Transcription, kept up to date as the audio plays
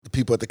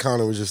people at the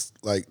counter was just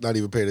like not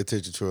even paying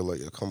attention to her. Like,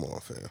 yo, come on,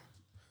 fam.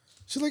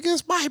 She's like,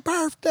 it's my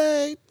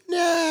birthday.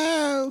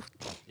 No.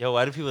 Yo,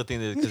 why do people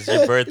think that because it's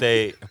your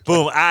birthday?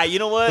 Boom. You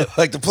know what?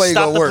 Like the plane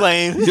Stop gonna the work.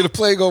 plane. Yeah, the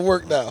plane gonna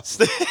work now.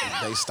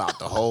 They stopped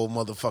the whole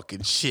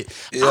motherfucking shit.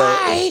 Yeah.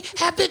 I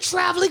have been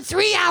traveling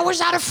 3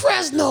 hours out of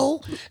Fresno,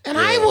 and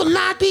I will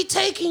not be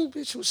taking.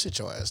 Bitch, we'll sit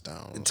your ass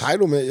down.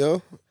 Entitlement,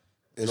 yo.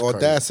 And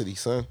audacity,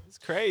 son. It's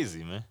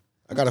crazy, man.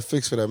 I got a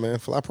fix for that, man.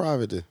 Fly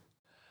private then.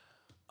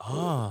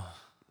 Oh,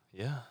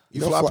 yeah.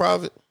 You fly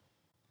private?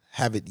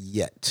 Haven't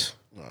yet.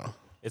 No.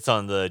 It's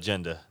on the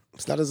agenda.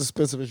 It's not as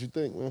expensive as you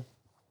think, man.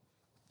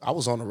 I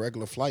was on a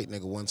regular flight,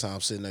 nigga, one time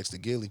sitting next to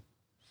Gilly.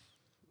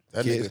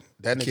 That Kid.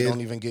 nigga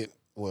don't even get,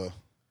 well,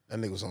 that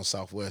nigga was on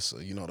Southwest, so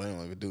you know they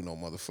don't even do no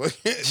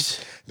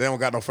motherfucking. They don't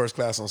got no first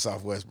class on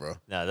Southwest, bro.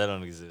 Nah, that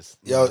don't exist.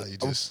 Yo, You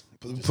just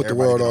put the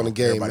world on the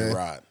game, everybody man.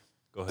 Ride.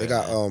 Go ahead. They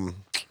got man.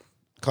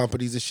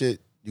 companies and shit.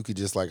 You could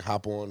just like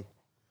hop on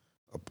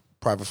a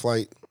private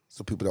flight.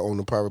 So people that own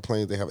the private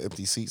planes, they have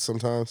empty seats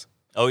sometimes.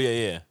 Oh,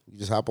 yeah. You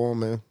just hop on,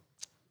 man.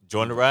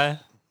 Join the ride?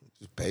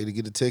 Just pay to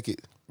get a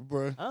ticket.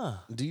 Bro,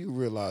 do you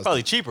realize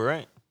Probably cheaper,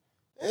 right?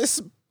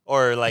 It's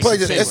Or like But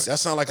some it's- penny. that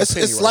sound like a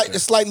penny it's right like there.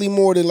 it's slightly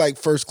more than like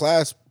first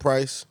class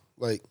price.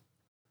 Like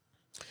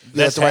you at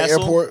Less the right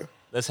hassle? airport.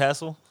 Less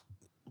hassle?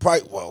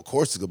 Probably, well, of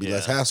course it's gonna be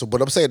less hassle.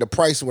 But I'm saying the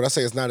price. When I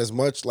say it's not as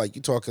much, like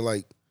you talking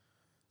like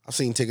I've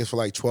seen tickets for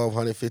like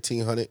 $1,200,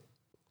 $1,500.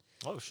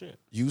 Oh, shit.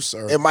 You,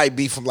 sir. It might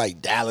be from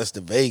like Dallas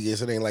to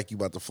Vegas. It ain't like you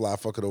about to fly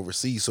fucking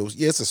overseas. So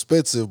yeah, it's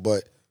expensive,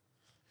 but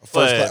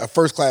a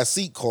first class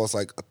seat costs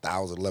like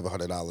 $1,000,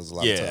 $1,100 a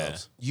lot of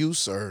times. You,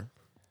 sir,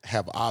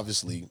 have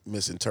obviously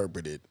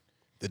misinterpreted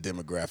the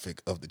demographic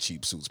of the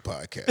Cheap Suits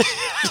podcast.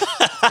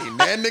 Ain't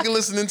that nigga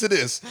listening to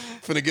this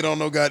finna get on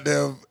no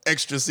goddamn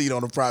extra seat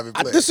on a private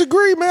plane. I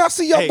disagree, man. I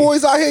see y'all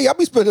boys out here. Y'all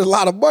be spending a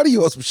lot of money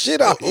on some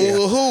shit out here.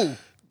 Who?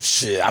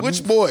 Shit,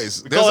 Which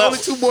boys? There's only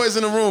two boys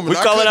in the room. We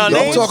calling out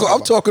names?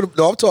 I'm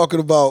talking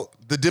about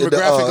the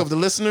demographic of the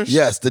listeners.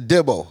 Yes, the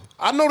demo.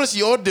 I noticed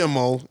your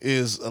demo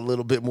is a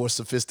little bit more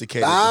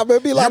sophisticated. Nah,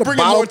 maybe a lot You're of bringing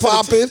bottle more to the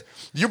popping.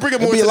 You're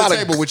bringing more to the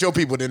table with your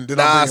people than I'm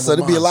Nah, bringing so with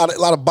there'd be a mine.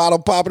 lot of bottle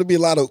popping. There'd be a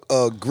lot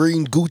of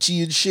green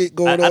Gucci and shit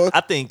going on.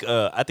 I think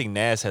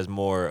Nas has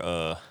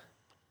more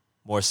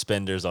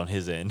spenders on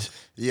his end.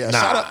 Yeah,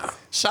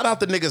 shout out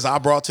the niggas I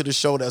brought to the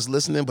show that's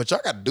listening, but y'all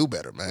got to do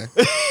better, man.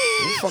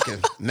 You fucking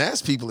Nas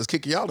people is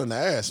kicking y'all in the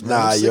ass, man.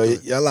 Nah, I'm sick yo, of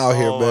it. y'all out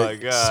here, Oh, man. my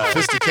God.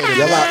 Sophisticated.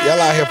 Y'all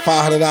out here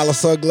 $500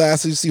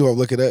 sunglasses. You see what I'm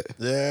looking at?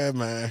 Yeah,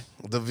 man.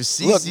 The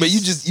VCs. Look, man,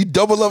 you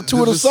double up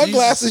two of them Versace.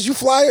 sunglasses. You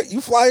fly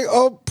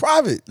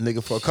private.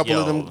 Nigga, for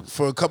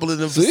a couple of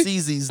them See?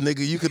 VCs,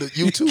 nigga,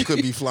 you too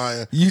could be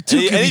flying. You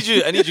too.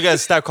 I need you guys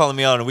to stop calling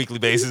me out on a weekly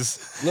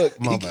basis. Look,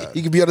 My he bad.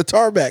 could be on the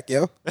tarmac,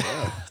 yo.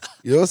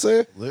 You know what I'm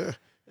saying? Yeah.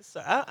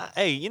 So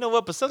hey, you know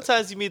what? But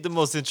sometimes you meet the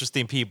most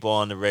interesting people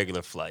on the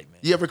regular flight, man.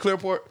 You ever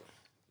Clearport?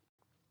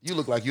 You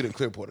look like you didn't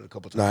Clearport it a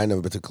couple times. Nah, I ain't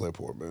never been to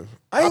Clearport, man.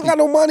 I ain't got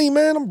no money,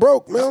 man. I'm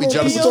broke, man. I'll be I don't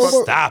jealous know as what fuck. you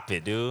talking about. Stop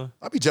it, dude.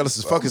 I'd be jealous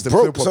as fuck as the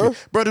broke, Clearport sir. people.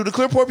 Bro, do the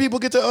Clearport people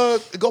get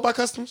to go by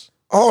customs?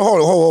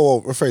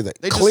 Hold on. Rephrase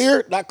that. They just-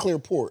 Clear, not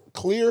Clearport.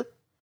 Clear.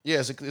 Yeah,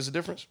 is it a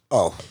difference?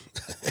 Oh,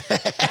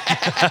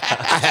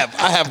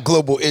 I have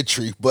global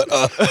entry, but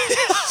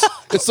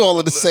it's all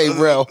in the same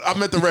realm. I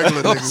meant the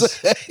regular I'm niggas.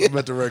 saying? I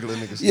meant the regular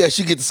niggas. Yes,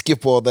 you get to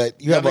skip all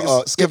that. You have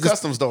niggas a skip you have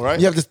customs though, right?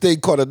 You have this thing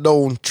called a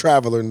known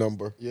traveler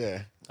number.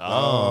 Yeah.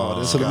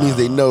 Oh, So that means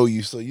they know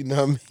you. So you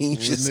know what I mean?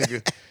 This Just,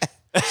 nigga.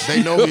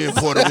 They know me in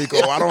Puerto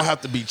Rico. I don't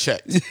have to be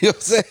checked. you know what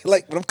I'm saying?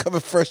 Like when I'm coming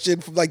fresh in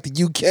from like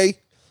the UK,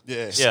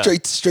 Yeah. Yeah.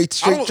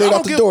 straight I don't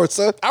out the give- door,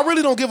 son. I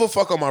really don't give a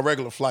fuck on my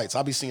regular flights.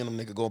 I be seeing them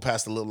nigga going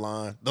past the little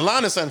line. The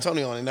line in San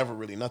Antonio ain't never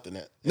really nothing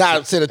at.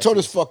 Nah, San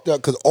Antonio's fucked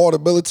up because all the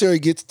military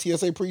gets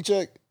TSA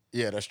pre-check.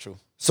 Yeah, that's true.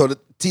 So the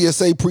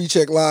TSA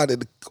pre-check line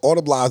and all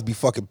the lines be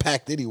fucking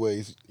packed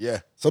anyways.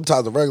 Yeah.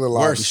 Sometimes the regular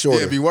line be Worse. shorter.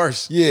 Yeah, it'd be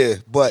worse. Yeah,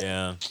 but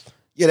yeah.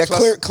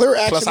 that clear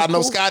action. Plus, I is know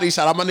cool. Scotty.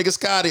 Shout out my nigga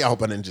Scotty. I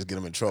hope I didn't just get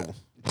him in trouble.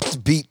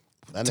 Just beat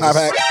That top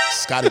nigga, hat.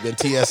 Scotty been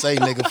TSA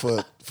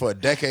nigga for a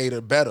decade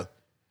or better.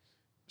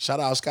 Shout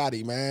out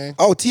Scotty, man.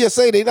 Oh,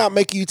 TSA, they not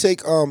making you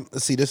take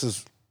let's see, this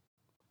is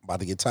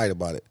about to get tight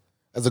about it.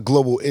 As a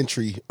global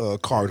entry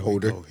card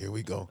holder. Oh, here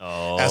we go.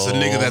 Oh, As a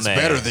nigga that's man.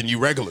 better than you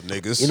regular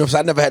niggas. You know, so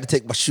I never had to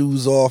take my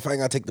shoes off. I ain't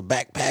gotta take the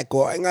backpack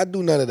off. I ain't gotta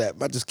do none of that.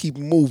 I just keep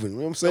moving. You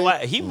know what I'm saying?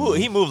 Why- He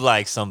moved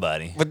like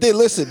somebody. But then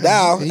listen,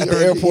 now He at the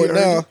earned it, airport he earned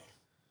now, it.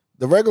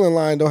 the regular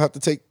line don't have to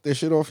take their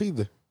shit off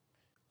either.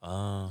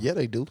 Yeah,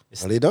 they do.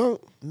 No, they don't.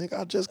 Nigga,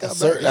 I just got At back.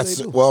 certain, Yeah, they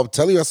do. well, I'm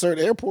telling you, at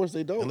certain airports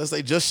they don't. Unless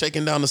they just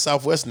shaking down the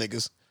Southwest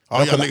niggas.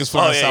 All y'all niggas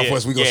flying yeah,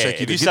 Southwest, we gonna yeah. shake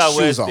you. If you Get your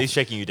Southwest, shoes off. they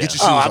shaking you down. Get your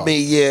shoes Oh, off. I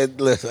mean, yeah,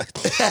 listen.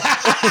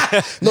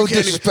 No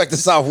disrespect to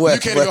Southwest.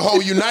 you can't but- even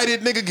hold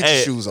United, nigga. Get Hey,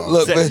 your shoes off.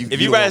 look, man,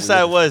 If you ride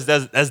Southwest,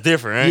 that's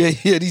different,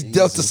 right? Yeah, these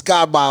Delta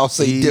Sky Miles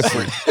say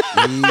different.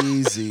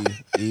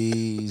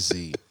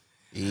 easy.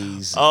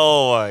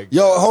 Oh my God.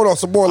 Yo, hold on,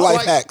 some more life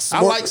like, hacks. I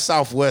like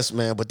Southwest,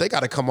 man, but they got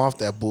to come off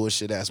that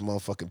bullshit ass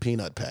motherfucking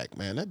peanut pack,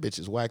 man. That bitch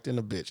is whacked in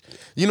the bitch.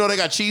 You know they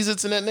got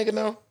Cheez-Its in that nigga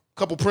now?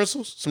 couple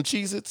Pringles, some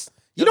Cheez-Its.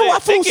 You know, I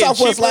flew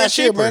Southwest last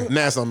year, man.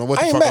 Nas don't know what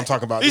I the ain't fuck mad. I'm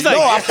talking about. He's No, like,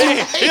 I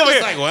flew.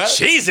 he's like, what?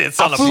 Cheez-Its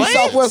on I the flew plane.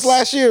 Southwest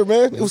last year,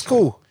 man. It was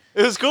cool.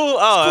 It was cool. Cool.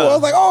 I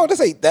was like, oh,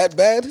 this ain't that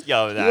bad.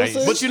 Yo, You know what I'm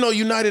saying? But you know,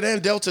 United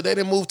and Delta, they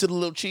didn't move to the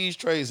little cheese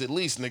trays at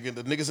least, nigga.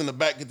 The niggas in the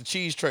back get the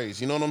cheese trays.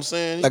 You know what I'm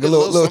saying? You Like a get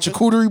little something.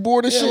 charcuterie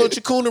board and Yeah, shit. a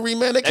little charcuterie,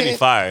 man. They That'd be can't.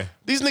 fire.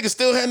 These niggas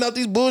still handing out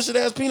these bullshit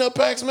ass peanut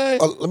packs, man.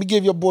 Let me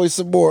give your boy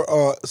some more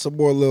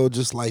little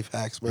just life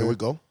hacks, man. Here we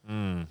go.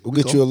 We'll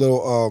get you a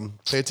little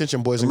Pay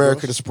attention, boys and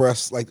American girls.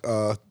 Express, like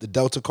the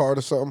Delta card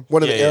or something.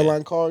 One of the Yeah, yeah.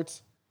 airline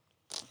cards.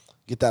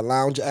 Get that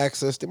lounge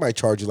access. They might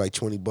charge you like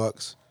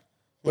 $20.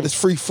 But it's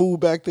free food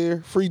back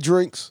there, free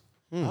drinks.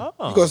 Oh.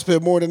 You're gonna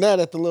spend more than that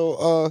at the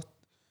little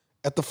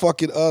at the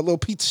fucking little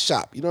pizza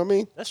shop. You know what I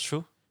mean? That's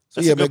true.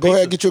 So That's yeah, a man, good go ahead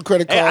pizza. and get you a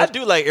credit card. Hey, I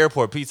do like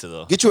airport pizza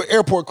though. Get you an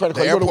airport credit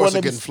The card. You know the airports one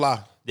are that getting fly.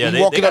 Yeah, you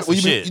they walking got up, some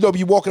you shit. know,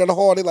 you walking down the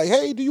hall. They like,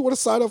 hey, do you want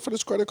to sign up for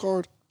this credit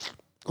card?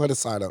 Go ahead and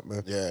sign up,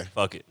 man. Yeah.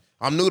 Fuck it.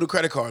 I'm new to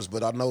credit cards,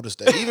 but I noticed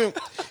that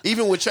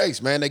even with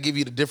Chase, man, they give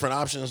you the different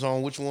options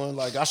on which one.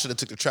 Like I should have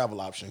took the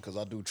travel option because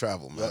I do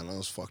travel, man. That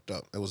was fucked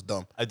up. It was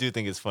dumb. I do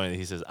think it's funny that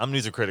he says, I'm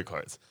new to credit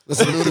cards.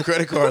 I'm new to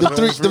credit cards. The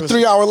man. It's real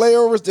 3 hour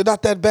layovers, they're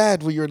not that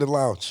bad when you're in the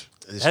lounge.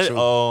 shit. It's That- true.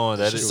 oh,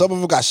 that is. Some of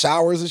them got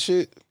showers and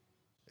shit.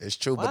 It's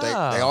true, but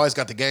Wow. they always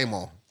got the game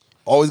on.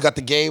 Always got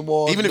the game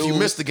on. Even if you news.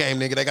 miss the game,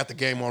 nigga, they got the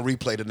game on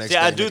replay the next day.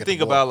 Yeah, I and do they get think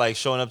the ball. about like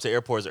showing up to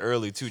airports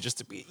early too, just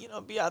to be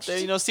out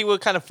there, see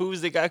what kind of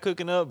foods they got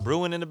cooking up,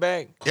 brewing in the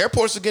back.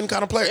 Airports are getting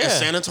kind of players. And Yeah.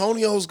 San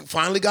Antonio's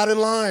finally got in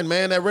line,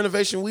 man. That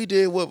renovation we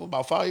did,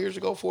 about 5 years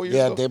ago, 4 years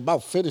Yeah, ago? they're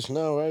about finished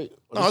now, right?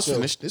 No, it's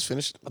finished. It's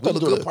finished. I We thought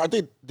look they good. the park.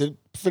 They did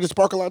finish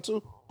parking lot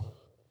too.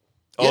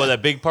 Oh, Yeah.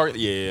 that big park,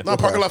 yeah, No,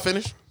 parking lot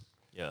finished.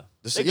 yeah.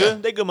 This- They yeah.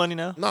 good. They good money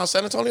now. No,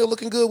 San Antonio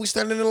looking good. We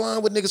standing in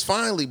line with niggas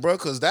finally, bro,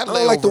 because that I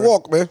don't like the layover-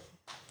 walk, man.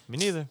 Me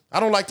neither. I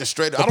don't like the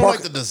straight. I don't Park-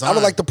 like the design. I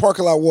don't like the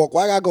parking lot walk.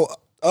 Why I gotta go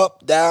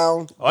up,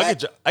 down? Oh, I back,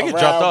 get around,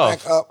 dropped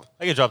off. Back up.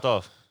 I get dropped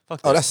off.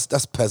 Fuck that. Oh,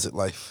 that's peasant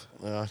life.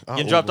 I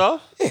Getting dropped Uber.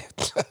 off?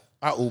 Yeah,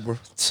 I Uber.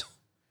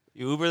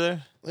 You Uber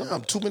there? Yeah,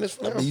 I'm 2 minutes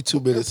from there. you 2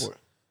 minutes.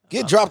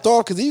 Get dropped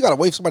off because you gotta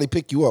wait for somebody to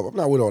pick you up. I'm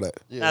not with all that.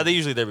 Nah, they're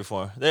usually there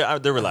before. They're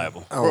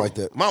reliable. I don't like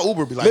that. My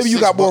Uber be like Maybe you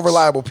got more $6.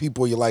 reliable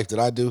people in your life than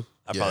I do.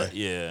 I probably,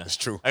 yeah. it's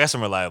true. I got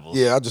some reliables.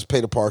 Yeah, I just pay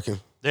the parking.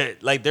 They're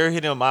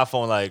hitting on my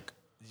phone like,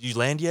 you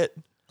land yet?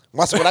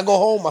 When I go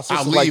home, my I'll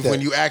sister leave like that.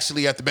 when you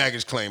actually at the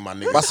baggage claim, my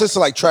nigga. My sister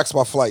like tracks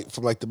my flight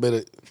from like the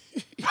minute.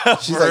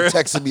 She's like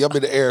texting me. I'm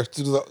in the air.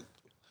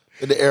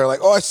 In the air, like,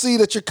 oh, I see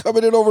that you're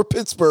coming in over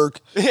Pittsburgh.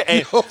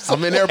 Hey,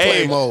 I'm in airplane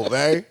Hey. mode,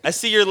 man. I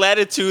see your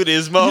latitude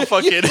is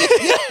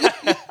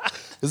motherfucking.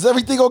 Is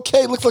everything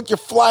okay? Looks like you're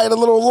flying a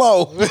little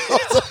low.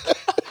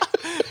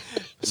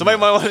 Somebody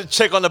might want to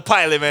check on the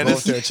pilot, man. Go up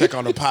there and check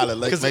on the pilot.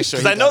 Make sure.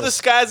 Because I know the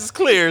skies is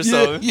clear,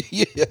 so.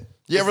 yeah.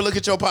 You ever look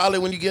at your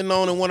pilot when you getting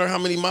on and wonder how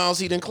many miles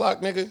he didn't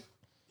clock, nigga?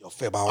 Yo,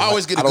 fam, I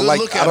always get a I don't good like,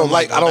 look at I don't him.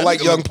 like, I oh, don't that like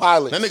nigga young look-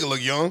 pilots. That nigga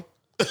look young.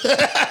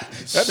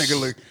 That nigga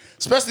look,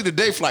 especially the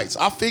day flights.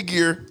 I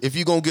figure if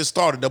you gonna get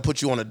started, they'll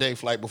put you on a day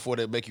flight before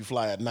they make you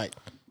fly at night.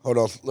 Hold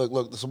on, look,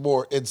 there's some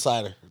more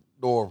insider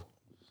norm.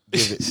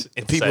 Give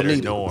it. People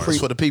need norm. it. It's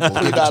for the people. Give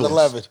it to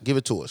 9/11. us. Give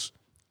it to us.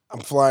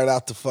 I'm flying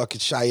out to fucking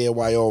Cheyenne,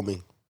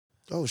 Wyoming.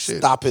 Oh shit.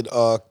 Stopping.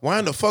 Why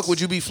in the fuck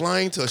would you be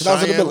flying to I was in the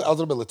Cheyenne? military. I was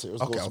in the military. I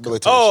was going Okay, to okay.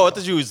 military. Oh, I shit.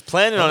 thought you was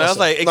planning on it. I was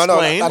like, No,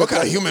 explain. not What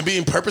kind of human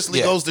being purposely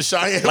Yeah. goes to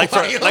Cheyenne? Like for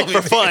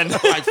fun.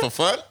 like for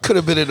fun? Could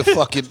have been in the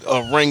fucking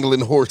wrangling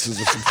horses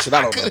or some shit.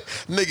 I don't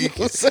know. Nigga,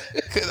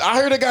 'cause I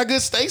heard they got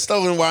good steaks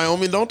though in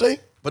Wyoming, don't they?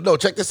 But no,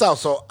 check this out.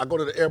 So I go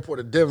to the airport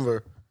in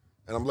Denver,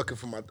 and I'm looking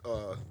for my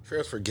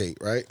transfer gate,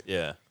 right?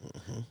 Yeah.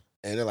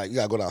 And they're like, you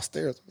gotta go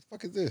downstairs. What the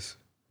fuck is this?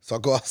 So I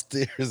go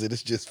upstairs, and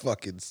it's just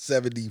fucking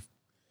 70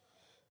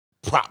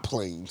 prop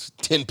planes,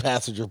 10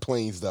 passenger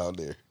planes down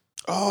there.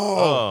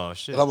 Oh,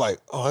 shit. And I'm like,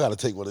 oh, I gotta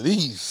take one of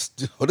these.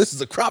 Oh, this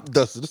is a crop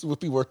duster. This is what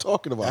people are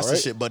talking about, That's right?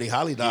 the shit Buddy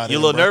Holly died You a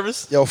in, little bro.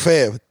 nervous? Yo,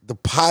 fam, the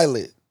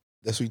pilot,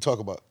 that's what you talk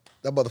about.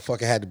 That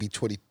motherfucker had to be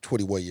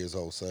 21 years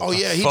old, son. Oh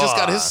yeah, he just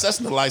got his Fuck.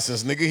 Cessna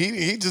license, nigga.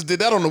 He just did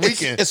that on the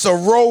weekend. It's a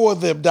row of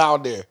them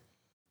down there.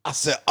 I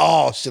said,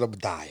 oh shit, I'm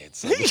dying.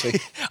 son.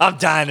 I'm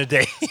dying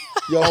today.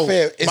 Yo,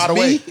 fam, it's by the me.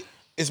 way-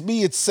 It's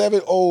me and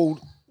 7 old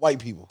white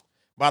people.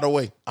 By the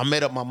way, I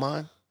made up my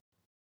mind.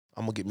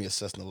 I'm gonna get me a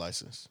Cessna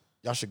license.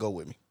 Y'all should go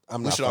with me.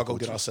 I'm We not should all fucking go with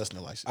get you. our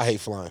Cessna license. I hate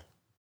flying.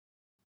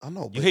 I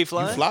know. You but hate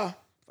flying? You fly?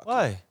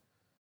 Why?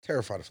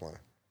 Terrified of flying.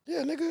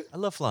 Yeah, nigga. I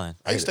love flying.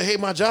 I used to hate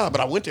my job, but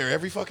I went there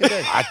every fucking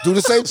day. I do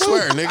the same thing.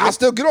 Swear, nigga. I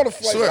still get on the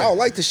flight. Swear. I don't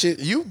like the shit.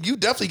 You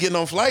definitely getting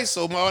on flights,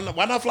 so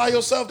why not fly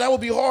yourself? That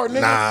would be hard,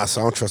 nigga. Nah,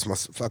 so I don't trust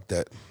myself. Fuck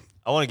that.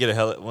 I want to get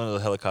one of the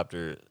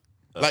helicopter.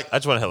 Like- I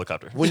just want a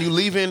helicopter. When you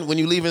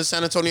leaving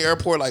San Antonio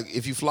Airport, like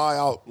if you fly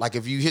out, like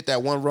if you hit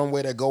that one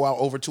runway that go out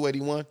over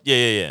 281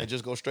 Yeah. and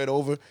just go straight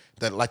over,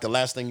 that like the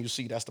last thing you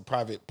see, that's the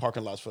private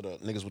parking lots for the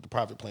niggas with the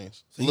private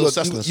planes. You Little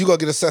gonna, Cessnas. you gonna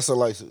get a Cessna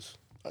license.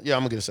 Yeah, I'm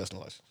gonna get a Cessna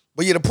license.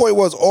 But yeah, the point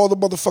was all the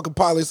motherfucking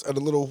pilots and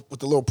with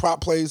the little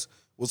prop plays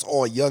was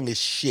all young as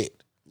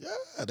shit. Yeah,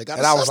 they got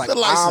And a I was like,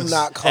 Cessna license. I'm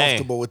not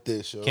comfortable with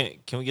this, yo.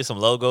 Can we get some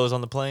logos on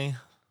the plane?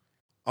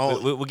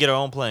 We'll get our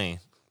own plane.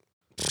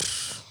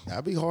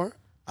 That'd be hard.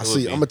 I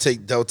see. I'm gonna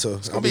take Delta.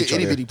 It's gonna be an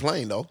itty bitty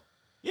plane though.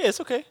 Yeah, it's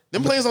okay.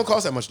 Them planes don't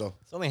cost that much though.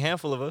 It's only a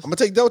handful of us. I'm gonna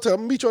take Delta. I'm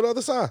gonna meet you on the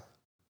other side.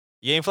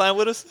 You ain't flying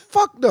with us?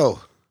 Fuck no.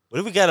 What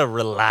if we got a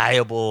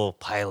reliable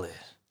pilot?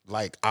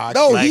 Like I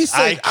No, Like he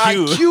said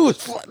IQ. IQ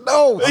is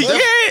no.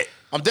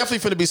 I'm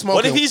definitely finna be smoking.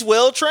 What if he's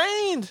well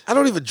trained? I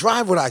don't even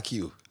drive with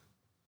IQ.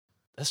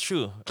 That's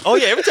true. Oh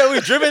yeah, every time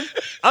we've driven,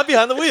 I'm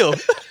behind the wheel.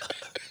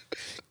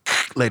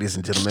 Ladies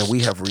and gentlemen, we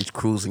have reached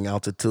cruising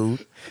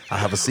altitude. I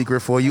have a secret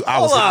for you. I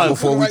was Hold high on.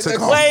 before we Right took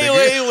next- off.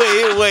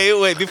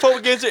 nigga. Wait. Before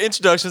we get into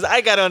introductions,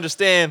 I gotta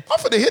understand. I'm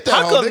finna hit that.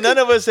 How hoe, come nigga. none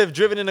of us have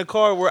driven in a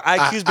car where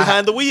IQ's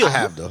behind the wheel? I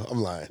have though.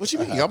 I'm lying. What you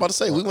mean? Y'all about to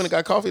say we went and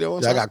got coffee there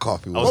one Yeah, I time? got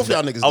coffee. With Both me.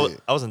 y'all niggas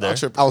did. I wasn't there. I'm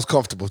tripping. I was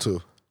comfortable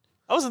too.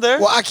 I wasn't there.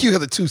 Well, IQ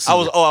had the 2-seater.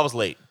 I was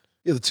late.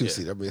 Yeah, the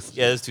 2-seater. I mean,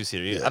 Yeah, it's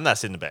 2-seater. I'm not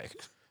sitting in the back.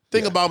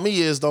 Thing about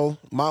me is though,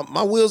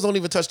 my wheels don't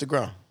even touch the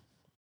ground.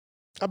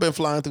 I've been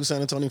flying through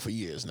San Antonio for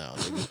years now.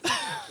 Nigga.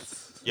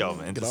 Yo,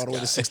 man. Get this all the way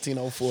to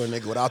guy. 1604,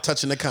 nigga, without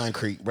touching the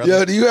concrete, brother.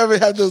 Yo, do you ever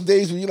have those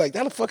days where you're like,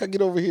 how the fuck I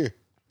get over here?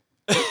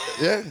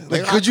 Yeah,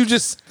 Like, could you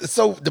just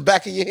the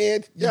back of your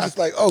head? You're Yeah. just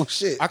like, oh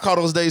shit. I call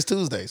those days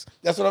Tuesdays.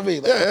 That's what I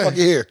mean. Like, Yeah, how the yeah. fuck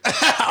you here?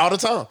 All the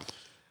time.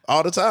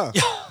 All the time.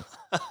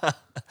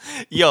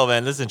 Yo,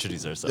 man, let's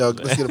introduce ourselves. Yo,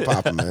 man. let's get it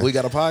popping, man. We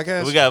got a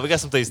podcast. We got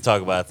some things to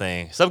talk about. I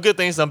think some good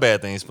things, some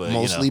bad things, but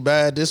mostly you know.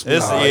 bad this week.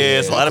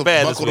 It's a lot of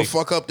bad this Buckle the week.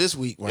 fuck up this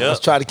week, man. Yep. Let's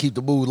try to keep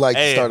the mood light to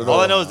Hey, start it all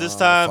I off. know is this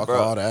time, Fuck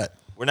bro, all that.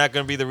 we're not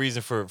gonna be the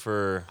reason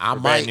for I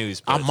bad might,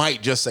 news. I but-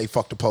 might just say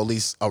fuck the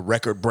police. A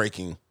record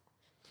breaking.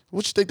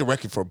 What you think the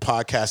record for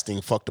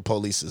podcasting fuck the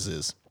police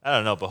is? I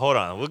don't know, but hold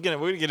on, we're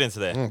gonna get into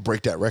that. I'm gonna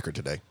break that record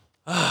today.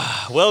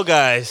 Well,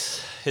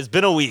 guys, it's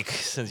been a week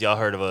since y'all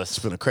heard of us. It's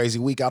been a crazy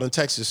week out in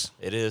Texas.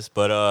 It is,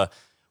 but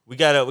we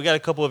got a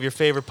couple of your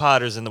favorite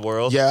potters in the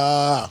world.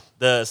 Yeah.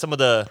 Some of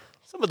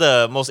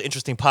the most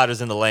interesting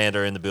potters in the land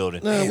are in the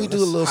building. Nah, we do a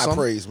little high something.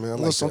 praise, man. I A like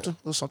little that. something. A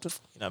little something.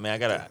 You know,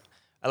 man,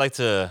 I like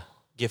to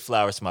give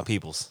flowers to my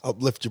peoples.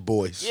 Uplift your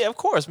boys. Yeah, of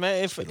course,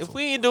 man. If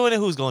we ain't doing it,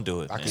 who's gonna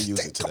do it? I man? can use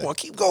Dang, it come today. on,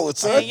 keep going,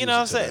 son. Hey, you know what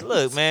I'm saying?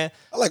 Look, man.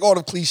 I like all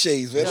the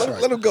cliches, man.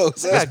 right. Let them go,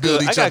 son. I got build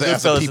good, each I got other good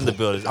as a fellas in the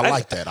people. building. I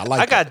like that. I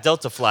like I got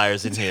Delta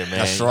flyers in here, man.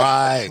 That's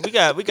right. We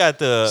got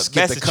the Skip the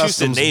Massachusetts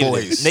customs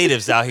boys.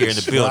 natives out here in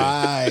the building.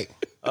 Right.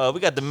 We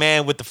got the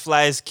man with the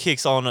flyest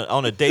kicks on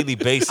a daily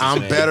basis.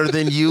 I'm man. better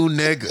than you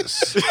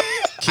niggas.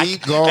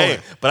 Keep going. Hey,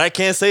 but I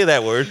can't say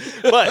that word.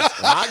 But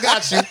I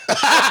got you.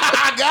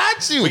 I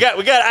got you. we got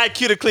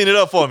IQ to clean it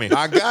up for me.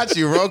 I got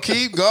you, bro.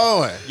 Keep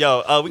going.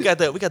 Yo, we got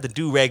the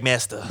do rag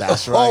master.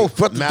 That's right. Oh,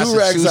 put the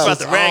do-rags out. About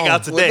the rag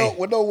out With today.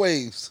 with no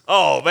waves.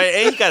 Oh man,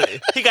 and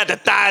he got the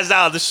thighs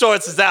out, the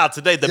shorts is out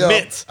today. The Yo,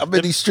 mint, I'm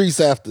in these streets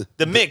after.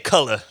 the mint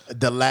color.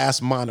 The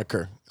last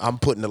moniker. I'm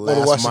putting the Wanna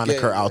last watch the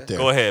moniker game, out man? there.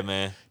 Go ahead,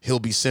 man. He'll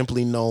be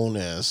simply known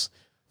as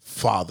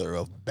Father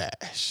of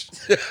Bash.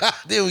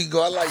 There we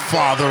go. I like that.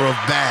 Father of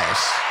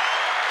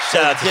Bash.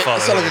 Shout out to It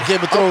Father. sound like a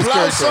Game of Thrones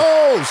character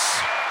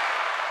Applausos.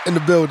 in the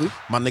building.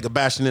 My nigga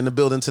Bashin in the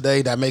building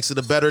today. That makes it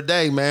a better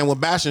day, man. When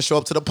Bashin show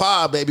up to the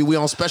pod, baby, we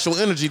on special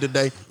energy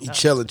today. He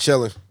chilling.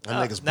 That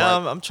nigga's now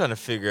bright. I'm trying to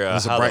figure out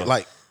He's a how bright to,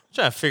 light.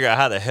 trying to figure out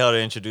how the hell to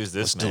introduce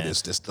this Let's do man.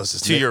 this.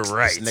 Let's To your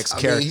right. This next I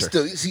mean,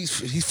 character.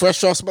 he's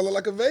fresh off smelling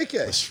like a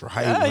vacay. That's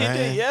right, Yeah, man. he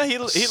did. Yeah, he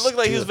looked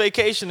like he was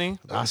vacationing.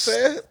 I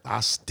saying? I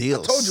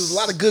still I told you, there's a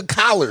lot of good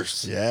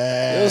collars. Yeah.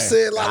 You know what I'm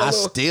saying? A lot of I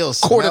little still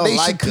smell coordination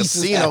like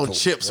pieces casino happen.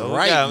 chips Yo,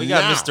 right we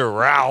got now. Mr.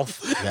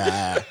 Ralph.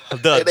 Yeah.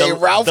 It ain't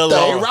Ralph, though.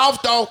 Ain't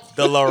Ralph though.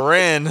 The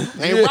Loren,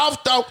 Ain't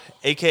Ralph though.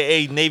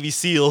 aka Navy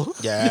SEAL.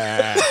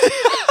 Yeah.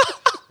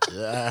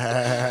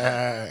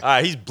 Yeah. All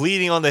right, he's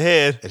bleeding on the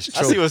head. It's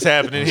I true. see what's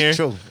happening It's here.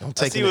 true. I'm I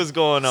taking see it. what's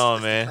going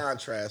on, man.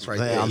 Contrast right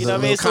Damn, there. You know what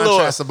I mean? It's a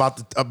contrast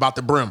about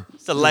the brim.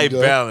 It's a light you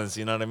go. balance.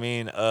 You know what I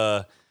mean?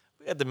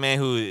 We got the man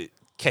who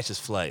catches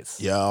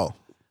flights. Yo,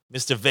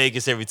 Mr.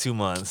 Vegas every 2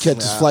 months.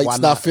 Catches Nah, flights, why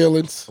not not?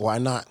 feelings. why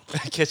not?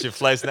 Catching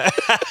flights now.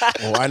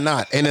 Why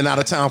not? In and out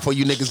of town before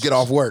you niggas get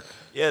off work.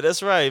 Yeah,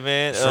 that's right,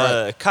 man.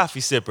 right.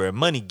 Coffee sipper,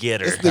 money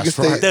getter, This nigga That's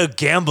right. stay, the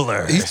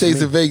gambler. he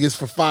stays in Vegas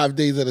for 5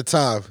 days at a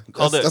time.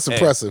 Called That's it- hey.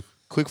 impressive.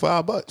 Quick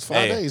 $5. 5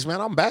 Hey. days, man.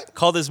 I'm back.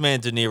 Call this man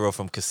De Niro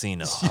from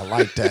Casino. I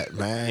like that,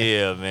 man.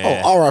 Yeah,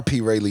 man. Oh,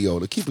 R.I.P. Ray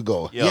Liotta. Keep it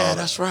going. Yo, Yeah,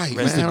 that's right,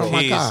 rest man. in Oh, my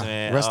peace, God.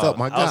 man. Rest up,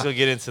 my I was God. gonna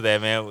get into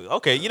that, man.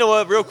 Okay, you know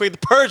what? Real quick, the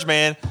Purge,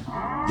 man.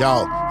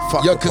 Yo,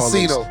 fuck Yo, the police.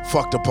 Casino.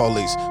 Fuck the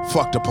police.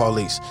 Fuck the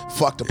police.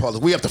 Fuck the police.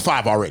 We up to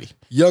 5 already.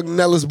 Young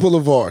Nellis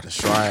Boulevard.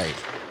 That's right.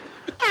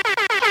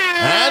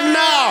 And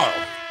now.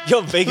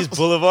 Yo, Vegas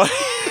Boulevard.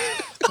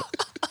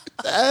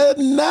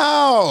 And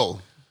now.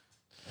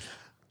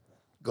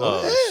 Go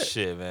ahead.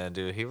 Shit, man,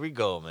 dude. Here we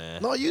go,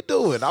 man. No, you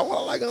do it. I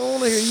want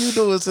to hear you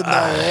do it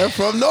tonight, man.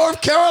 From North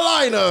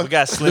Carolina. We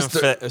got Slim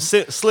Flex.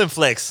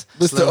 Flex.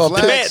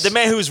 The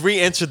man who's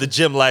re-entered the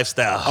gym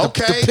lifestyle.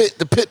 Okay.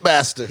 The pit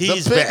master.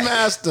 He's the pit back.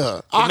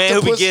 master. The man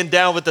who be getting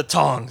down with the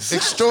tongs.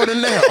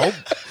 Extraordinaire.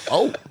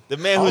 Oh. The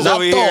man who's Not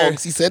over here.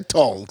 tongs. He said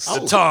tongs.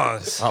 The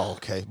tongs. Oh,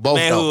 okay. The Both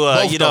man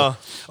who,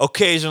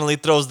 occasionally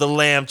throws the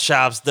lamb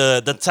chops,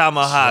 the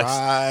tomahawks,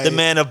 right. the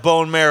man of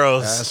bone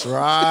marrows. That's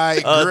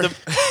right.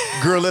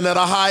 Grilling at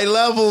a high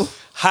level.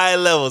 High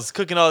levels,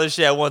 cooking all this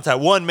shit at one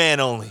time. One man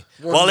only.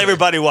 While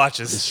everybody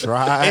watches. That's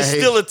right. And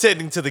still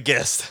attending to the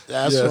guest.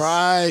 That's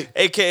right.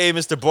 AKA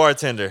Mr.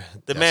 Bartender.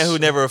 The man who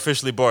never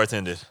officially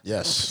bartended.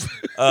 Yes.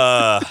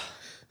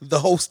 The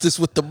hostess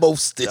with the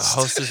mostest. The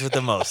hostess with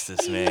the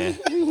mostest, man.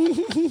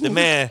 The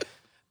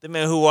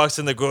man who walks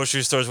in the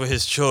grocery stores with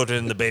his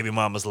children, the baby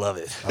mamas love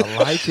it. I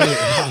like it.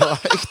 I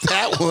like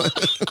that one.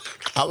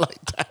 I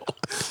like that one.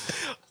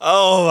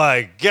 Oh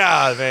my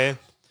God, man.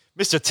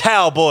 Mr.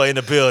 Towel Boy in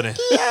the building.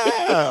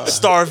 Yeah.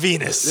 Star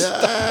Venus.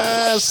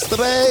 Yeah,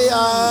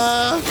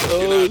 Estrella.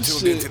 Oh,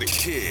 shit. To the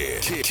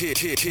kid. Baby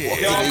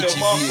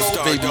mama's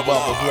love it.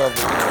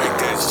 Crank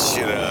that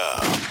shit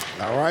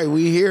up. All right,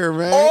 we here,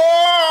 man.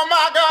 Oh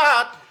my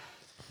God.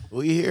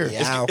 We here.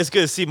 Yeah. It's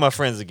good to see my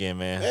friends again,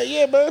 man.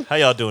 Yeah, man. How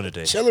y'all doing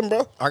today? Chilling,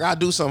 bro. I got to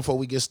do something before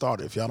we get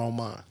started, if y'all don't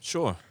mind.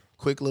 Sure.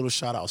 Quick little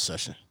shout-out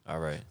session. All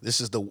right.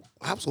 This is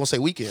I was going to say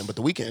weekend, but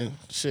the weekend,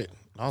 shit.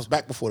 I was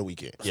back before the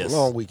weekend. Yes.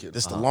 Long weekend.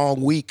 This is the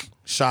long week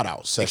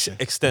shout-out session.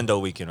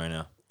 Extendo weekend right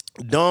now.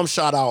 Dumb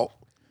shout-out,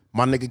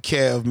 my nigga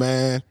Kev,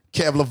 man.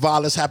 Kev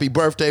Lavalis, happy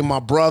birthday, my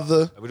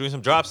brother. Are we doing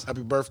some drops?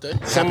 Happy birthday.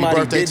 Happy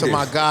birthday to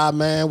my guy,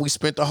 man. We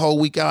spent the whole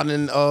week out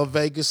in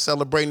Vegas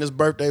celebrating his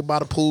birthday by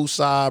the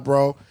poolside,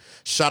 bro.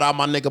 Shout out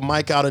my nigga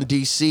Mike out in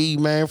D.C.,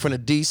 man, from the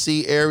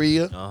D.C.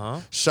 area.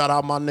 Shout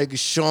out my nigga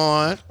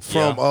Sean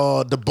from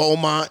the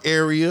Beaumont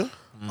area.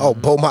 Oh,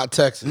 Beaumont,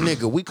 Texas.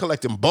 Nigga, we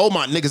collecting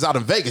Beaumont niggas out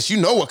in Vegas. You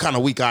know what kind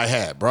of week I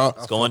had, bro.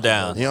 It's going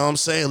down. You know what I'm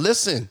saying?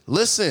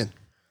 Listen.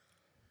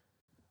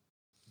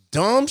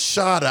 Dumb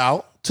shout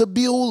out to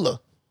Beulah.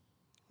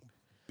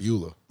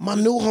 My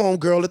new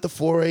homegirl at the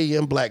 4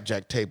 a.m.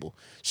 blackjack table.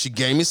 She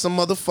gave me some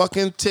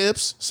motherfucking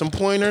tips, some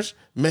pointers,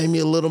 made me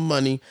a little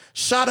money.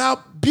 Shout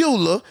out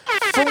Beulah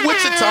from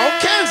Wichita,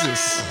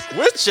 Kansas.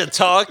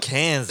 Wichita,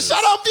 Kansas.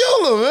 Shout out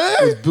Beulah,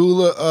 man.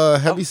 Beulah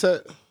heavy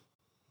set?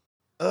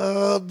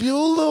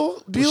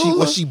 Beulah.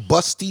 Was she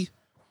busty?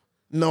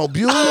 No,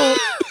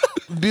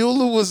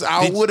 Beulah was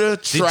out with a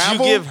travel.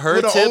 Did you give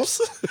her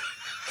tips?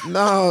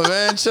 No,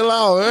 man, chill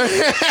out,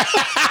 man.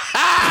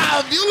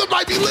 Beulah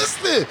might be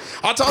listening.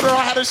 I told her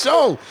I had a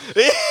show.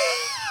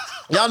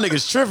 Y'all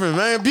niggas tripping,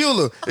 man.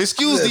 Beulah,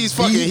 excuse these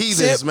fucking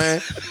heathens,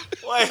 man.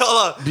 Wait,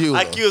 hold on.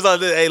 Beulah. IQ's on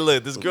this. Hey,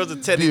 look, this girl's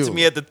attending to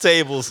me at the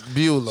tables.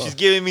 Beulah. She's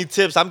giving me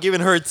tips. I'm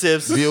giving her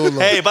tips. Beulah.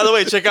 Hey, by the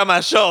way, check out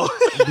my show.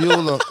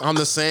 Beulah, I'm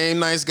the same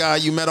nice guy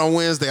you met on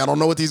Wednesday. I don't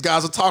know what these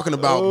guys are talking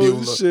about,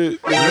 Beulah.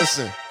 Shit.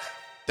 Listen,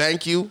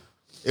 thank you.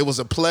 It was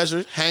a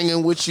pleasure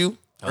hanging with you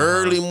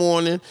early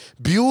morning.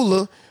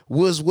 Beulah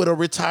was with a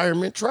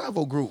retirement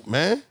travel group,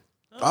 man.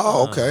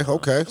 Oh,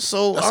 okay.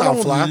 So That I sound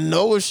don't fly.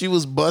 know if she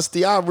was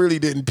busty. I really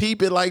didn't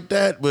peep it like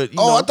that, but you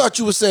know, I thought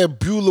you were saying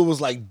Beulah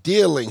was like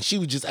dealing. She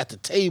was just at the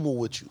table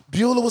with you.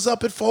 Beulah was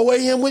up at 4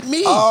 a.m. with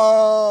me.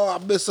 Oh,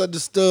 I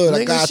misunderstood. I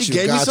Nigga, got she you.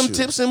 gave me got some you.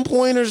 tips and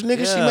pointers,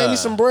 nigga. She Yeah. made me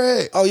some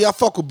bread. Oh, yeah, I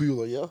fuck with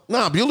Beulah, yeah.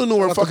 Nah, Beulah knew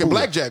her Shout out to fucking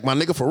Beulah. blackjack, my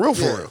nigga, for real,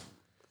 for Yeah. real.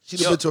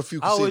 She's been to a few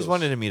I always casinos.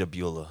 wanted to meet a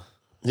Beulah.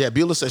 Yeah,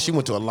 Beulah said she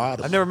went to a lot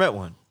of I've them. never met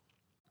one.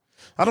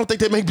 I don't think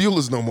they make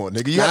Beulahs no more,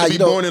 nigga. You Nah, had to be you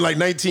don't- born in like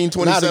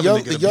 1927 Nah,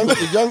 to get a Beulah.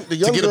 the young To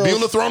get a girls,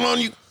 Beulah thrown on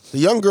you? the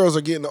young girls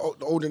are getting the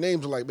older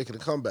names are like making a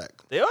comeback.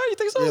 They are? You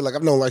think so? Yeah, like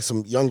I've known like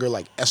some younger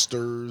like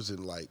Esther's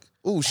and like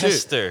Ooh, shit.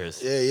 Sisters.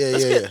 yeah.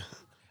 good.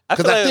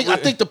 Because feel I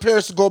like think the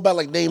parents go about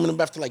like naming them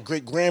after like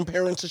great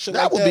grandparents and shit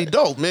That like would that. be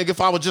dope, nigga, if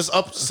I was just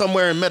up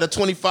somewhere and met a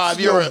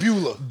 25-year-old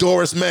Beulah.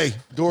 Doris May.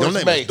 Doris Your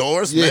name May. is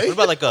Doris Yeah. May?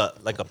 What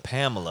about like a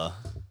Pamela?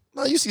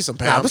 No, you see some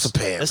Nah, Pams. what's a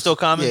Pam? That's still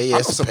common? Yeah, I yeah. know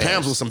it's some Pams.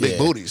 Pams with some big Yeah.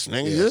 booties,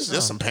 nigga. Yeah.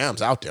 There's some Pams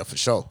out there for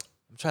sure.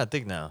 I'm trying to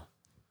think now.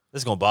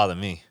 This is going to bother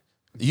me.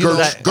 You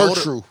know,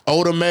 Gertrude.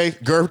 Older May,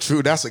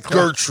 Gertrude. That's a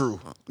Gertrude.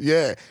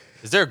 Yeah.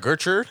 Is there a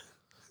Gertrude?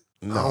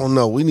 I don't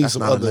know. We need That's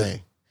some not a other name.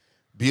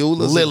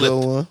 Beulah's a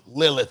good one.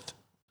 Lilith.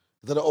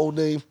 Is that an old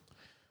name?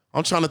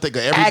 I'm trying to think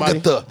of everybody.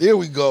 Agatha. There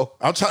we go.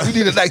 I'm trying. We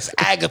need a nice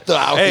Agatha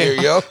out Hey,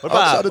 here, yo. What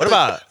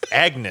about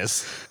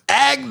Agnes?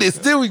 Agnes?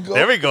 There we go.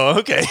 There we go.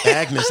 Okay.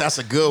 Agnes, that's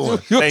a good one.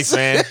 Thanks,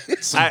 man.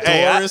 Some I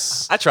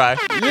Doris. try.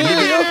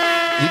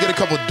 You get a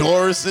couple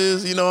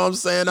Dorises, you know what I'm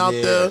saying, out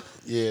there.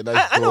 Yeah,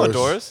 nice I know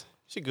Doris.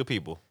 She good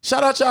people.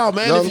 Shout out y'all,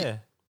 man. Young- Yeah.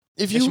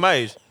 If Yeah, she you, my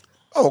age.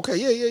 Oh, okay.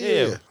 Yeah.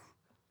 Yeah.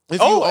 if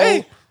Oh,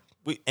 you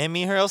hey. And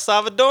me and her El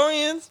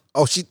Salvadorians.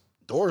 Oh, she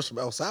Doris from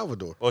El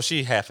Salvador. Well,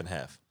 she half and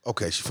half.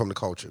 Okay, she's from the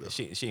culture. Though.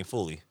 She ain't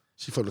fully.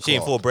 She from the She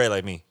ain't full cloth. bred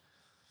like me.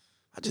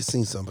 I just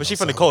seen something. But she El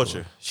from the Salvador.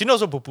 culture. She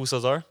knows what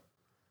pupusas are.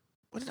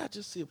 What did I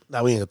just see?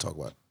 Nah, we ain't gonna talk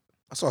about it.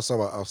 I saw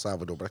something about El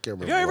Salvador, but I can't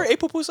Have remember. you ever what. ate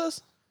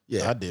pupusas?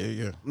 Yeah, I did,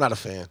 yeah. I'm not a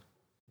fan.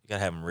 You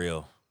gotta have them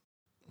real.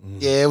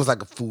 Yeah, it was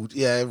like a food.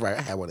 Yeah, right.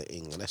 I had one in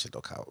England. That shit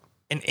don't count.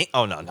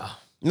 Oh no.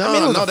 No, I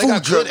mean, it was no, a they food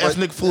got good truck, but-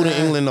 ethnic food in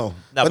England, though. No,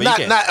 but but not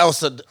you can't. not El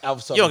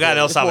Salvador. You don't got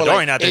El It's more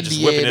Salvadorian out there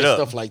just whipping Indian it and up.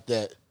 stuff like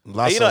that.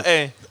 Lots Hey, you know, of,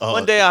 hey,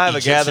 one day I'll have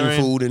Egyptian a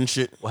gathering. food and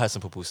shit. We'll have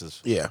some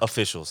pupusas. Yeah.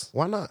 Officials.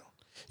 Why not?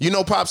 You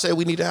know, Pop said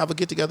we need to have a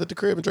get together at the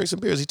crib and drink some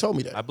beers. He told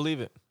me that. I believe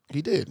it.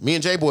 He did. Me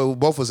and J Boy, we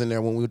both was in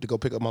there when we went to go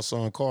pick up my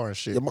son's car and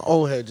shit. Yeah, my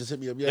old head just hit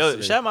me up Yo,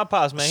 yesterday. shout out my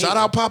pops, man. Shout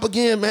out Pop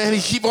again, man.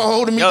 He keep on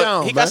holding me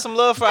down. He man. got some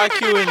love for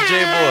IQ and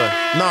J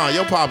Boy. Nah,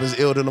 your Pop is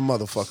ill than a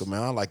motherfucker,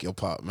 man. I like your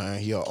Pop, man.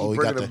 He Bringing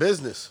got the the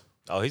business.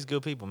 Oh, he's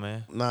good people,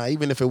 man. Nah,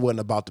 even if it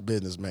wasn't about the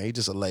business, man, he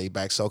just a laid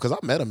back soul. Cause I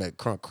met him at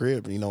Crunk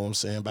Crib, you know what I'm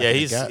saying? Back Yeah,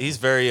 in the gap. he's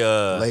very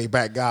laid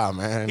back guy,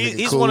 man.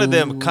 he's one of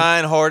them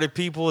kind-hearted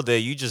people that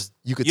you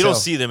could don't tell.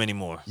 see them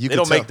anymore. You They could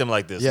don't tell. make them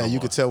like this. Yeah, no you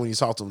more. could tell when you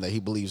talk to him that he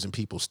believes in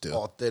people still.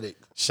 Authentic.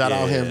 Shout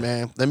out Yeah. him,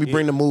 man. Let me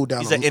bring the mood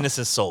down. He's an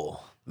innocent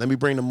soul. Let me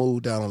bring the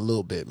mood down a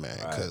little bit, man,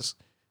 because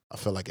I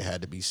feel like it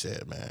had to be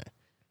said, man.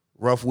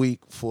 Rough week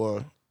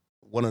for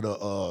one of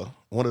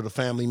the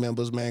family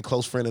members, man,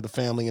 close friend of the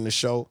family in the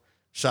show.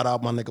 Shout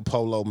out my nigga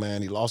Polo,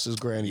 man. He lost his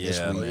granny this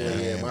Yeah, week, man. man.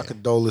 Yeah, my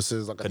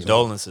condolences. Like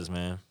Condolences,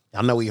 man.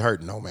 I know he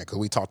hurting though, man, because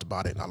we talked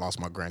about it, and I lost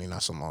my granny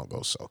not so long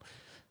ago. So,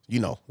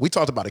 we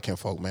talked about it,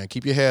 kinfolk, man.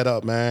 Keep your head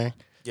up, man.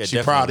 Yeah, she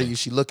proud of definitely. you.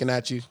 She looking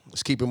at you.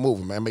 Let's keep it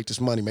moving, man. Make this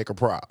money. Make her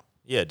proud.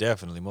 Yeah,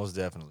 definitely, most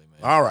definitely,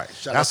 man. All right.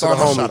 Shout That's out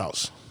to all the the homie. shout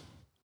outs.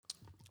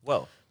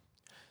 Well,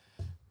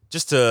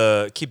 just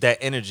to keep that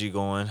energy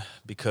going,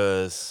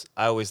 because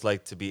I always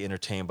like to be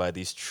entertained by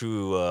these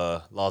true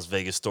Las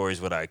Vegas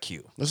stories with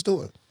IQ. Let's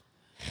do it.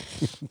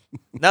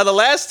 Now, the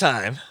last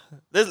time,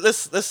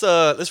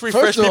 let's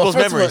refresh people's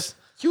memories.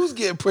 You was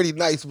getting pretty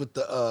nice with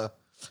the.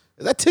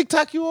 Is that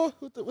TikTok you on?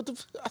 With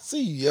the I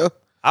see you, yo.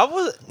 I've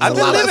been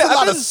living. There's a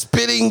lot of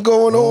spitting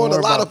going on.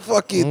 A lot of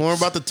fucking. More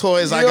about the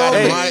toys I Yo, got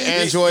in hey, my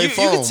Android you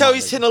phone. can tell my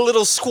he's nigga. hitting a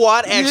little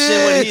squat action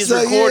Yeah, when he's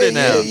so, recording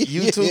yeah, now. yeah,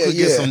 You two could get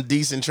yeah. some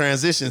decent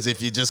transitions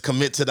if you just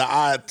commit to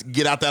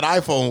get out that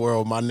iPhone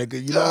world, my nigga.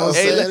 You know what I'm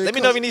Hey, saying? let me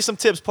know if you need some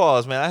tips.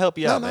 Pause, man. I help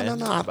you out, No.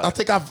 man. I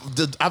think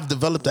I've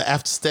developed the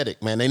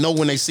aesthetic, man. They know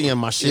when they seeing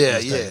my shit. Yeah,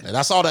 and stuff. yeah. And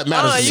that's all that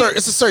matters. to me.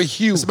 It's a certain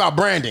hue. It's about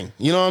branding.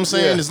 You know what I'm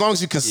saying? Yeah. As long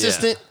as you're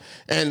consistent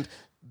and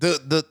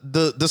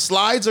the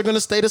slides are gonna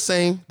stay the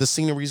same, the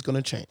scenery's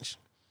gonna change.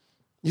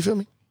 You feel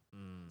me? So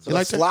You the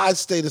like that? slides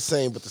stay the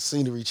same, but the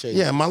scenery changes.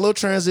 Yeah, my little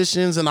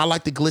transitions, and I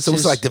like the glitches. So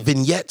it's like the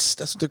vignettes.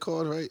 That's what they're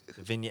called, right?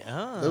 Vignette.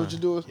 That what you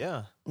doing?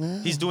 Yeah.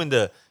 He's doing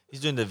the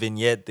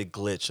vignette, the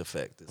glitch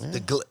effect. See,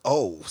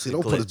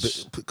 don't put glitch.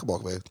 his. Come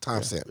on, man.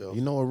 Timestamp, yo. You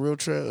know, a real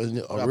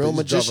Y'all real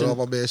be just dropping magician. all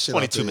my bad shit out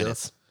 22 there, yo.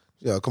 minutes.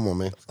 Yeah, come on,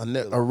 man.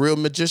 A real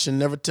magician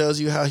never tells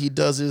you how he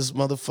does his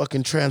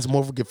motherfucking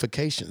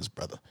transmogrifications,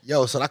 brother.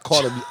 Yo, so I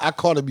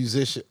called a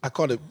musician. I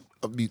called it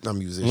not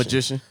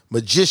musician.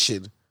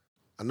 Magician.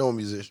 I know a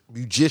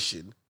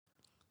musician.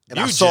 And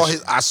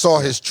I saw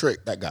his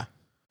trick. That guy.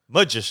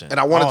 Magician. And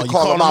I wanted Oh, to you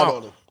call called him him out out.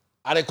 on him.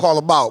 I didn't call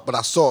him out, but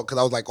I saw it because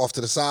I was like off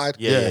to the side.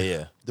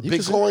 yeah. The You big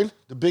can see- coin.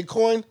 The big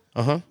coin.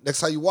 Uh-huh.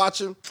 Next time you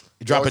watch him,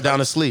 You drop it down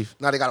the his sleeve.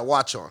 Now they got a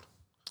watch on.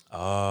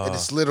 Oh, And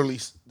it's literally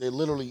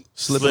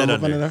Slip Slid it up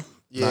under. under there.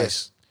 Yeah.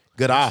 Nice.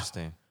 Good eye.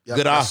 interesting. Yeah,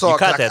 Good I eye. saw You it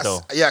 'cause caught that,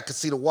 though. Yeah, I could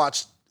see the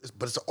watch,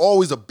 but it's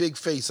always a big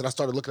face. And I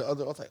started looking at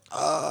other. I was like,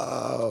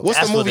 oh, What's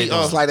That's the what they movie?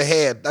 doing. sleight of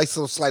hand, nice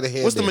little sleight of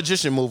hand. What's the there.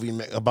 magician movie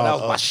about? That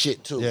was my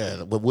shit too.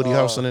 Yeah, with Woody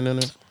Harrelson in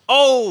it.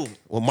 Oh,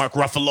 With Mark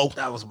Ruffalo.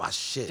 That was my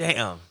shit.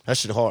 damn. That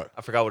shit hard.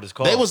 I forgot what it's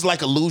called. They was like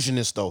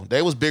illusionists though.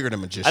 They was bigger than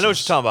magicians. I know what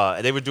you're talking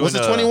about. They were doing Was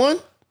it 21?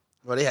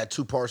 Well, they had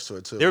two parts to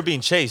it too. They were being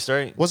chased,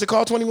 right? Was it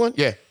called 21?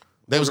 Yeah.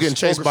 They was getting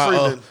chased by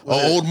Morgan Freeman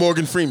was it? old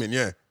Morgan Freeman.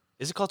 Yeah.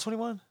 Is it called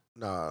 21?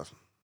 Nah,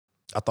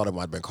 I thought it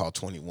might have been called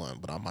 21,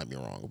 but I might be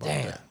wrong about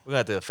Damn. that. We're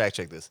going to have to fact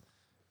check this.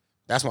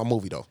 That's my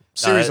movie though.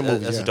 Series of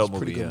movies. that's a yeah, dope it's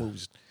pretty movie, good yeah.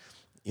 movies.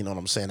 You know what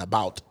I'm saying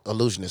about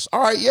illusionists. All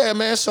right, yeah,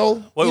 man.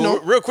 So Wait, you know,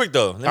 real quick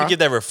though, let me get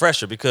that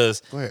refresher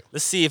because Go ahead.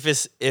 let's see if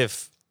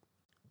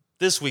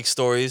this week's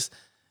stories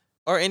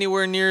are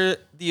anywhere near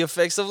the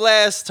effects of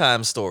last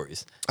time's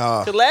stories.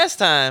 Because last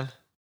time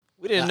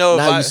we didn't know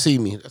now about. you see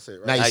me. That's it,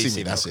 right? now you Now see you me. see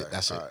me. That's Okay, it.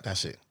 That's it. all right.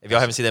 That's it. If y'all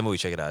haven't seen that movie,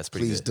 check it out. It's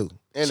pretty Please good. do.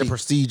 And The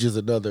Prestige is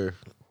another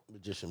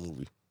magician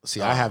movie.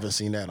 See, I haven't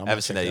seen that. I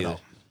haven't seen that either.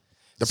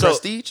 The So-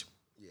 Prestige.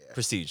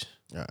 Prestige.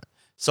 All right.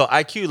 So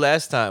IQ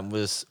last time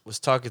was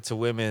talking to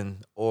women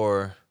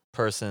or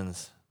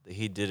persons that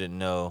he didn't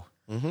know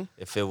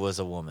if it was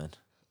a woman.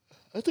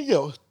 I think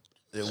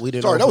We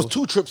didn't. Sorry, know that was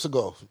who- 2 trips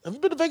ago. Have you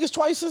been to Vegas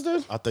twice since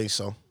then? I think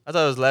so. I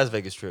thought it was Las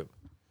Vegas trip.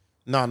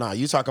 No.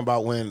 You talking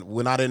about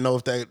when I didn't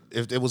know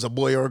if it was a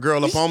boy or a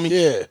girl up on me?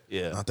 Yeah,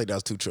 Yeah. I think that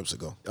was 2 trips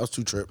ago. that was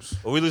 2 trips.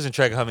 Well, we losing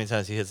track of how many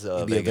times he hits be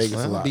in Vegas. Vegas. a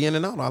Well, lot. be in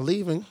and out. I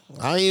leaving.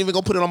 I ain't even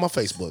gonna put it on my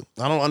Facebook.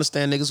 I don't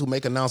understand niggas who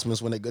make announcements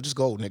when they go. Just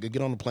go, nigga.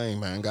 Get on the plane,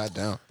 man.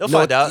 Goddamn. They'll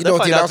find out. You They'll know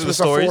what find the out through the announcements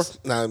are stories.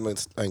 for? Nah,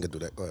 I ain't gonna do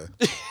that. Go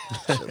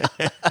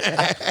ahead.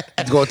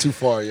 It's going too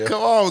far, yeah.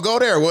 Come on, go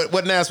there.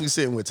 What Nas we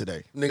sitting with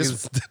today?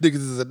 Niggas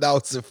is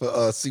announcing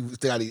for see if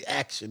they got any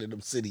action in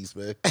them cities,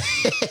 man.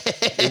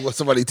 They want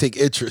somebody to take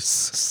interest.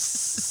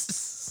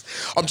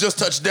 I'm just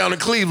touched down in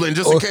Cleveland,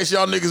 just in case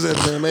y'all niggas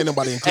man, ain't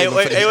nobody in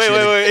Cleveland.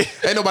 Wait.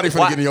 Ain't nobody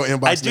finna get in your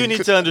inbox. I do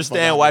need to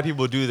understand why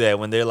people do that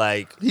when they're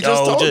like, He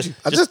just told you.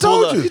 I just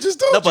told you. He just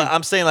told No, you. but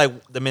I'm saying like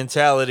the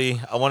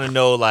mentality. I want to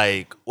know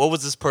like what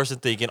was this person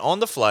thinking on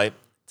the flight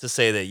to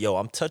say that, yo,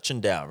 I'm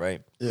touching down,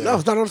 right? Yeah. No,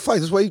 it's not on the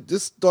flight. This way,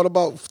 just thought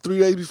about 3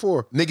 days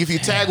before. Nigga, if you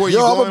tag where you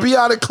Yo, I'm going, gonna be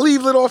out in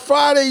Cleveland on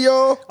Friday,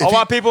 yo. All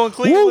my people in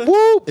Cleveland.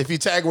 Whoop, whoop. if you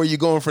tag where you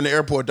going from the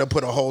airport, they'll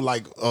put a whole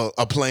like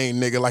a plane,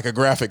 nigga, like a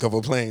graphic of a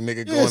plane,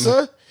 nigga. Yeah, going.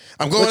 son.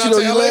 I'm going But out you know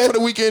to you LA land- for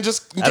the weekend,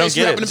 just in I don't case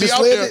you get happen it. to be Just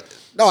out there. landed.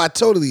 No, I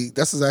totally.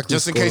 That's exactly.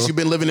 Just in what's case going you've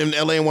been living in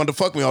LA and wanted to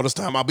fuck me all this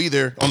time, I'll be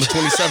there on the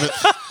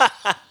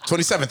 27th.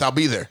 27th, I'll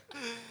be there.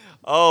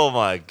 Oh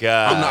my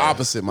god. I'm the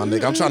opposite, my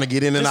nigga. I'm trying to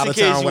get in and Just out in of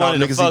case town you without wanted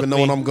to niggas fuck even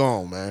knowing me. I'm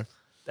gone, man.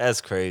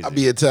 That's crazy. I'll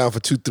be in town for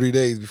 2-3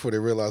 days before they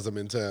realize I'm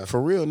in town.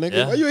 For real, nigga.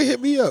 Yeah. Why you ain't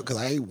hit me up? Because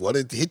I ain't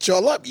wanted to hit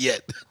y'all up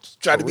yet.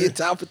 Just trying to be in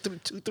town for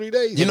 2-3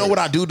 days. You know what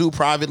I do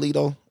privately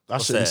though? I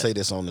shouldn't that? say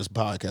this on this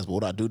podcast, but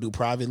what I do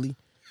privately.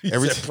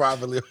 Every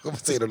privately, I'm gonna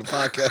say it on the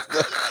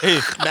podcast. Hey,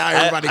 Now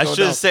everybody I go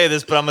shouldn't down. say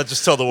this, but I'm gonna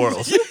just tell the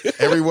world.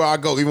 Everywhere I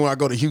go, even when I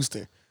go to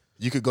Houston,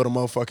 you could go to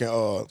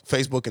motherfucking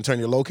Facebook and turn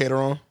your locator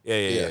on,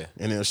 Yeah.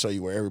 and it'll show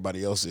you where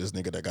everybody else is,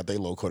 nigga, that got their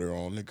locator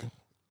on, nigga.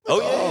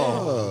 Oh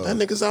yeah.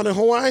 That nigga's out in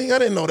Hawaii. I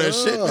didn't know that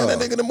shit, man. That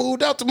nigga done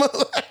moved out to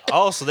mother.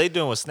 Oh, so they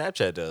doing what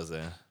Snapchat does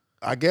then?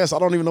 I guess I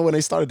don't even know when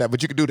they started that,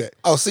 but you could do that.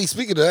 Oh, see,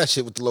 speaking of that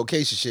shit with the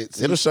location shit,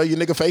 see, It'll show you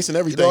nigga face and you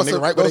everything, know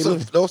nigga, right where they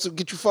live. what's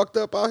get you fucked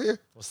up out here?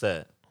 What's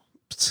that?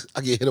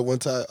 I get hit at one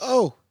time.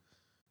 Oh,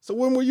 so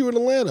when were you in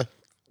Atlanta?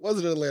 Was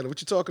it in Atlanta?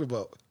 What you talking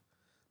about?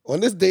 On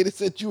this day, they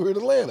said you were in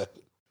Atlanta.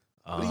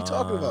 What are you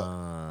talking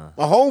about?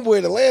 My homeboy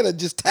in Atlanta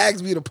just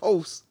tags me in a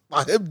post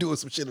about him doing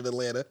some shit in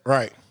Atlanta,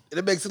 Right. and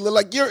it makes it look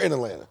like you're in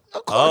Atlanta.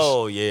 Of course.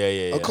 Oh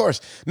yeah. Of course.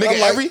 And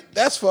Nigga, I'm like,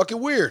 that's fucking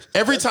weird.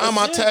 every time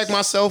I tag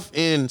myself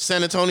in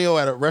San Antonio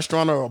at a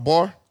restaurant or a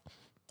bar,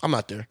 I'm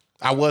not there.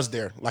 I was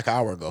there like an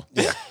hour ago.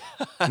 Yeah.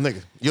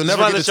 Nigga, you'll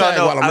never get the tag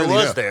while I'm I really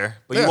was there.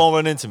 but Yeah. you won't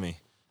run into me.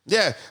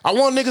 Yeah, I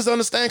want niggas to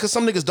understand because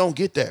some niggas don't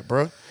get that,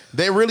 bro.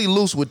 They're really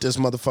loose with this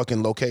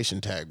motherfucking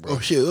location tag, bro. Oh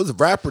shit, it was a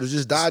rapper that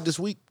just died this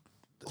week.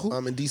 In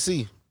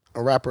DC.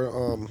 A rapper,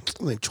 I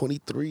think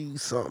 23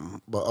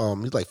 something, but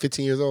he's like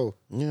 15 years old.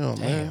 Yeah,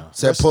 man.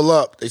 Said pull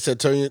up. They said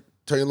turn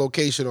your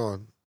location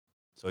on.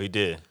 So he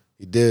did.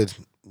 He did.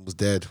 Was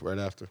dead right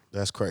after.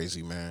 That's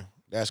crazy, man.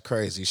 That's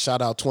crazy.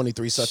 Shout out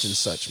 23 such and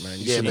such, man.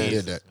 You Yeah, shouldn't have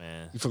man. did that.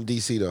 Man. You from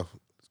DC though?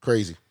 It's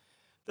crazy.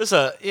 There's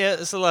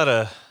a lot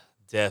of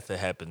death that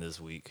happened this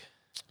week.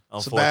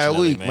 a bad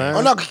week, man.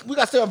 Oh no, we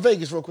got to stay on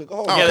Vegas real quick.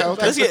 Hold on. Yeah,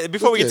 Okay. let's get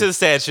before we get to the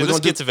sad shit. We're Let's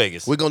gonna get to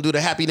Vegas. We're gonna do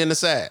the happy then the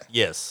sad.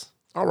 Yes.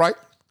 All right.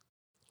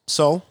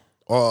 So,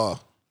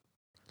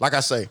 like I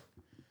say,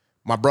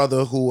 my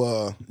brother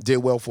who did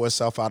well for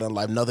himself out in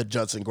life, another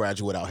Judson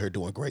graduate out here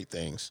doing great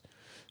things.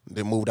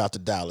 Then moved out to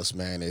Dallas,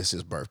 man. It's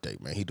his birthday,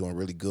 man. He doing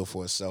really good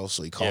for himself.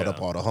 So he called Yeah.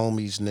 up all the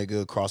homies,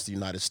 nigga, across the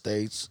United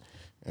States.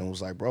 And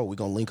was like, bro, we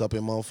gonna link up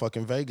in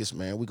motherfucking Vegas,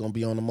 man. We gonna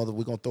be on the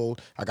we gonna throw,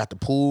 I got the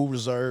pool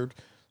reserved.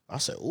 I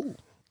said, ooh,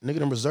 nigga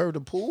done reserved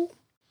the pool?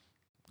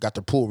 Got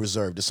the pool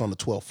reserved. It's on the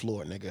 12th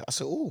floor, nigga. I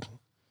said, ooh,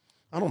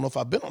 I don't know if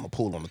I've been on the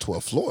pool on the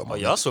 12th floor. Oh,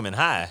 y'all swimming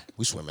high.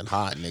 We swimming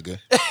high, nigga.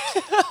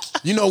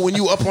 You know, when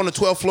you up on the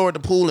 12th floor at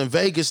the pool in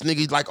Vegas,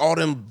 nigga, like all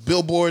them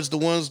billboards,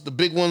 the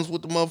big ones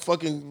with the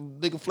motherfucking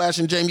nigga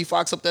flashing Jamie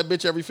Foxx up that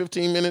bitch every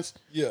 15 minutes.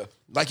 Yeah.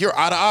 Like you're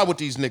eye to eye with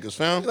these niggas,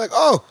 fam. You're like,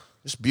 oh,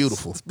 It's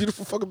beautiful.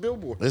 beautiful fucking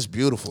billboard. It's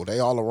beautiful. They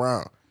all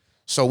around.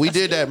 So we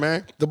did that,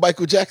 man. The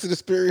Michael Jackson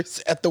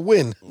experience at the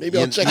Win. Maybe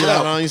I'll check you it know out.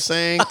 what I'm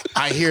saying?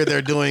 I hear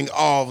they're doing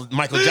all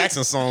Michael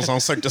Jackson songs on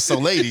Cirque du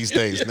Soleil these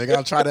days, nigga.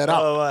 I'll try that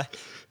out. Oh my.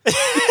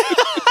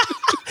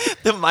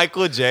 The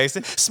Michael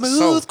Jackson smooth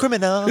So-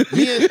 criminal.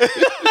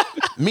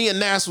 Me and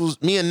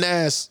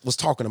Nas was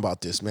talking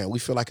about this, man. We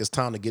feel like it's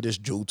time to get this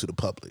jewel to the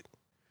public.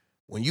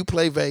 When you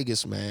play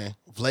Vegas, man,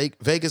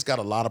 Vegas got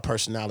a lot of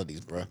personalities,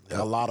 bro.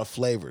 A lot of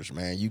flavors,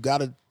 man. You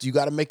gotta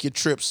make your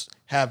trips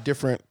have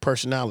different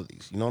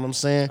personalities. You know what I'm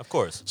saying? Of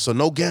course. So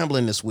no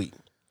gambling this week.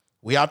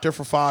 We out there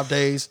for 5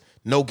 days,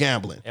 no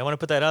gambling. I want to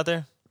put that out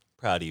there.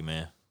 Proud of you,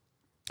 man.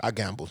 I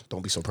gambled.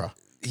 Don't be so proud.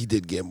 He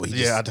did gamble.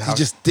 He Yeah, just, he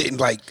just didn't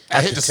like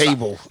at the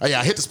table. I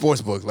hit the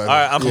sports book. Like, All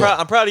right,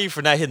 I'm proud of you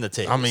for not hitting the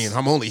table. I mean,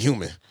 I'm only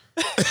human.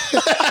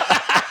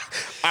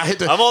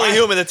 I'm only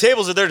human. The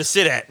tables are there to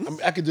sit at. I mean,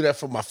 I could do that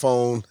from my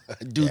phone.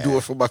 I do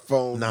it from my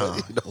phone. Nah,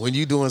 but, you know. when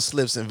you doing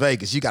slips in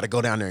Vegas, you got to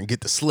go down there and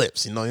get the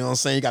slips. You know what I'm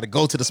saying? You got to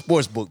go to the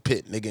sports book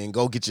pit, nigga, and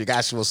go get your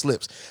actual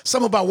slips.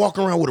 Something about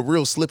walking around with a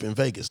real slip in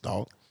Vegas,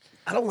 dog.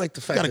 I don't like the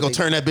You fact got to that go they-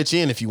 turn that bitch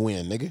in if you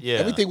win, nigga. Yeah.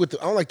 everything with the.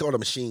 I don't like all the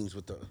machines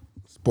with the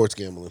sports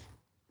gambling.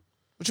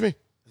 What you mean?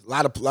 A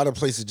lot of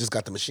places just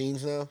got the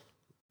machines now.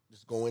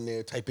 Just go in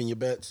there, type in your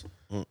bets.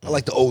 I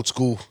like the old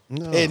school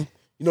pen.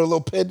 You know, the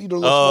little pen. You know,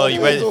 the little Oh, small you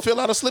pen? ready? Fill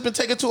out a slip and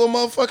take it to a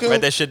motherfucking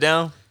Write that shit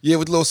down. Yeah,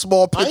 with a little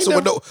small I ain't pencil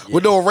never-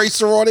 with no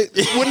eraser on it.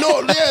 with no,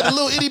 yeah, the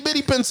little itty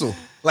bitty pencil.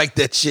 Like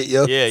that shit,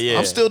 yo. Yeah.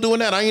 I'm still doing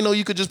that. I didn't know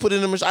you could just put it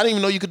in the machine. I didn't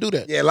even know you could do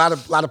that. Yeah, a lot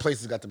of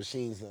places got the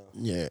machines now.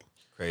 Yeah.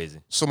 Crazy.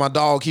 So my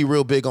dog, he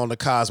real big on the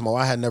Cosmo.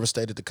 I had never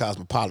stayed at the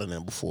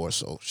Cosmopolitan before,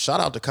 so shout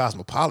out to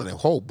Cosmopolitan.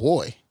 Oh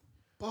boy,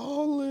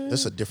 Ballin'.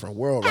 it's a different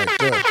world right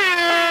there.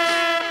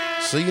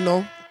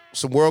 So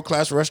some world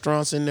class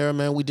restaurants in there,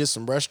 man. We did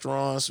some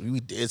restaurants, my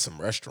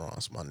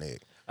nigga.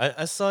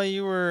 I saw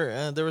you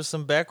were there was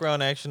some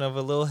background action of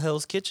a little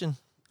Hell's Kitchen.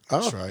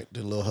 That's right,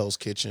 the Little Hell's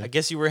Kitchen. I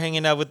guess you were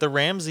hanging out with the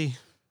Ramsey.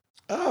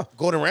 Oh,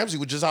 Gordon Ramsay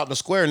was just out in the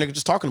square, nigga,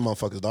 just talking to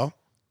motherfuckers, dog.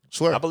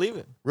 Swear, I believe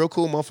it. real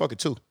cool motherfucker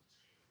too,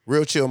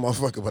 real chill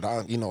motherfucker. But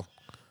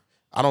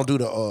I don't do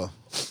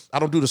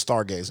the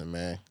stargazing,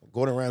 man.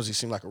 Gordon Ramsay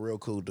seemed like a real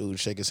cool dude.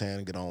 Shake his hand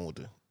and get on with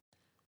it.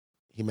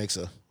 He makes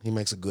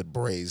a good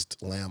braised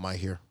lamb, I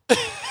hear.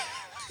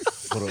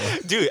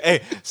 Dude,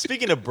 hey,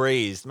 speaking of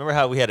braised, remember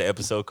how we had an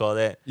episode called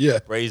that? Yeah.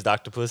 Braised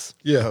octopus.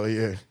 Yeah. Oh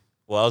yeah.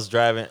 Well, I was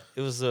driving.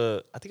 It was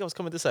I think I was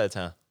coming this side of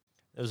town.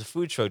 There was a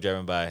food truck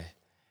driving by,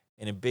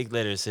 and in big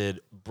letters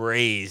said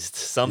braised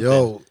something.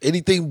 Yo,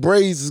 anything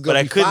braised is but gonna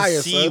I be couldn't fire,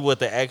 see son. what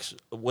the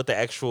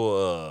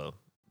actual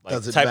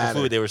Doesn't type matter.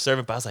 of food they were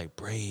serving. But I was like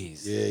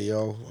braised. Yeah,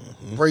 yo.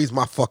 Braise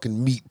my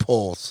fucking meat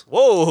paws.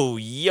 Whoa,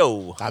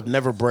 yo. I've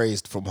never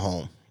braised from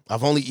home.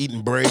 I've only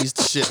eaten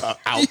braised shit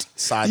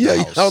outside Yeah, the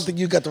I house. don't think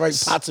you got the right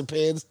pots and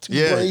pans to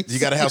Yeah, braise.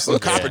 you gotta have some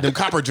copper, them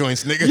copper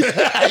joints,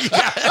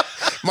 nigga.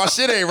 My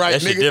shit ain't right,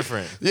 That nigga. shit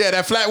different. Yeah,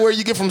 that flatware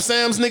you get from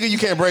Sam's, nigga, you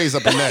can't braise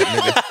up in that,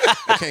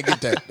 nigga. I can't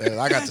get that.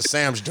 I got the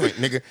Sam's joint,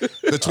 nigga.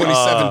 The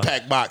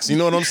 27-pack box. You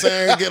know what I'm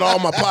saying? Get all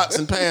my pots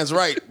and pans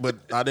right, but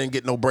I didn't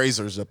get no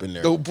braisers up in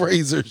there. No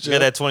braisers. You got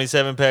that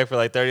 27 pack for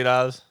like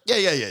 $30? Yeah.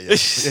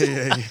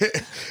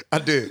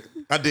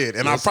 I did.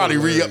 And I'll probably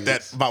re-up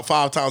that about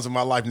 5 times in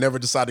my life, never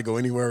decide to go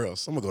anywhere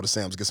else. I'm gonna go to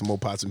Sam's, get some more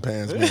pots and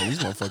pans, man. These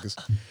motherfuckers,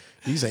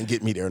 these ain't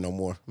get me there no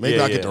more. Maybe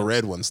Yeah, I'll get yeah. the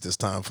red ones this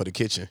time for the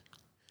kitchen.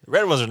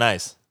 Red ones are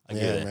nice. I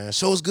get Yeah, it. man.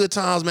 Show us good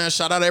times, man.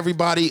 Shout out to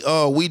everybody.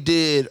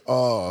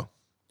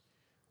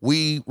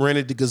 We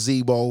rented the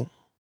gazebo,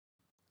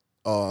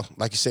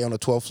 like you say, on the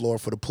 12th floor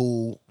for the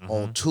pool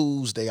on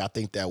Tuesday. I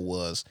think that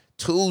was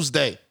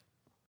Tuesday.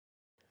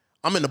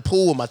 I'm in the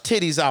pool with my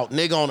titties out,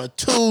 nigga, on a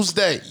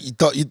Tuesday. You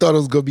thought it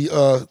was gonna be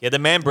Yeah, the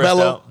man breast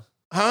Mellow. out.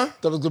 Huh?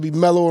 thought it was gonna be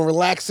mellow and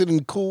relaxing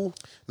and cool.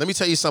 Let me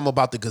tell you something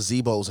about the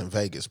gazebos in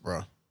Vegas,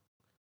 bro.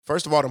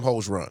 First of all, them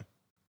hoes run.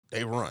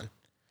 They run.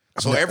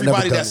 So never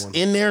everybody done that's one.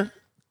 in there,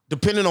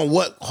 depending on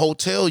what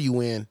hotel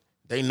you in,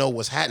 they know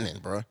what's happening,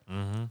 bro.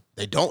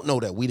 They don't know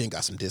that we didn't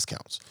got some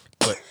discounts,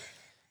 but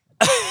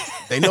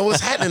they know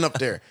what's happening up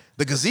there.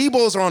 The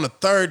gazebos are on the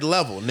 3rd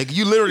level, nigga.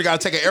 You literally got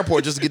to take an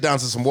airport just to get down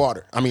to some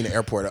water. I mean, an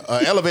airport,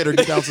 elevator to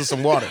get down to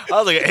some water. I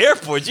was like,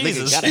 airport, Nigga,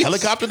 Jesus. got a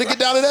helicopter to get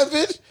down to that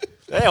bitch?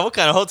 Damn, what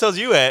kind of hotels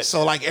you at?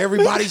 So like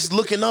everybody's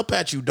looking up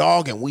at you,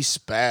 dog, and we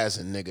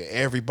spazzing, nigga.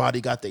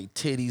 Everybody got their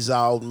titties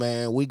out,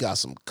 man. We got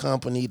some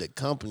company. The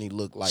company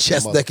look like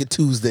Chest naked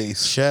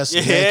Tuesdays. chest Yeah,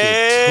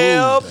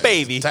 naked Tuesdays.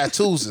 baby.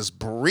 Tattoos is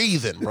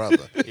breathing, brother.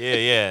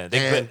 Yeah.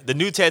 And- The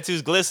new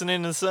tattoos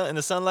glistening in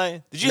the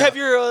sunlight. Did you have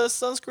your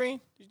sunscreen?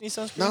 Did you need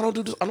sunscreen? No, I don't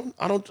do this.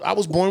 I don't. I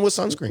was born with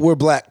sunscreen. We're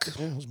black.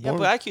 Yeah,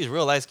 but IQ is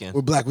real light skin.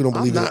 We're black. We don't I'm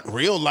believe not it.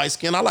 real light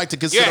skinned. I like to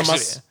consider actually-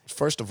 myself.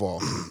 First of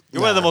all,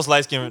 You're one of the most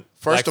light skinned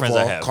first black of friends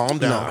I all, have. calm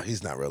down. Nah,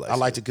 he's not real light. I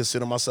like to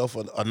consider myself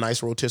a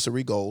nice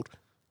rotisserie gold.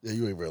 Yeah,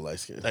 you ain't real light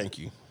skin. Thank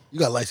you. You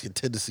got light skin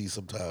tendencies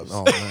sometimes.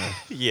 Oh man.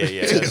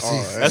 Yeah.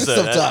 Tendencies. That's Just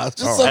sometimes. Just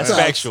That's sometimes.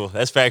 factual.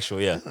 That's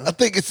factual, yeah. I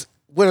think it's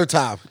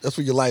wintertime. That's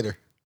when you're lighter.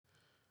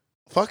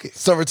 Fuck it.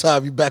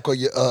 Summertime, you back on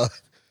your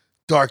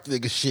dark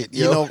nigga shit.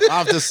 You Yo. know,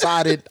 I've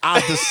decided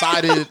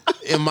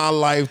in my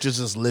life to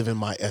just live in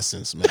my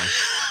essence, man.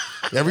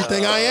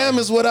 Everything I am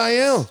is what I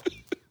am.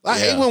 I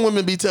hate when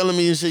women be telling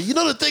me and shit. You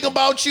know the thing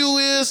about you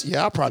is,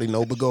 yeah, I probably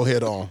know, but go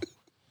ahead on.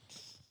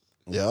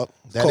 Yep,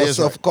 that is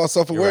right. Call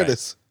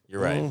self-awareness.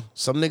 You're right.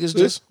 Some niggas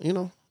just, you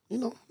know,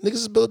 niggas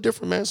is built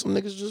different, man. Some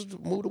niggas just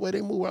move the way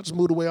they move. I just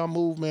move the way I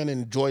move, man,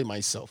 and enjoy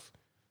myself.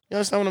 You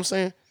understand what I'm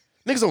saying?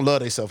 Niggas don't love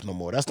themselves no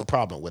more. That's the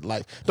problem with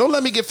life. Don't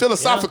let me get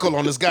philosophical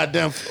on this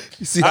goddamn.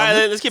 You see All how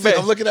right, let's get see how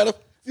back. I'm looking at him.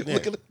 Yeah,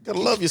 Look at him. gotta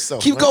love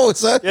yourself. Keep man. going,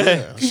 son.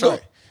 Yeah. Keep Sure.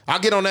 going. I'll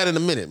get on that in a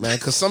minute, man,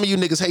 because some of you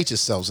niggas hate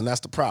yourselves, and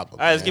that's the problem.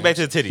 All right, let's man. get back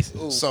to the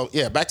titties. So,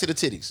 yeah, back to the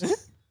titties.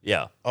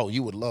 Yeah. Oh,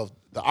 you would love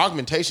the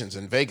augmentations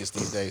in Vegas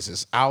these days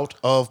is out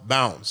of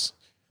bounds.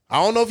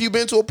 I don't know if you've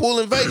been to a pool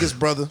in Vegas,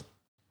 brother.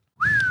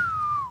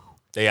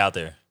 They out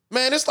there.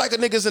 Man, it's like a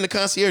niggas in the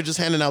concierge just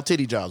handing out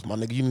titty jobs. My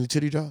nigga, you need a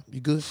titty job?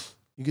 You good?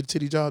 You get a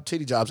titty job?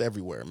 Titty jobs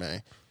everywhere,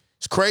 man.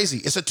 It's crazy.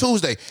 It's a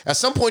Tuesday. At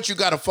some point, you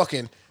gotta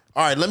fucking.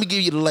 All right, let me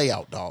give you the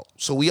layout, dog.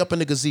 So we up in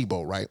the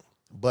gazebo, right?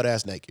 Butt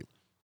ass naked.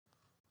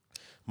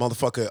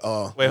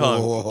 Motherfucker, Wait, hold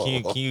Whoa.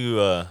 on. Can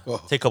you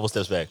take a couple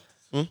steps back?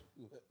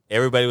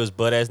 Everybody was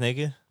butt ass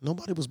naked?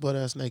 nobody was butt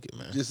ass naked,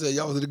 man. Just said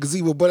y'all was in the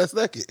gazebo, but that's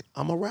naked.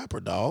 I'm a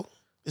rapper, dog.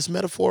 It's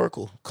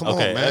metaphorical. Come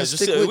Okay. on, man. just,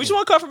 Stick with we me. just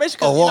want confirmation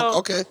Oh, because, you know,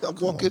 okay. I'm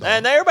walking.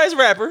 and not everybody's a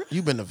rapper.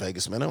 You been to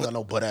Vegas, man. I don't got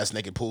no butt ass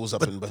naked pools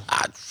up in.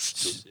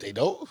 They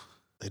don't.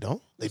 They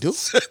don't? They do?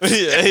 What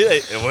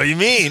do you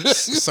mean?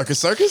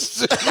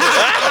 Circus?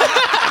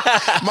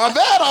 My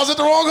bad. I was at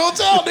the wrong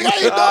hotel, nigga.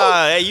 I ain't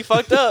know. Hey, you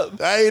fucked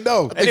up. I ain't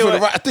know.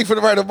 I think for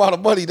the right amount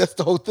of money, that's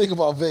the whole thing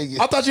about Vegas.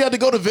 I thought you had to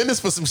go to Venice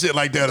for some shit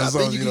like that or I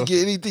something. think you You can know?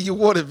 get anything you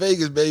want in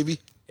Vegas, baby.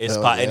 It's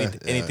Oh, yeah,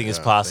 anything yeah, is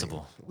yeah,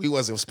 possible. We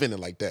wasn't spending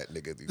like that,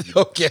 nigga.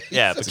 Okay.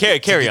 Yeah, but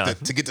carry on.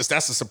 To get this,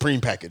 that's the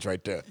Supreme package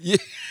right there. Yeah.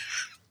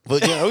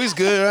 But yeah, he's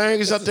good, right?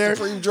 He's up there.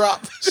 Supreme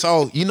drop.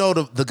 So, you know,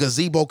 the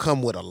gazebo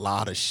come with a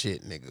lot of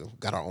shit, nigga.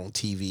 Got our own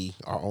TV,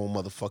 our own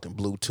motherfucking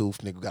Bluetooth,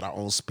 nigga. Got our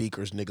own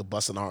speakers, nigga,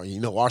 busting our, you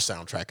know, our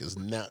soundtrack is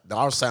nuts,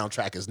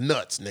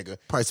 nigga.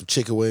 Probably some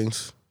chicken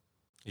wings.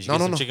 Did you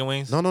get some chicken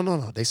wings?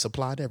 No. They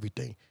supplied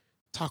everything.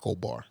 Taco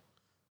bar,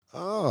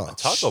 Oh.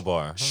 Taco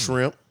bar.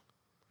 shrimp,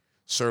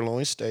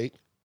 sirloin steak,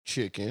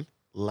 chicken,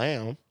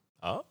 lamb.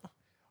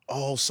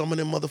 Oh, Some of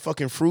them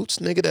motherfucking fruits,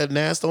 nigga, that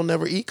Nas don't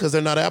never eat because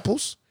they're not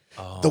apples.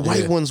 Oh, The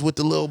white ones with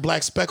the little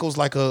black speckles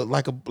like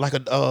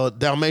a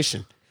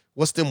Dalmatian.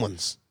 What's them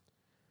ones?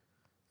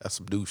 That's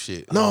some new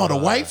shit. No, the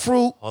white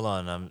fruit. hold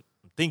on. I'm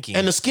thinking.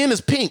 And the skin is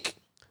pink,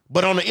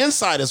 but on the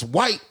inside it's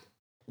white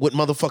with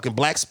motherfucking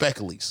black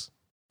speckles.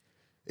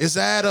 Is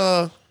that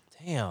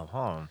Damn,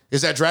 huh?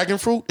 is that dragon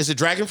fruit? Is it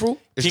dragon fruit?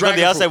 It's Pink on the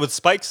dragon outside fruit. with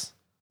spikes?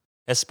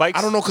 Has spikes?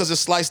 I don't know because it's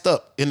sliced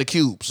up in the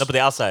cubes. No, but the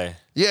outside.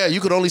 Yeah,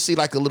 you could only see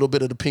like a little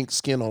bit of the pink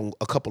skin on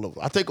a couple of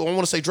them. I want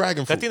to say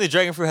dragon I fruit. think the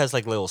dragon fruit has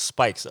like little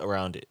spikes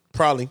around it.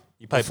 Probably.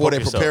 You probably Before poke they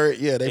yourself. prepare it,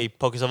 yeah. You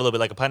poke yourself a little bit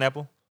like a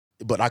pineapple?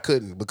 But I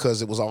couldn't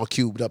because it was all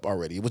cubed up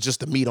already. It was just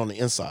the meat on the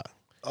inside.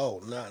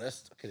 Oh, nah, I can't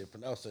even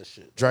pronounce that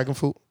shit. Dragon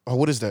fruit? Oh,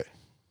 what is that?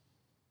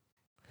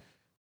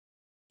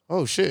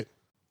 Oh, shit.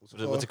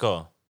 What's it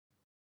called?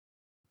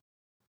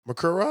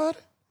 Macurad?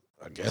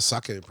 I guess I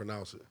can't even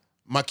pronounce it.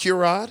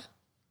 Macurad?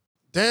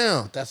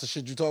 Damn. That's the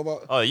shit you talk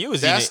about? Oh, you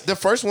was That's eating. the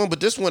first one, but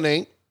this one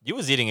ain't. You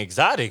was eating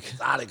exotic.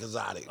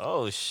 Exotic.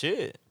 Oh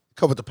shit.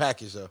 Come with the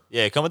package, though.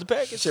 Yeah, come with the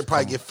package. Shit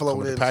probably get flown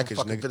with the in package,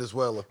 from fucking nigga.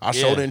 Venezuela. I Yeah.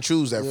 sure didn't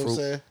choose that You know what I'm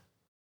fruit. saying?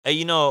 Hey,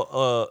 you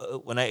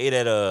know, when I ate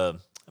at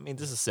I mean,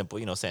 this is simple,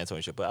 you know, San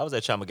Antonio shit, but I was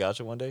at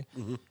Chamagaucha one day,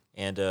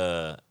 and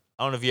I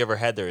don't know if you ever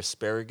had their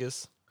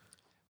asparagus,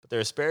 but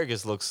their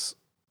asparagus looks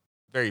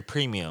very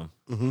premium.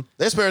 The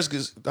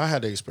asparagus, I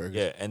had the asparagus.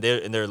 Yeah, and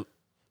they're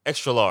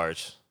extra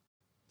large.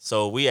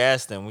 So we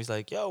asked them, we was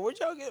like, "Yo, where'd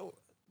y'all get?"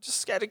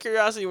 Just out of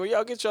curiosity, where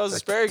y'all get y'all's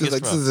asparagus This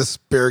from? is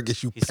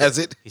asparagus, you He said-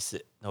 peasant. He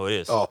said, "No, it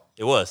is. Oh.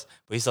 It was."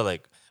 But he said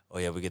like, "Oh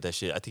yeah, we get that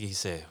shit." I think he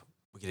said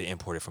we get it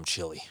imported from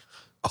Chile,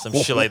 some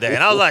shit like that.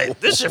 And I was like,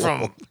 "This shit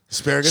from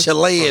Asparagus?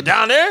 Chilean.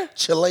 down there?"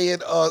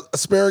 Chilean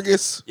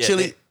asparagus. Yeah,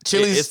 Chili's-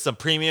 it's some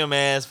premium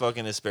ass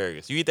fucking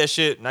asparagus. You eat that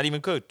shit, not even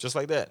cooked, just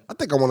like that. I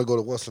think I want to go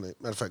to what's the name?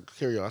 Matter of fact,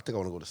 carry on. I think I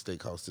want to go to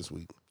Steakhouse this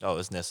week. Oh,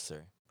 it's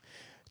necessary.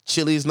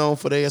 Chili's known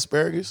for their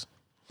asparagus.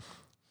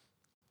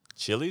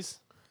 Chili's?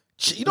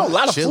 You know, a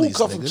lot of Chili's, food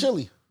come from nigga.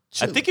 Chile.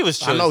 I think it was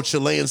Chili. I know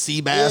Chilean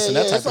sea bass and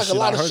that type it's like of shit. a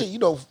lot I of heard. shit. You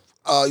know,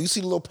 you see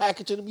the little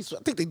package in them.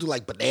 I think they do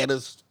like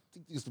bananas. I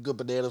think they do some good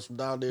bananas from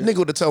down there. Nigga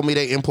would have told me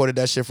they imported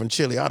that shit from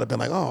Chile. I'd have been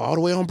like, oh, all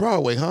the way on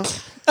Broadway, huh?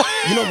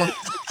 You know,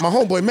 my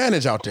homeboy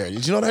manage out there.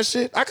 Did you know that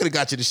shit? I could have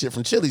got you the shit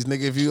from Chili's,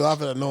 nigga, if you have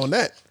known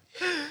that.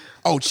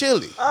 Oh,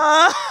 Chili.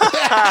 My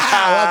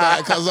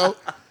bad, cuzzo.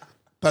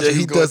 Thought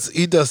you was going-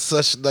 He does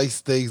such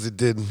nice things. It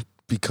then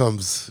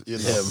becomes him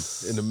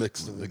in the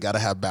mix. You gotta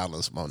have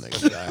balance, my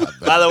nigga. You gotta have balance.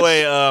 By the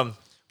way,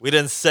 we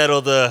didn't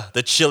settle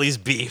the Chili's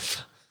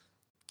beef.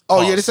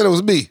 Oh yeah, they said it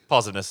was me.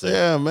 Pause if necessary.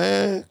 Yeah,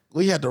 man.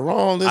 We had the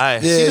wrong. See, Aye.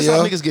 this Yeah,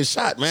 how yo. niggas get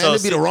shot, man. So,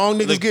 It'd be the see, wrong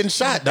niggas look, getting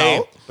shot, hey,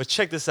 dog. but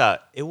check this out.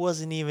 It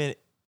wasn't even.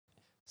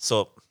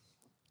 So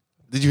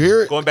Did you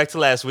hear it? going back to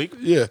last week.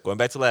 Yeah. Going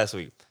back to last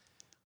week.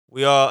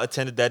 We all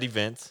attended that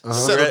event.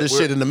 Settle this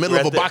shit in the middle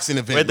of a boxing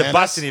event. We're at the man.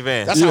 boxing That's-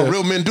 event. That's Yeah. how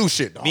real men do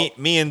shit, dog.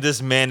 me and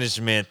this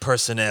management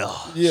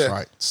personnel. Yeah. That's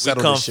right. We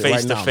Settle come this shit face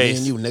right to now,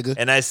 face. me and you, nigga.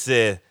 And I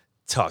said,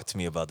 talk to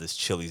me about this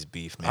Chili's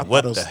beef, man. thought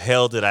What it was- the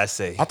hell did I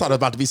say? I thought it was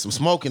about to be some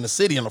smoke in the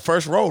city on the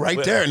first row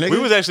right there, nigga. We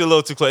was actually a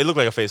little too close. It looked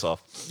like a face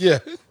off. Yeah.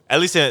 At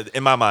least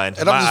in my mind.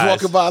 And I'm just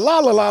walking by, la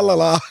la la la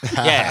la.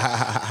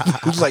 Yeah.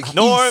 Who's like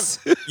Norm, peace.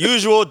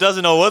 usual,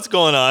 doesn't know what's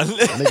going on.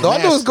 No, I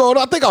know what's going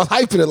on. I think I was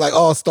hyping it like,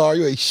 "Oh, Star,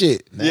 you ain't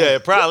shit." Yeah,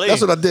 probably.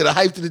 That's what I did. I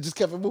hyped it and just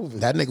kept it moving.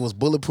 That nigga was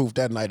bulletproof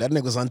that night. That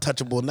nigga was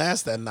untouchable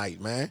Nas that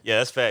night, man. Yeah,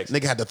 that's facts.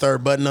 Nigga had the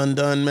third button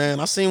undone, man.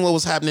 I seen what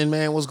was happening,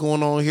 man. What's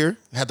going on here?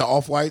 Had the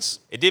off-whites.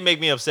 It did make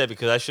me upset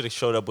because I should have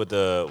showed up with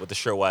the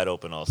shirt wide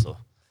open also.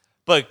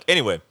 But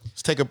anyway,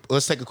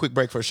 Let's take a quick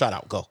break for a shout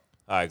out. Go. all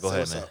right, go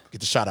ahead, man.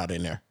 Get the shout out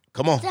in there.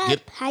 Come on. What's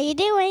up? How you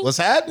doing? What's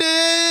happening?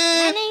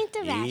 My name's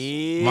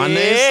Sebastian. My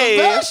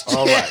name's Sebastian.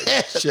 All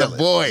right. The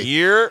boy.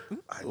 Here,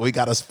 We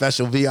got a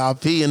special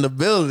VIP in the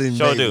building,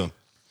 sure baby. do.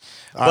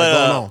 All right,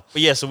 going on.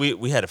 But yeah, so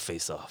we had a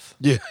face off,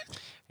 Yeah.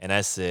 and I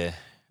said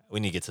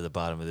we need to get to the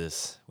bottom of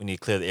this. We need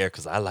to clear the air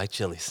because I like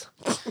Chili's,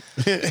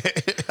 I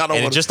don't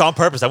and want just on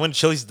purpose. I went to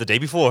Chili's the day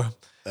before.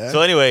 So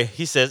anyway,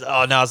 he says,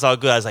 "Oh, no, it's all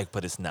good." I was like,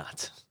 "But it's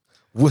not.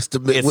 What's the?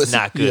 It's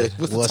not good.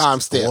 what's the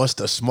timestamp? What's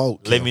the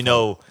smoke? Let me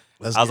know."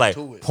 Let's I was get like,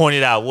 to it. point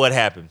it out. What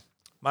happened?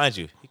 Mind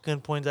you, he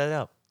couldn't point that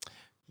out.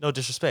 No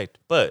disrespect,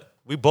 but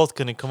we both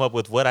couldn't come up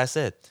with what I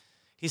said.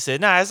 He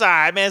said, "Nah, it's all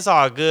right, man. It's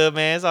all good,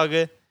 man. It's all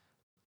good."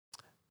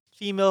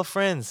 female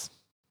friends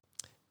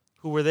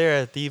who were there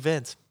at the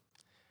event.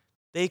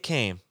 They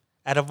came.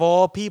 Out of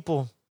all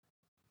people,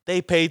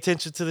 they paid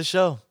attention to the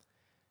show.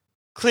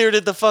 Cleared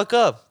it the fuck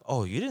up.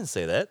 Oh, you didn't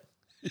say that.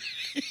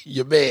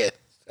 Your man.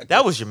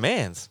 That was your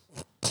man's.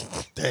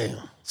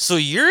 Damn. So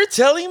you're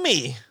telling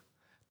me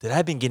that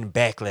I've been getting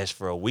backlash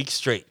for a week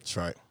straight. That's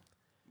right.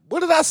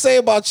 What did I say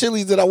about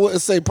Chili's that I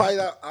wouldn't say? Probably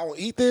I don't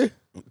eat there.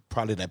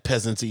 Probably that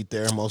peasants eat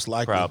there, most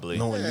likely. Probably.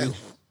 Knowing you.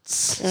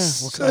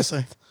 What can I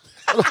say?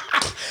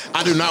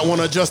 I do not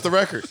want to adjust the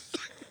record.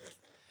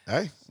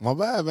 Hey, my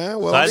bad, man.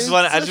 Well, So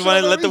I just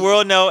want to let the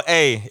world know,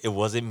 hey, it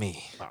wasn't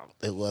me.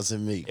 It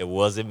wasn't me. It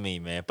wasn't me,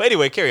 man. But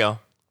anyway, carry on.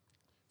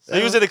 So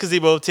he was at the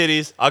gazebo,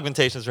 titties,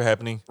 augmentations were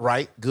happening.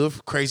 Right. Good,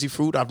 crazy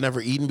fruit I've never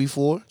eaten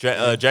before.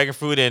 Dragon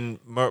fruit and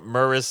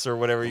Muris or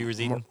whatever you was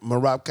eating.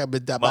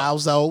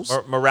 Maralbo.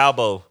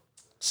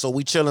 So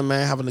we chilling,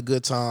 man, having a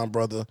good time,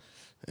 brother.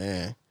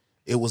 And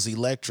it was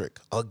electric.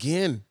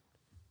 Again,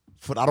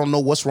 I don't know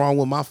what's wrong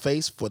with my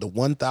face for the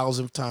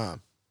 1,000th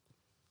time.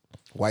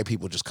 White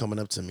people just coming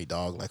up to me,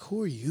 dog. Like,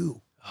 who are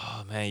you?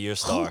 Oh, man, you're a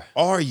star.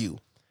 Who are you?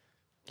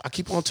 I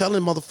keep on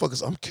telling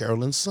motherfuckers, I'm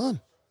Carolyn's son.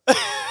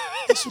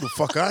 That's who the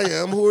fuck I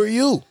am. Who are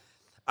you?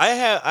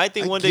 I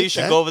think one day get you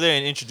should that. go over there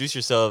and introduce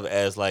yourself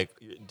as like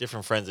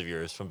different friends of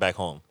yours from back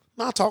home.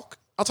 No, I'll talk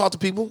to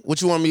people.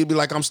 What you want me to be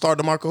like? I'm Star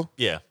DeMarco?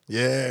 Yeah.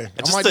 Yeah.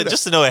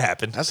 Just to know it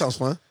happened. That sounds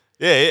fun.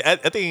 Yeah,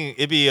 I think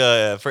it'd be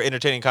for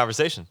entertaining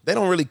conversation. They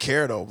don't really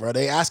care though, bro.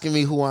 They asking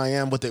me who I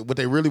am, but what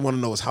they really want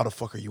to know is how the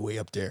fuck are you way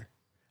up there?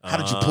 How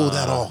did you pull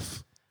that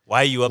off?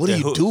 Why are you up What there?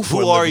 do you do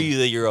for who a are living? you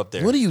that you're up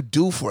there? What do you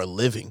do for a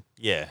living?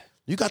 Yeah.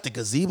 You got the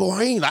gazebo.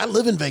 I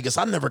live in Vegas.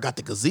 I never got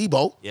the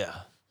gazebo. Yeah.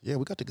 Yeah,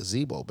 we got the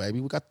gazebo, baby.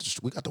 We got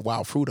the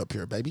wild fruit up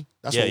here, baby.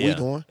 That's Yeah, what we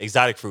doing.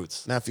 Exotic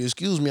fruits. Now, if you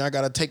excuse me, I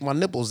gotta take my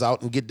nipples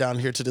out and get down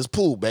here to this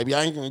pool, baby.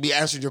 I ain't gonna be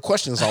answering your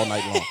questions all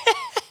night long.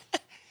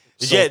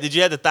 Did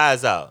you have the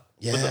thighs out?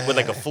 Yeah. With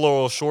like a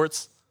floral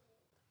shorts?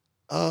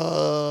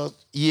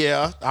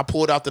 Yeah. I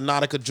pulled out the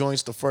Nautica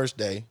joints the first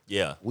day.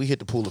 Yeah. We hit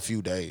the pool a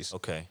few days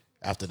Okay.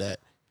 after that.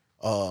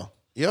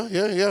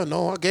 Yeah.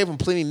 No, I gave them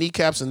plenty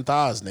kneecaps and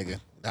thighs, nigga.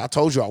 I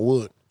told you I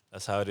would.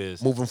 That's how it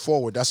is. Moving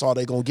forward, that's all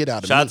they gonna get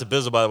out of Shout me. out to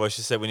Bizzle, by the way.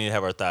 She said we need to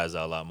have our thighs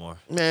out a lot more.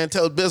 Man,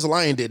 tell Bizzle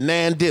I ain't did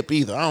nan dip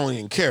either. I don't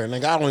even care,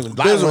 nigga. I don't even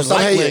Bizzle, stop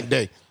like hating. leg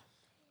day.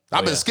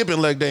 I've been skipping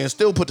leg day and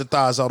still put the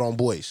thighs out on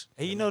boys.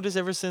 Hey, you notice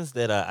ever since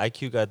that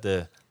IQ got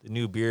the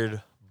new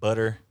beard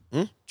butter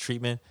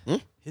treatment,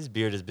 his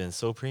beard has been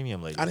so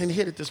premium lately. I didn't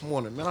hit it this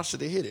morning, man. I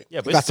should have hit it. Yeah,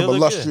 but got it still some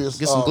look good. illustrious.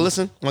 Get some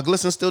glisten. My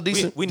glisten's still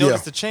decent. We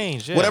noticed the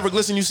change. Yeah. Whatever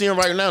glisten you seeing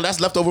right now, that's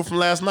left over from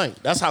last night.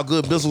 That's how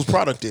good Bizzle's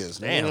product is.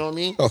 Damn. You know what I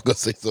mean? I was gonna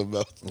say something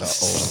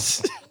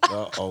else.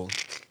 Uh-oh.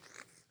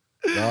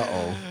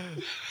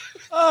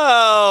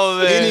 Oh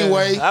man.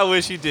 Anyway. I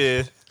wish you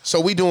did.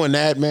 So we doing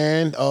that,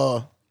 man.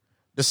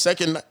 The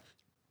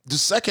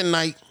second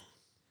night,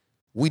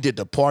 we did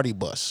the party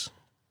bus.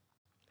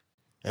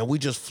 And we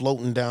just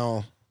floating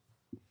down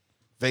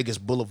Vegas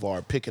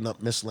Boulevard, picking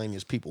up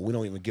miscellaneous people. We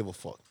don't even give a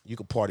fuck. You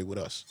can party with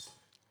us.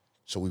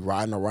 So we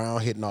riding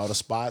around, hitting all the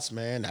spots,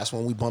 man. That's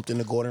when we bumped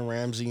into Gordon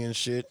Ramsay and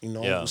shit. You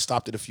know, Yeah. we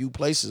stopped at a few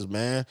places,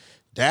 man.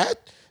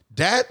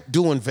 That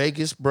doing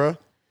Vegas, bruh,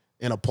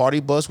 in a party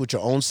bus with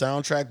your own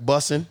soundtrack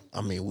bussing.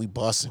 I mean, we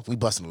bussing. We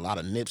bussing a lot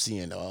of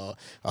Nipsey and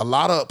a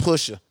lot of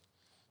Pusha.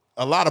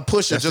 A lot of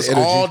Pusha That's just the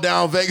energy. all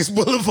down Vegas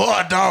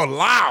Boulevard, dog,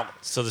 loud.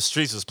 So the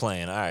streets was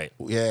playing. All right.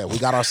 Yeah, we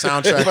got our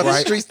soundtrack From the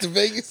right. streets to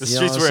Vegas. The You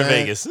know streets what were I'm in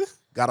saying? Vegas.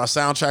 Got our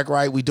soundtrack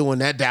right. We doing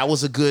that. That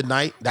was a good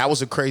night. That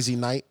was a crazy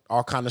night.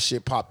 All kind of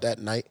shit popped that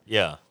night.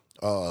 Yeah.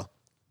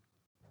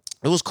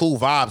 It was cool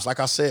vibes. Like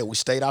I said, we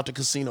stayed out the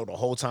casino the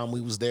whole time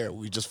we was there.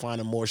 We just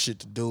finding more shit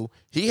to do.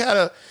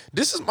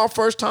 This is my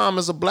first time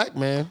as a black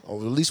man, or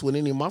at least with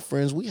any of my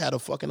friends, we had a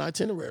fucking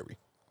itinerary.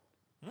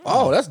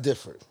 Oh, that's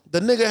different. The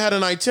nigga had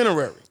an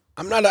itinerary.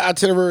 I'm not an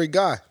itinerary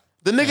guy.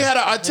 The nigga had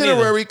an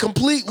itinerary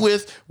complete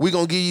with, we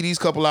gonna give you these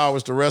couple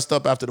hours to rest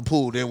up after the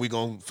pool, then we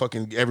gonna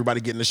fucking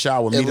everybody get in the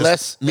shower, meet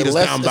us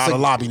Unless down by it's the a-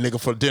 lobby, nigga,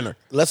 for dinner.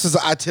 Unless it's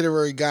an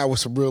itinerary guy with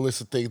some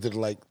realistic things that are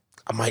like,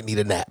 I might need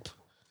a nap.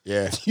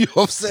 Yeah. You know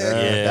what I'm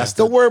saying? Yeah. That's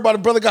Don't worry about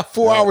it, brother. Got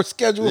 4 hours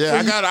scheduled. Yeah,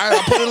 for you.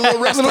 I put a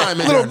little rest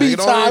time in little there. me Nigga.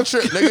 Don't even time.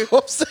 trip, You know nigga.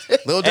 what I'm saying?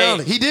 Little down.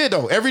 Hey. He did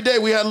though. Every day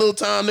we had a little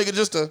time, nigga,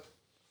 just to,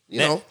 you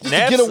know, Just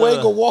to get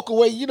away, go walk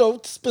away. You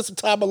know, spend some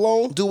time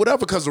alone. do whatever.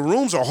 Because the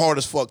rooms are hard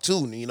as fuck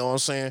too. You know what I'm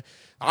saying?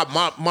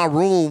 My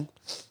room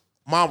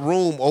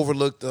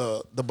overlooked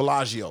the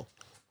Bellagio,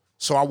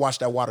 so I watched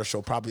that water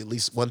show probably at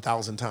least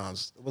 1,000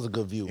 times. It was a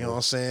good view. You know what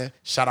I'm saying?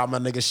 Shout out my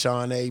nigga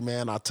Sean A.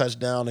 Man, I touched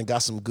down and got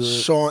some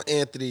good. Sean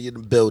Anthony in the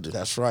building.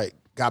 That's right.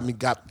 Got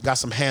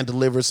some hand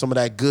delivered, some of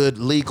that good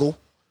legal.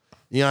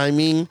 You know what I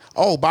mean?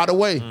 Oh, by the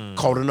way,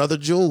 caught another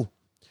jewel.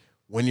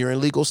 When you're in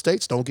legal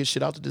states, don't get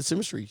shit out the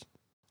dispensary.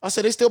 I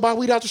said they still buy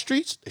weed out the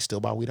streets. They still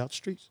buy weed out the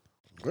streets.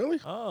 Really?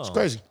 Oh, It's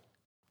crazy.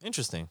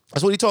 interesting.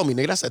 That's what he told me,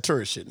 nigga. That's that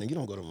tourist shit, nigga. You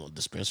don't go to a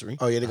dispensary.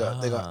 Oh yeah, they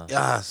got.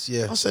 Yes,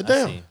 yeah. I said, I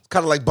damn. see.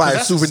 Kind of like buying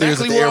That's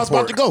souvenirs exactly at the where I was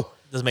about airport. to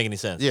go. Doesn't make any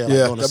sense. Yeah, like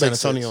Yeah, going to that San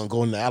makes Antonio sense. and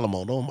going to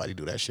Alamo. Nobody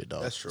do that shit,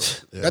 dog. That's true.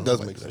 Yeah, That does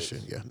nobody make do that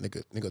sense. shit. Yeah,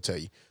 nigga tell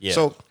you. Yeah.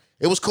 So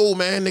it was cool,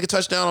 man. Nigga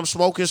touchdown. I'm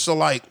smoking. So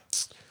like,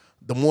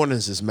 the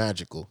mornings is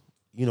magical.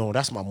 You know,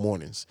 that's my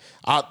mornings.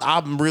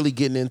 I'm really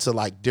getting into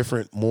like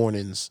different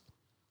mornings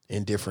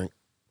in different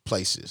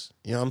places.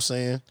 You know what I'm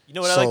saying? You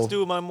know what I like to do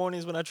with my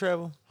mornings when I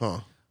travel? Huh?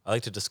 I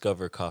like to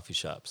discover coffee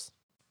shops.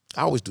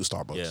 I always do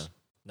Starbucks. Yeah.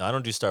 No, I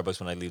don't do Starbucks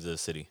when I leave the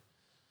city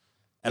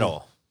at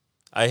all.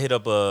 I hit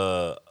up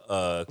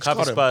coffee call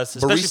them? spots,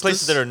 especially Baristas?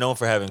 places that are known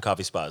for having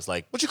coffee spots,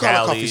 like What you call a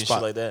Cali coffee and spot?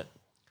 shit like that.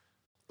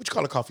 What you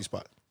call a coffee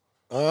spot?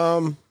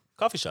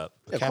 Coffee shop.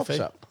 Yeah, cafe? coffee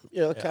shop.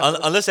 Yeah, a cafe.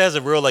 Unless it has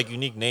a real like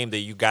unique name that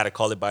you got to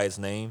call it by its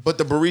name. But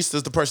the barista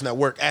is the person that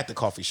work at the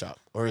coffee shop,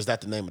 or is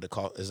that the name of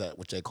the Is that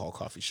what they call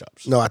coffee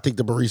shops? No, I think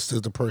the barista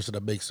is the person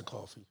that makes the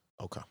coffee.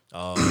 Okay.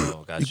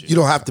 Oh, got you. You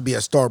don't have to be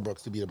at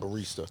Starbucks to be a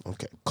barista.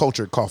 Okay.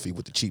 Cultured coffee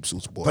with the cheap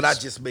suits boys. But I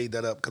just made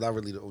that up because I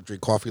really don't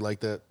drink coffee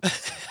like that.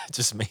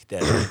 just made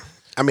that.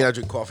 I mean, I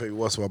drink coffee every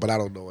once in a while, but I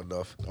don't know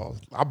enough.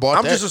 I bought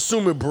I'm that. just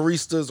assuming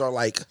baristas are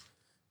like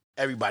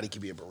everybody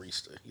can be a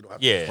barista. You don't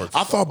have Yeah. to work for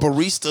I thought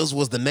baristas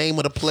was the name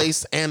of the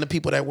place and the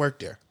people that work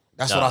there.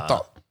 That's what I Nah.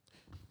 thought.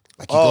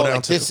 Like you Oh, go down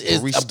like to this the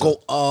is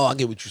barista. I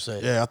get what you're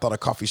saying. Yeah, I thought a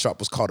coffee shop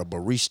was called a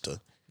barista.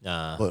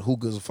 Nah. But who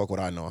gives a fuck what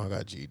I know? I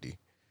got GED.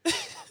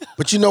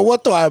 But you know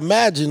what though? I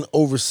imagine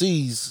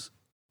overseas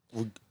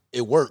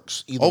it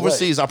works. Either way.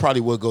 Overseas, I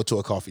probably would go to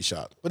a coffee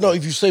shop. But no,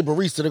 if you say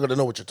barista, they're gonna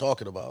know what you're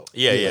talking about.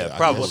 Yeah, I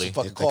probably. guess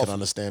Fucking If they can coffee.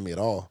 understand me at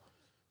all.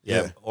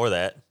 Yeah, or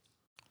that.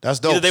 That's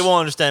dope. Either they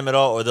won't understand him at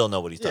all, or they'll know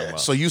what he's talking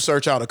about. So you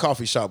search out a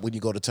coffee shop when you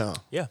go to town.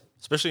 Yeah,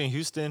 especially in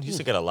Houston.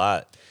 Houston got a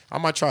lot. I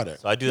might try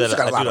that. So I do Houston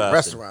that. got a I lot do that of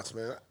often. restaurants,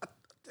 man.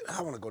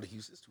 I want to go to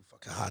Houston. It's too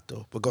fucking hot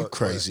though. But go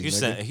Crazy.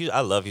 Houston, nigga. I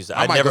love Houston.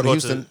 I I might never go to go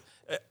Houston.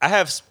 I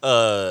have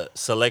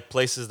select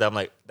places that I'm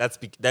like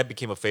that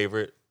became a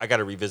favorite. I got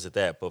to revisit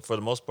that, but for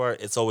the most part,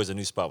 it's always a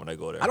new spot when I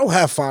go there. I don't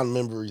have fond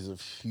memories of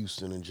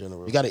Houston in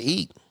general. You got to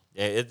eat.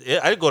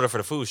 Yeah, I go there for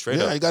the food straight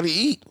Yeah, up. you got to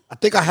eat. I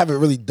think I haven't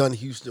really done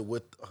Houston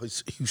with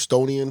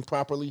Houstonian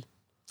properly.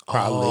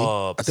 Probably.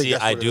 Oh, I think see,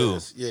 that's I what it do.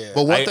 is. Yeah.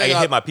 But one I thing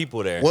hit my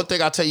people there. One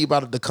thing I tell you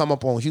about it to come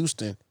up on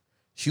Houston,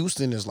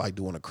 Houston is like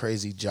doing a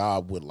crazy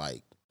job with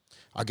like,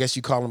 I guess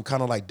you call them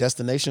kind of like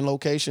destination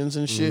locations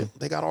and shit.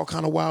 They got all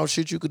kind of wild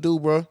shit you could do,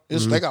 bro.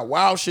 They got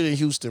wild shit in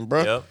Houston,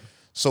 bro. Yep.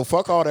 So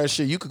fuck all that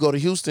shit. You could go to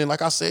Houston.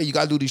 Like I said, you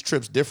got to do these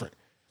trips different.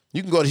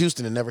 You can go to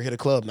Houston and never hit a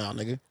club now,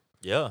 nigga.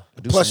 Yeah.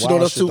 Do Plus, some you know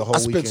wild that's shit too. the whole I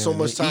spent so weekend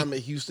much and time eat.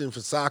 in Houston for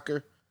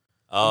soccer.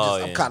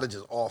 Oh, I'm yeah. kind of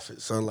just off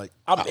it, son. Like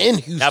I'm in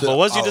Houston. Nah, but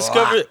once you a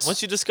discover lot.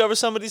 once you discover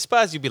some of these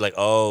spots, you'd be like,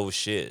 oh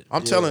shit.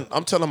 I'm telling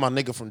my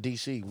nigga from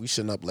DC, we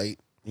sitting up late.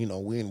 You know,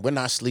 we're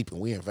not sleeping.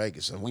 We in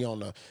Vegas, and we on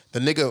the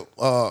nigga.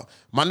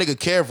 My nigga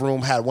Kev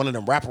room had one of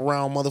them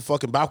wraparound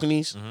motherfucking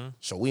balconies.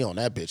 So we on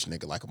that bitch,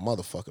 nigga, like a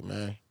motherfucker,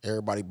 man.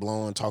 Everybody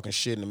blowing, talking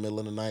shit in the middle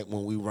of the night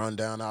when we run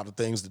down all the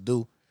things to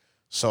do.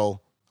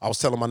 So I was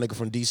telling my nigga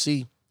from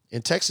DC,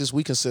 in Texas,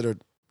 we consider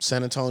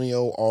San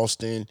Antonio,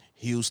 Austin,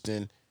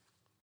 Houston,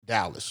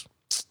 Dallas.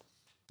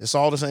 It's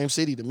all the same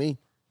city to me.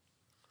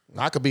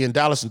 I could be in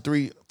Dallas in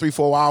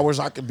 3-4 hours.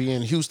 I could be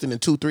in Houston in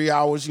 2-3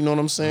 hours. You know what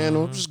I'm saying?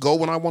 Or just go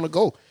when I want to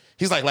go.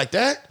 He's like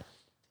that,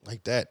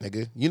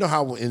 nigga. You know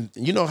how on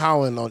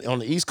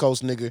the East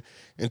Coast, nigga,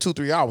 in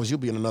 2-3 hours you'll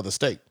be in another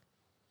state.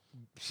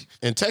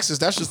 In Texas,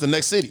 that's just the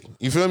next city.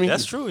 You feel me?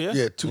 That's true, yeah.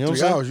 Yeah, You know what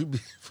 2-3 I'm hours. You be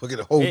fucking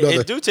a whole It, nother.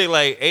 it do take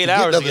like 8 get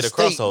hours to another get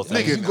across state, the whole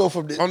thing. Nigga, You go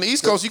from the- on the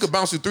East Coast, you could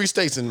bounce through 3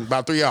 states in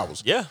about 3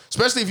 hours. Yeah.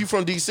 Especially if you're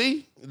from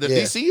DC, the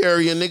Yeah. DC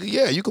area, nigga.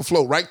 Yeah, you can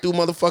float right through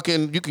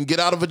motherfucking. You can get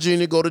out of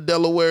Virginia, go to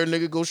Delaware,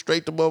 nigga, go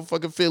straight to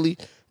motherfucking Philly.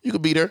 You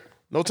could be there,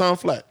 no time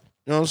flat.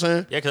 You know what I'm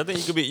saying? Yeah, because I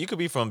think you could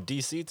be from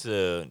DC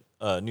to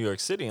New York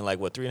City in like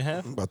what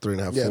 3.5? About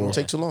 3.5, Yeah, it 4. don't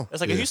take too long.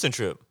 That's like a Houston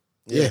trip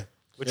Yeah.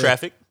 with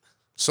traffic.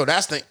 So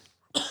that's the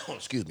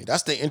excuse me.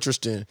 That's the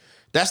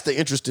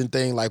interesting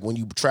thing. Like when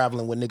you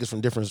traveling with niggas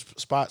from different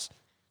spots,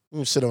 you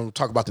can sit on and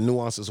talk about the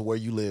nuances of where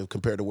you live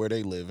compared to where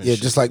they live. And Yeah,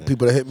 shit, just like man.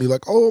 people that hit me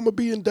like, oh, I'm gonna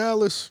be in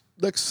Dallas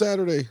next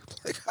Saturday.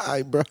 Like,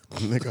 hi, bro.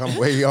 Nigga, I'm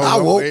way I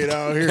I'm won't. way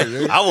down here.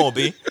 Nigga. I won't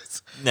be.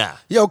 Nah.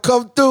 Yo,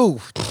 come through,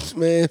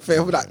 man.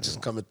 Fam, we're not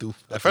just coming through.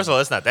 First of all,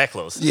 it's not that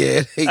close. Yeah,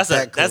 it ain't That's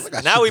that close. I that's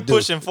got now shit we to do.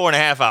 pushing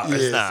 4.5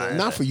 hours. Yeah, nah. son.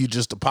 Not for you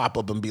just to pop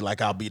up and be like,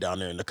 I'll be down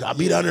there I'll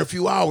be down there in a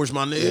few hours,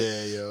 my nigga.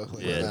 Yeah, yo.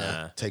 Yeah,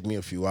 nah. Take me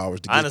a few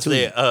hours to get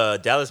Honestly, to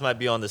you. Dallas might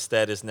be on the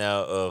status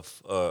now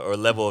of or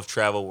level of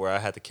travel where I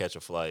had to catch a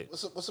flight.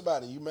 What's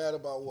about it? You mad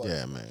about what?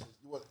 Yeah, man.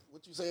 What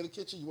you say in the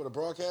kitchen? You want to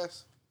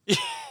broadcast?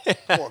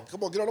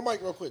 Come on, get on the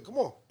mic real quick. Come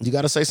on. You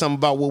got to say something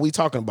about what we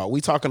talking about. We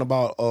talking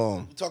about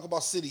We talk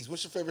about cities.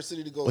 What's your favorite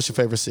city to go what's to? your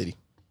favorite city?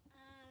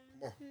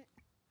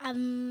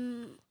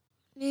 New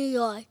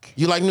York.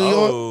 You like New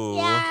York? Oh,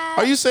 Yeah.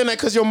 Are you saying that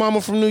because your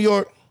mama from New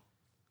York?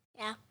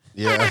 Yeah.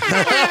 Yeah.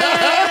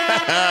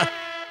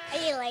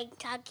 I like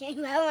talking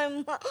about my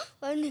mom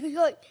from New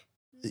York.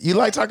 You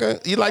like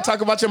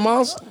talking about your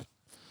moms?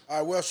 All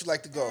right, where else you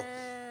like to go?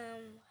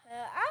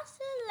 I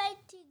also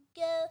like to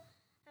go.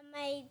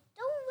 I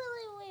don't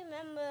really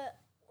remember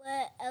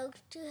where else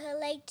to her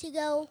lake to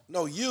go.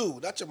 No, you,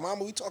 not your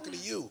mama. We talking to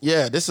you.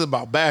 Yeah, this is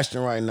about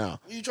Bastion right now.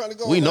 Where you trying to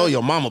go? We know man?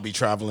 your mama be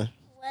traveling.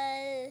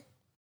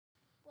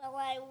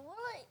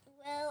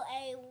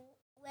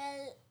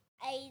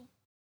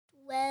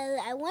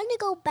 I want to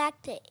go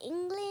back to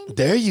England.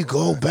 There you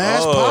go,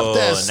 Bash. Oh, Pop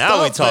that now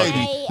stuff, we talking.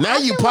 baby. I Now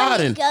you also want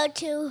potting. to go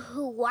to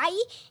Hawaii,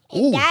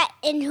 Ooh. and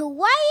in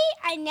Hawaii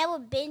I never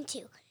been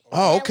to.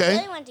 Oh, I okay.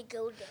 really want to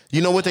go there.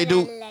 You know what they And do?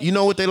 I like You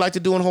know what they like to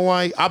do in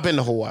Hawaii? I've been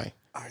to Hawaii.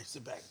 All right,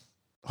 sit back.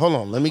 Hold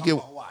on, let me get.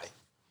 Hawaii.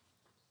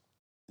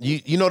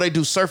 You know they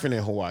do surfing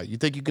in Hawaii. You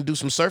think you can do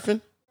some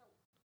surfing?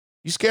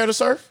 You scared of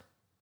surf?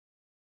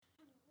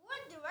 What?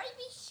 There might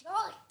be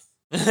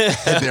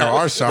sharks. There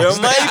are sharks.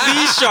 There might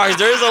be sharks.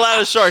 There is a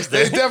lot of sharks there.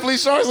 There's definitely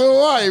sharks in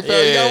Hawaii,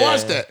 fam. You gotta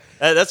watch that.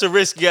 That's a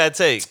risk you gotta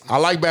take. I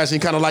like Bastion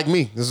kind of like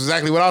me. This is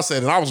exactly what I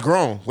said, and I was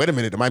grown. Wait a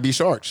minute, there might be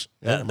sharks.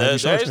 Yeah, there might They be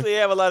sharks. actually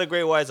have a lot of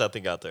great whites, I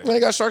think, out there. They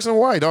got sharks in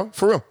Hawaii, dog.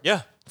 For real.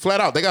 Yeah. Flat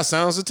out. They got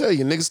sounds to tell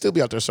you. Niggas still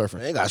be out there surfing.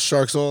 They got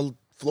sharks all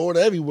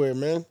Florida everywhere,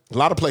 man. A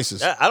lot of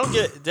places. I don't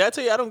get. Did I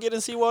tell you I don't get in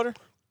seawater?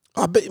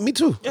 I bet me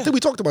too. I think we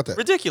talked about that.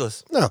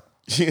 Ridiculous. No,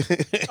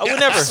 I would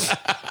never.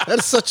 that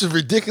is such a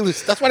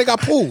ridiculous. That's why they got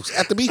pools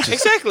at the beaches.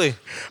 Exactly.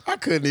 I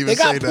couldn't even They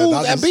say got that. pools I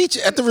at just- beach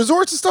at the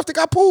resorts and stuff. They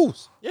got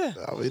pools. Yeah.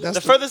 I mean, that's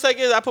The furthest I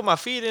get, I put my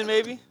feet in,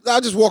 maybe. I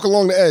just walk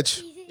along the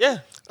edge. Yeah.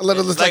 I let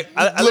it like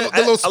the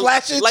little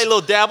splashes, like little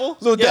dabble.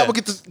 little Yeah. dabble,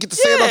 get the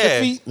sand off your Yeah.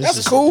 feet. This That's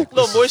is cool.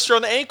 Little moisture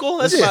on the ankle.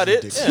 That's Yeah. about it.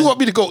 Ridiculous. You Yeah. want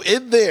me to go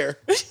in there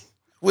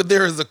when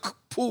there is a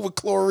pool with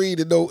chlorine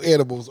and no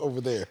animals over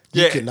there?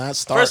 You Yeah. cannot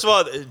start. First of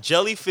all,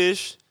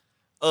 jellyfish,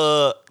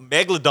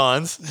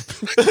 megalodons,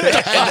 and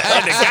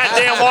the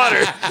goddamn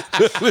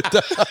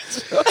water.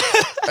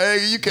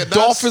 Hey, you cannot.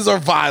 Dolphins are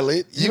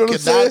violent. You know what I'm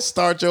saying? cannot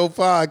start your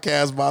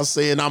podcast by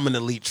saying I'm an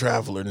elite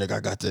traveler, nigga. I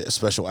got the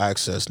special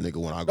access, nigga.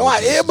 When I go, No, I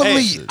to am this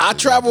elite. shit, I nigga.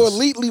 travel just-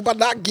 elitely by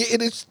not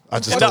getting it. I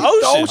just In the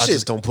don't- ocean. I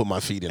just don't put my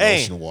feet in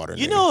Hey, ocean water.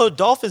 you nigga. know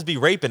dolphins be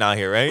raping out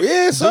here, right?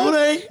 Yeah, son. Do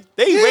they?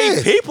 They Yeah.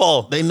 rape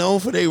people. They known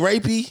for they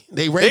rapey.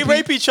 They They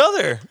rape each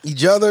other.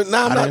 Each other.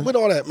 Nah, I'm I not didn't- with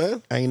all that,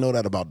 man. I ain't know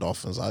that about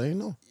dolphins. I didn't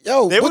know.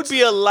 Yo, There would what's-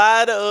 be a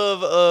lot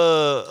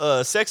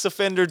of sex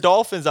offender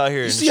dolphins out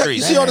here in the you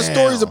streets. see all the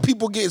stories of Damn.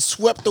 people getting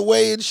swept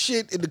away and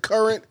shit in the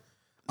current.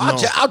 No.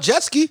 I'll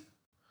jet ski.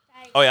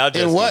 Oh yeah, I'll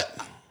just In what?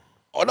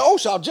 On the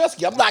ocean, I'll jet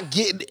ski. I'm not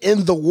getting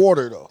in the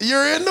water, though.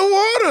 You're in the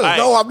water. All right.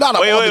 No, I'm not.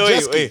 I'm on the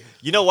jet ski.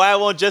 You know why I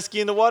won't jet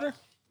ski in the water?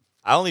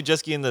 I only jet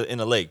ski in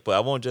the lake, but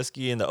I won't jet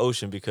ski in the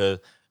ocean because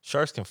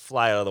sharks can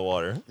fly out of the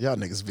water. Y'all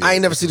niggas. Be I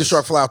ain't never seen a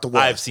shark fly out the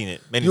water. I've seen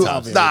it many You-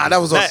 times. Nah, that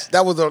was That-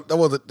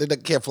 they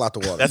can't fly out the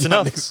water. That's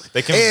enough.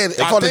 They can. And they-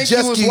 if I on the think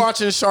jet you was ski,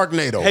 watching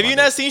Sharknado. have you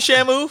not seen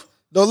Shamu?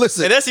 no,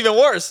 listen. And that's even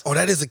worse. Oh,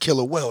 that is a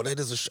killer whale. That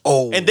is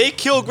oh. And they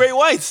kill great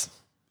whites.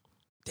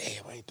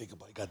 damn, I ain't think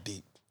about it. It got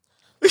deep.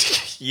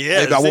 Yeah.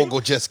 Maybe I see? won't go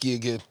jet ski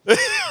again.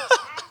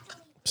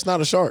 It's not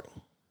a shark.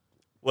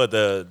 What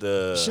the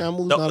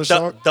Shamu's the, not a the-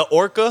 shark? The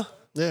orca.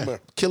 Yeah.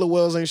 Killer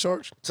whales ain't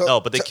sharks. So- No,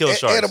 but they kill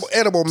sharks.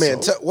 Animal man.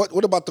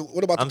 What about the I'm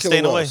killer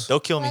staying away. whales? They'll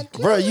kill me,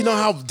 Bro, you know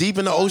how deep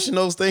in the ocean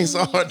those things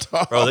are,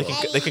 dog? bro.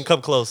 They can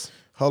come close.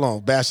 Hold on,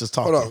 Bash is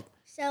talking. Hold on.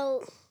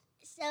 So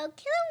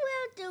killer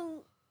whales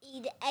don't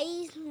eat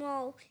any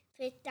small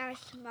fish that are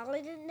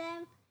smaller than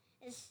them,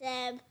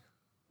 except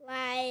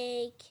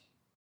like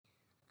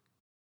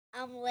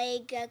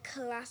a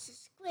colossal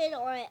squid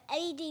or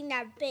anything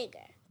that bigger.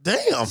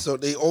 Damn. So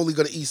they only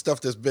gonna eat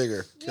stuff that's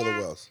bigger. Killer Yeah.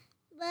 whales.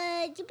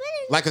 But you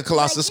better Like a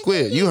colossal but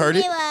squid. You heard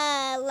it.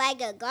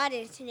 Like a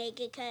garden snake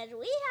because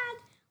we had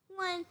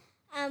one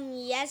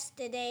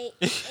yesterday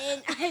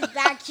in our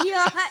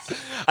backyard.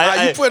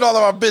 You put all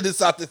of our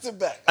business out there. Sit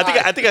back.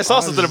 I think I saw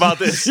something about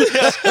this.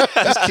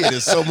 This kid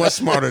is so much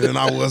smarter than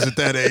I was at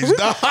that age,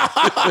 dog.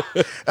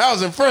 That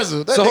was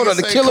impressive. That So hold nigga on,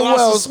 the said killer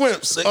colossal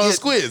whales, swimps,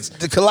 squids.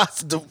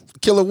 The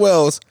killer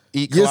whales.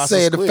 Eat You're colossal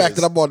saying the fact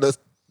squids. that I'm on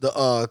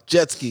the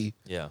jet ski,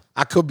 Yeah.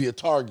 I could be a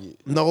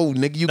target. No,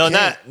 nigga, you No,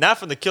 can't. not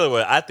from the killer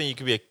whale. I think you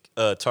could be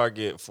a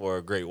target for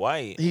a great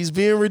white. He's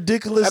being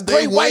ridiculous. That They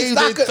great white's wave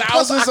not they good. Plus,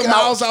 thousands I of can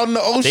miles out in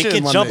the ocean. They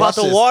can my jump nigga. out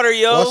the water,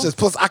 yo. Watch this.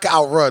 Plus, I can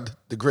outrun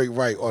the great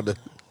white on the.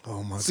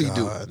 Oh my See, god,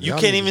 dude. You Y'all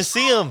can't niggas- even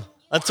see him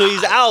until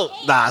he's out.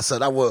 Nah,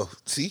 son, I will.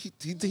 See,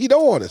 he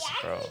don't want us.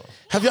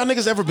 Have y'all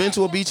niggas ever been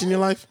to a beach in your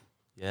life?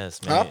 Yes,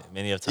 Huh?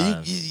 many of You,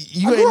 times.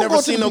 you I grew ain't up never going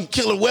to seen the no beach.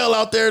 killer whale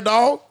out there,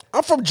 dog.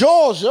 I'm from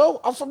Jaws,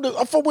 yo. I'm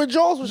from where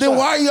Jaws was. Then shot.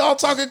 why are y'all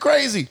talking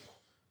crazy?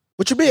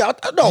 What you mean?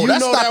 No, you that's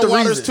know not that the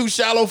water's reason. too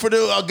shallow for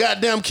the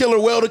goddamn killer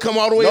whale to come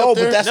all the way No, up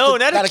there. but that's No,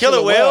 not not a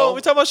killer whale. We're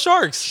talking about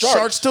sharks.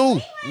 sharks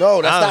too.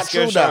 No, that's Nah, not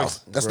scared true now. sharks.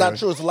 That's Right. not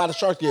true. It's a lot of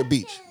sharks there at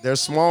beach.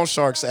 There's small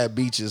sharks at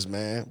beaches,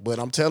 man. But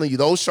I'm telling you,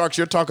 those sharks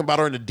you're talking about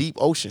are in the deep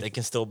ocean. They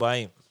can still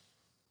bite.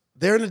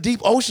 They're in the deep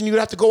ocean. You'd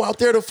have to go out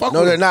there to fuck No,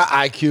 with they're them. not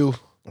IQ.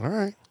 All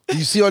right.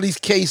 You see all these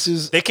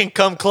cases. They can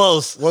come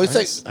close. Well, I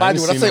mind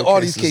you, when I say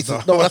all these cases,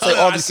 no, when I say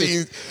all these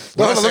cases,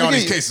 no, when I no, say let all me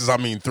these get you. cases, I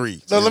mean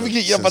 3. No, let me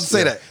get you. I'm about to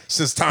say that.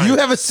 Since time. You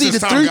haven't seen it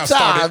since time 3 got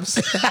started. times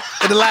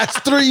in the last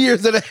 3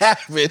 years that it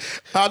happened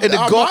in the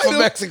I Gulf might of have.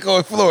 Mexico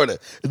and Florida.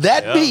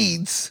 That Yeah.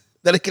 means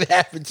that it can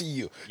happen to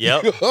you.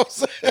 Yep. You know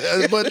what I'm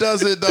saying? But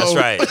does it though? That's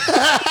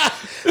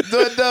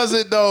right. Does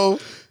it though?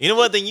 You know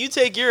what? Then you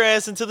take your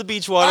ass into the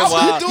beach water I've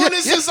while been doing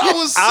this since I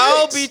was 6.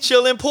 I'll be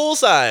chilling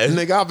poolside.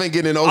 Nigga, I've been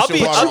getting in ocean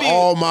water I'll be-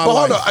 all my But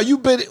life. hold on, are you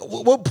been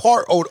what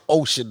part of the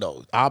ocean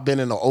though? I've been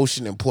in the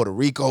ocean in Puerto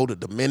Rico, the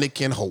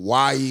Dominican,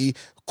 Hawaii,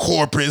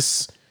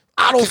 Corpus.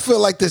 I don't feel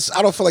like this.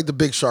 I don't feel like the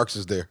big sharks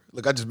is there.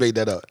 Look, I just made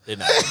that up. They're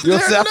not. You know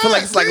what I'm saying? I feel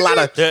like it's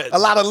like They're- a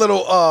lot of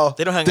little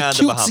They don't hang the out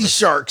in the cutesy Bahamas.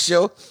 sharks,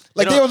 yo.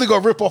 Like they don't- only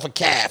gonna rip off a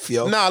calf,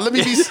 yo. Nah, let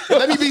me be serious.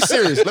 Let me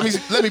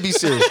be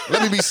serious.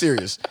 Let me be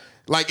serious.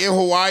 Like in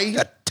Hawaii,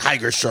 Got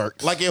tiger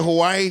sharks. like in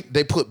Hawaii,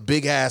 they put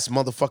big ass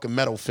motherfucking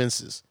metal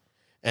fences.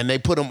 And they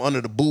put them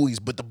under the buoys,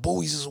 but the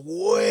buoys is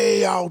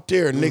way out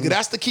there, nigga.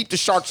 That's to keep the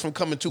sharks from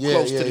coming too Yeah,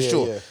 close yeah, to the yeah,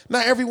 shore. yeah. Now,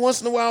 every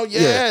once in a while,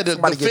 Yeah, the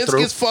somebody get fence through.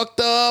 gets fucked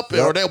up, or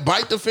Yep. they'll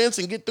bite the fence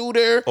and get through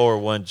there. Or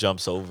one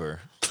jumps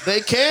over.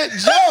 They can't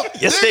jump.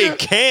 Yes, nigga. they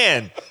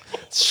can.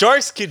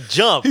 Sharks can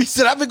jump. He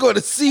said, I've been going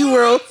to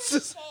SeaWorld.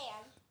 Can.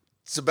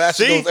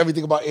 Sebastian See? knows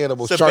everything about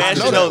animals. Sebastian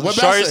know that. knows What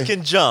Bass sharks say?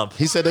 can jump.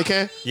 He said they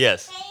can.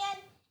 Yes.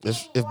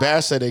 If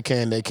Bass said they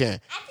can, they can.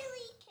 Actually,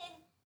 can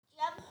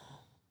jump.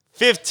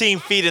 15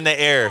 feet in the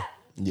air.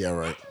 Yeah,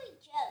 right. Actually,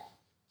 jump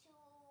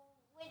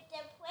to with the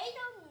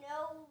Play-Doh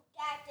know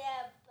that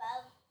they're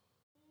above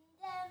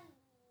them.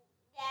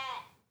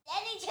 That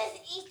then they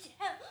just eat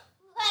them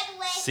right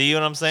away. See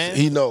what I'm saying?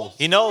 He knows.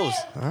 He knows.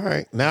 All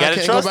right. Now I Gotta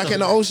can't go trust back him. in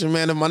the ocean,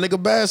 man. If my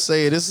nigga Bass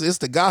say it, it's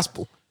the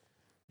gospel.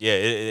 Yeah.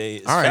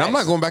 It's All right, I'm facts.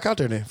 not going back out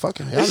there then. Fuck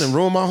it. Y'all done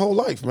ruined my whole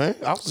life, man.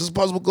 I was just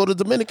supposed to go to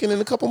Dominican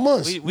in a couple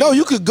months. No,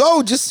 you could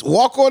go. Just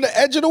walk on the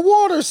edge of the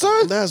water,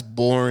 son. That's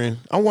boring.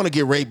 I want to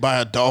get raped by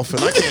a dolphin.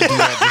 I can't do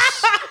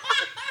that.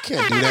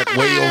 Can't do that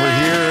way over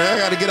here. I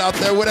got to get out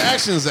there where the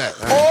action's at.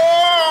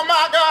 Oh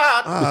my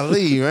God!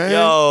 Ali, man.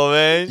 Yo,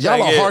 man.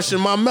 Y'all are harshing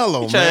my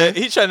mellow, man.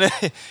 He's trying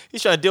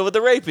to deal with the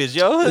rapists,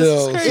 yo. This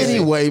is Yo, crazy.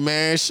 Anyway,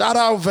 man, shout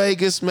out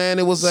Vegas, man.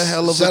 It was a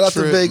hell of Shout a out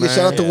trip, to Vegas. man.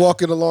 Shout out to Yeah.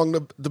 walking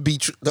along the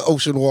beach, the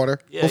ocean water.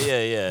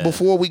 Yeah.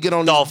 Before we get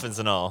on these, Dolphins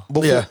and all.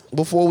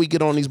 before we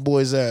get on these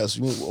boys' ass,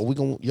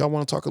 y'all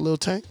want to talk a little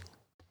tank?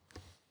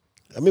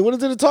 I mean, what is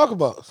there to talk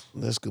about?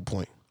 That's a good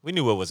point. We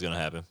knew what was going to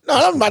happen. No,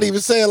 I'm not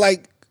even saying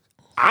like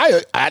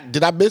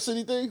did I miss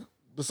anything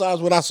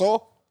besides what I saw?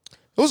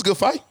 It was a good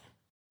fight.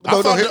 No, I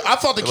no,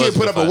 thought the it kid was a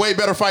put good up a fight. way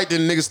better fight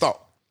than niggas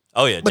thought.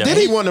 Oh, yeah. But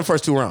definitely. he won the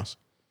first 2 rounds.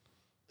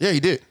 Yeah, he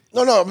did.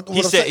 No.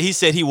 He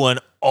said he won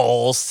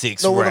all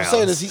 6 no. What rounds. I'm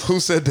saying is he. Who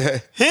said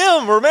that?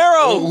 Him,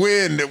 Romero.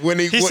 When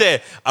He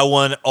said, I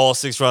won all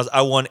 6 rounds.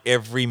 I won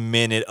every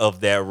minute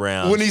of that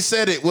round. when he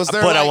said it, was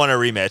there but I like, want a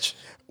rematch.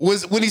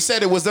 when he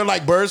said it, was there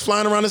like birds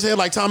flying around his head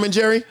like Tom and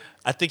Jerry?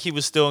 I think he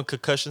was still in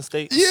concussion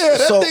state. Yeah,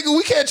 that So- nigga,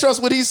 we can't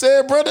trust what he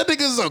said, bro. That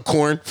nigga's a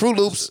corn. Fruit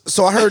Loops.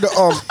 So I heard.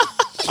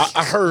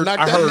 I heard. Knock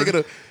I that heard. nigga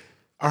to.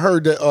 I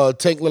heard that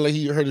Tank looked like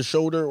he hurt his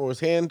shoulder or his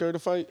hand during the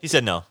fight. He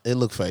said no. It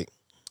looked fake.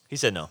 He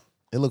said no.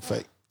 It looked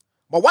fake.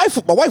 My wife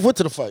went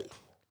to the fight,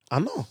 I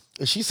know.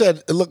 and she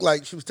said it looked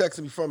like she was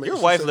texting me from it. Your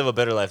She wife said, live a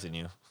better life than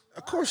you.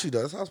 Of course she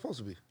does. That's how it's supposed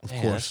to be. Of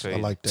Damn, course. that's I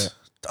crazy. like that.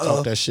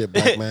 Talk that shit,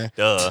 black man.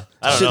 Duh.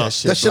 I don't Shit, know. that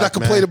shit, that shit I black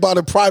complained man. about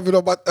in private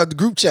on the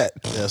group chat.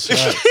 That's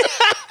right.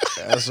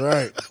 That's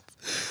right.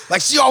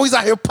 Like she always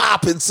out here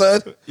popping,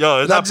 son.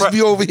 Yo, it's And I not just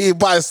be over here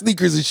buying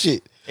sneakers and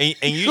shit. and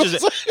you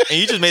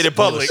just made it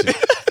public.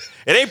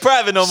 It ain't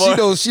private no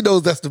more. She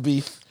knows that's the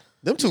beef.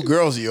 Them 2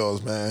 girls of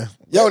yours, man.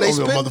 Yo, they Those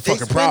are a spend, motherfucking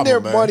spend problem, their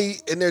man. money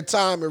and their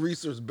time and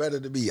research better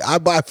than me. I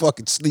buy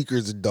fucking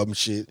sneakers and dumb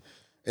shit,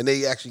 and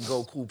they actually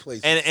go cool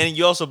places. And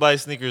you also buy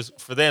sneakers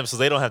for them so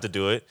they don't have to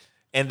do it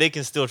and they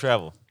can still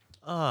travel.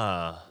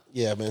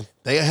 yeah, man.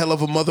 They a hell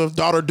of a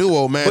mother-daughter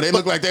duo, man. They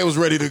look like they was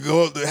ready to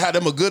go. Had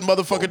them a good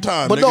motherfucking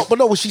time. But nigga.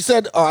 no. When she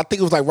said, I think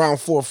it was like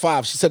round 4 or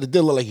 5. She said it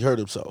did look like he hurt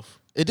himself.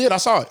 It did. I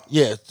saw it.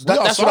 Yeah,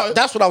 all that's saw it.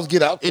 that's what I was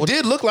getting out. It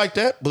did look like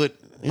that, but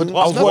I was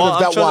Well,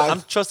 wondering if that why.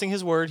 I'm trusting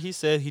his word. He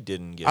said he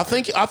didn't get I hurt.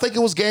 think it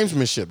was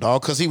gamesmanship,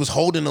 dog, because he was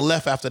holding the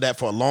left after that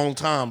for a long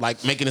time,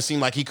 like making it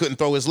seem like he couldn't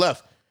throw his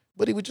left.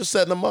 But he was just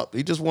setting him up.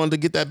 He just wanted to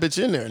get that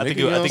bitch in there. I think nigga, it-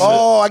 you I know think what I'm it- saying?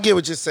 Oh, I get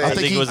what you're saying. I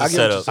think it was a I get what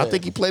setup. you're saying. I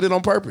think he played it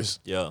on purpose.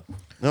 Yeah. You know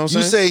what I'm You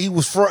saying? say he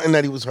was fronting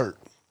that he was hurt.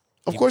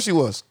 Of course he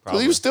was. 'Cause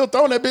Probably. he was still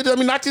throwing that bitch. I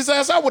mean, knocked his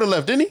ass out with a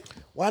left, didn't he?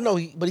 Well, I know,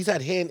 but he's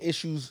had hand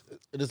issues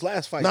in his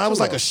last fight. No, it too, was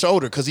like though. a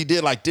shoulder because he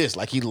did like this,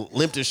 like he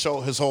limped his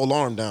whole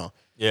arm down.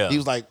 Yeah. he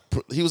was like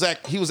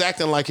he was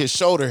acting like his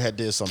shoulder had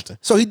did something,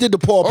 So he did the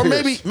Paul or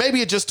Pierce.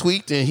 maybe it just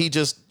tweaked and he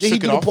just Did he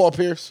shook do it the off. Paul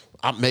Pierce?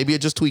 Maybe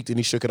it just tweaked and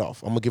he shook it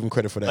off. I'm gonna give him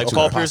credit for that. Like too.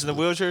 Paul Pierce in the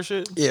wheelchair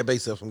shit? Yeah,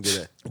 basically, I'm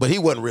getting that. But he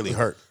wasn't really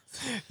hurt.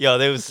 Yo,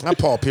 they was. That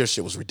Paul Pierce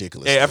shit was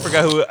ridiculous. Hey, I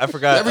forgot.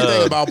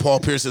 Everything about Paul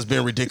Pierce has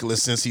been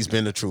ridiculous since he's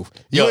been the truth.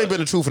 You Yo, ain't been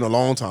the truth in a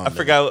long time. I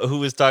forgot who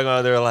was talking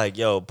about. They were like,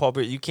 "Yo, Paul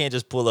Pierce, you can't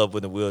just pull up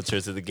with the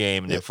wheelchairs to the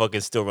game and then fucking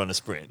still run a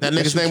sprint." That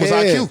Yes, nigga's you name was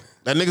can. IQ.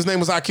 That nigga's name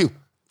was IQ.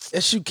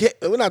 Yes, you can't.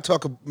 We're not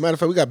talking. Matter of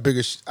fact, we got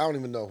bigger. I don't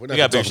even know. We're not We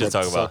got gonna bigger shit to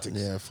talk the about. Celtics.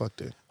 Yeah, fuck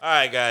that. All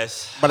right,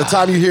 guys. By the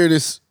time you hear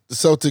this, the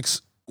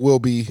Celtics will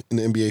be in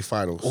the NBA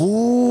Finals.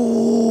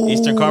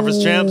 Eastern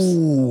Conference champs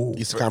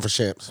Eastern Conference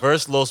champs.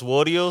 versus Los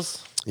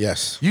Warriors.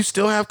 Yes. You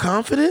still have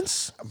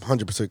confidence? I'm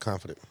 100%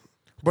 confident.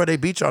 Bro, they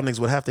beat y'all niggas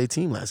with half their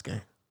team last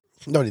game.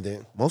 No, they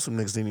didn't. Most of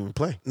them niggas didn't even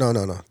play. No.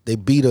 They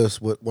beat us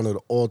with one of the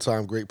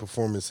all-time great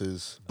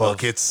performances.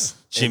 Buckets.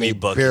 Jimmy And they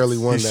Buckets. barely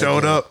won He that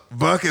showed game. up.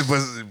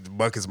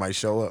 Buckets might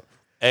show up.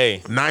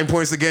 Hey, 9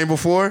 points the game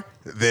before,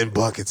 then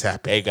Buckets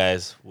happened. hey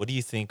guys, what do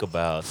you think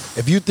about?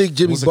 If you think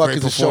Jimmy was a great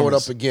Buckets is showing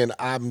performance. up again,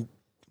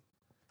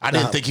 I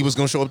didn't think he was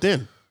going to show up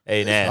then.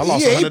 Hey, I Nas.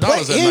 lost he ain't, $100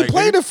 that he ain't night,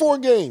 played nigga. in 4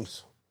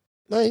 games.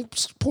 No, he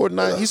scored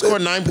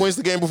 9 points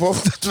the game before.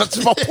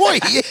 That's my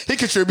point. He He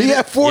contributed.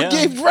 had 4 Yeah.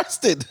 games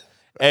rested.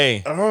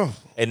 Hey, Oh.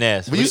 hey,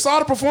 Nas. But you saw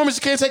the performance.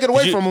 You can't take it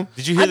away from him.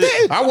 Did you hear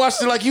the? I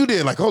watched it like you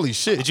did. Like, holy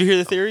shit. Did you hear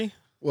the theory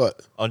What?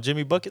 on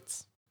Jimmy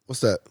Buckets? What's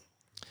that?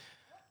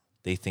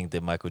 They think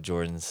that Michael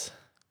Jordan's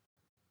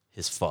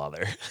his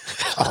father.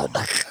 Oh,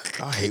 my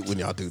God. I hate when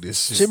y'all do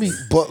this shit. Jimmy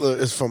Butler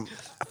is from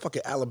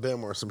fucking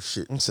Alabama or some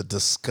shit. It's a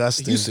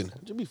disgusting. Houston.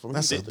 Jimmy from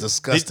That's a Houston.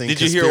 disgusting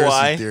Did you hear conspiracy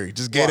why? theory.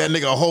 Just gave that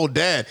nigga a whole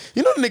dad.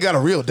 You know the nigga got a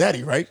real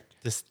daddy, right?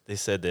 They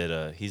said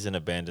that he's an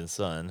abandoned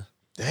son,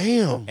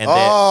 Damn. and that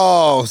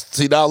Oh,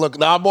 see now look,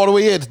 now I'm all the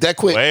way in. That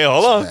quick. wait,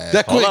 hold on,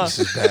 That hold quick. on. This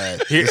is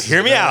bad.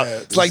 Hear me out.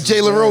 It's like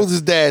Jalen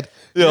Rose's dad.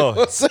 Yo,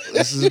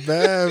 This is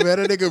bad, man.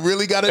 That nigga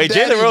really got a hey,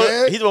 daddy, Jalen Rose,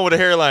 man. he's the one with the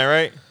hairline,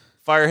 right?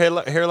 Fire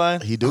hairline.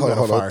 He do Hold got on,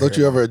 a hold fire on. Don't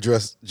you hair. ever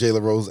address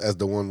Jalen Rose as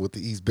the one with the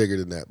he's bigger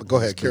than that. But go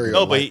ahead, carry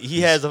No, on. but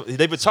he has.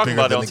 They've been talking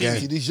bigger about it on than the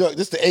TV. game. He's young.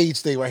 This the age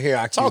thing right here.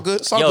 It's all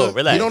good. It's all Yo, good.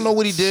 relax. He don't know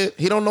what he did.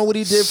 He don't know what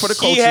he did for the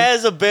culture. He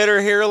has a better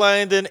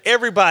hairline than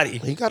everybody.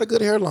 He got a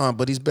good hairline,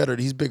 but he's better.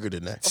 He's bigger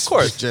than that. Of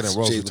course. Jalen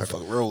Rose. Jalen we talking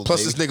fucking about. Rose,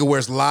 Plus, baby. this nigga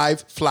wears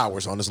live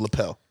flowers on his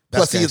lapel.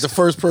 Plus, he is the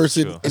first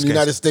person True. in the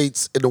United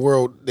States in the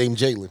world named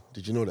Jalen.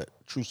 Did you know that?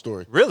 True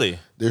story. Really?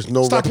 There's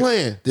no Stop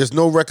playing. There's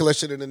no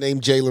recollection of the name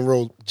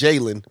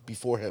Jalen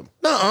before him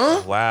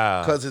Nuh-uh.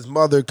 Wow. because his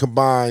mother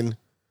combined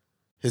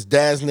his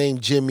dad's name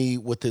Jimmy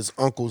with his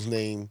uncle's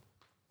name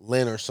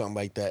Lynn or something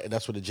like that, and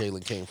that's where the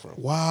Jalen came from.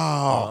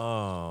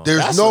 Wow. Oh.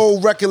 There's no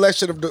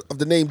recollection of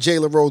the name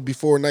Jalen Rose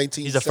before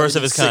 1976. He's the first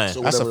of his kind.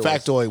 or That's a whatever it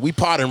was. factoid. We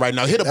potting right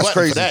now. Hit a That's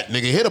button crazy. for that,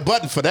 nigga. Hit a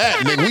button for that,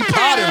 nigga. We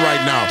potting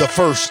right now. The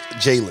first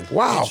Jalen.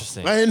 Wow.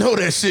 Interesting. I didn't know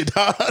that shit,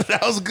 dog.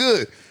 That was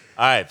good.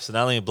 All right. So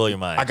now let me blow your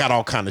mind. I got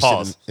all kind of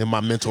Pause. shit in my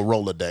mental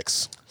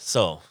Rolodex.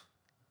 So,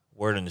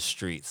 word on the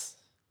streets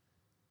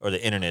or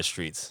the internet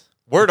streets.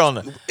 Word on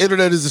the.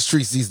 Internet is the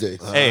streets these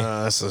days. Hey,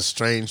 That's a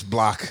strange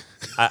block.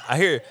 I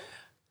hear.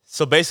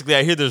 So basically,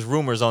 I hear there's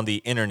rumors on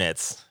the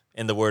internets,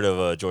 in the word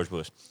of George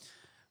Bush.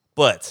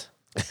 But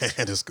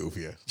That's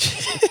goofy.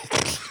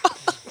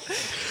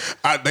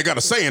 They got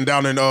a saying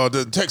down in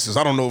Texas.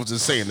 I don't know if it's a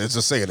saying. It's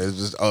a saying. It's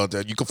just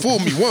that you can fool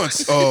me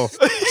once.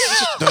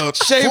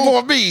 Shame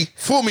on me.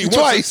 Fool me once.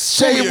 Twice.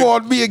 Fool Shame me,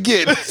 on me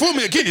again. Fool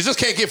me again. You just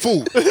can't get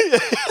fooled.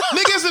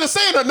 Nigga, is it a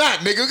saying or not,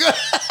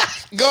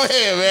 nigga? Go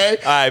ahead, man.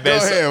 all right, man.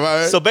 Go ahead,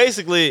 man. So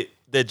basically,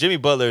 that Jimmy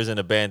Butler is an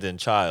abandoned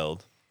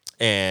child,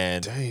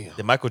 and Damn.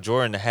 that Michael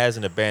Jordan has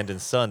an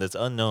abandoned son that's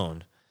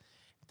unknown.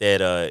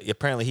 That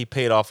apparently he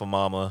paid off a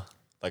mama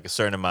like a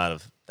certain amount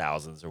of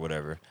thousands or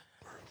whatever,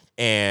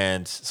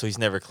 and so he's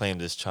never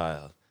claimed this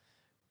child.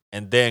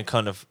 And then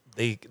kind of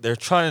they're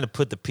trying to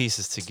put the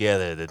pieces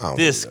together that don't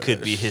this believe could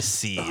that. be his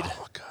seed. Oh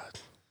my god.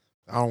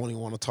 I don't even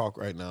want to talk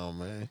right now,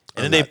 man.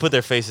 And then they put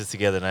their faces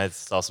together, and I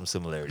saw some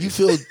similarities.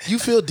 You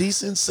feel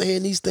decent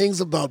saying these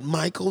things about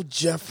Michael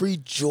Jeffrey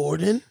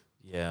Jordan?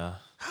 Yeah,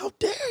 How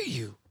dare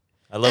you?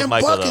 I love and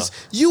Michael Buckets, though.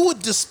 you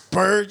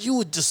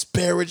would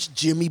disparage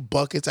Jimmy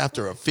Buckets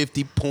after a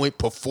 50-point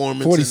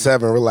performance.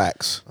 47,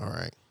 relax. All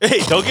right. Hey,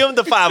 don't give him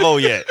the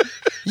 5-0 yet.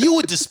 You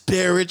would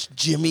disparage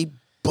Jimmy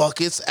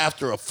Buckets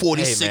after a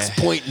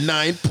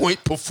 46.9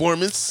 point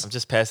performance. I'm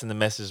just passing the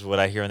message of what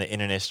I hear on the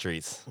internet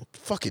streets.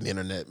 Fucking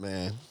internet,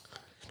 man.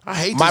 I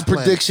hate My this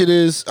planet. prediction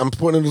is, I'm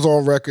putting this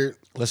on record.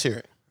 Let's hear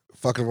it.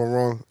 Fucking if I'm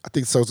wrong. I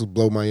think Celtics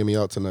blow Miami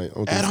out tonight. I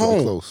don't think At it's gonna be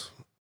home. close.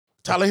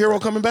 Tyler Hero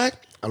coming back?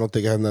 I don't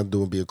think it has nothing to do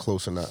with being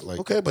close or not. Like,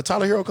 Okay, but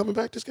Tyler Hero coming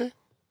back this game?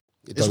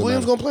 it Is doesn't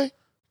Williams matter. going to play?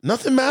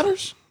 Nothing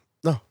matters?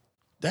 No.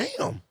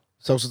 Damn.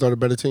 Celtics are the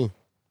better team.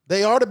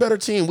 They are the better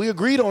team. We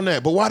agreed on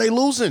that. But why they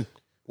losing?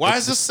 Why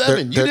is this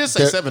 7? You they're- did say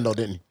they're- 7, though,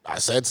 didn't you? I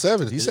said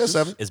 7. He said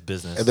 7. It's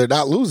business. And they're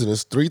not losing.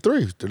 It's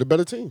 3-3. They're the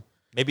better team.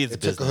 Maybe it's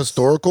It took business. a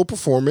historical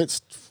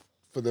performance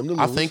for them to lose.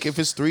 I think if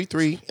it's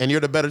 3-3 and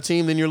you're the better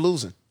team, then you're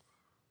losing.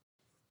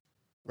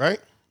 Right?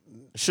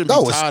 It shouldn't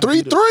No, be it's tied to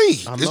be the-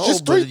 3-3. I It's know,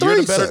 just but 3-3. You're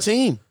the better son.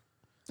 team.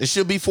 It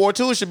should be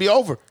 4-2. It should be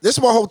over. This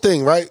is my whole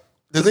thing, right?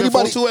 Does It's been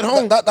anybody 4-2 at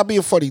home. Not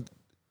being funny?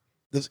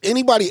 Does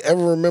anybody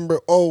ever remember?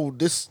 Oh,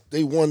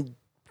 they won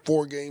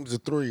 4 games to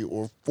 3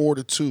 or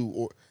 4-2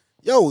 or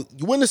yo,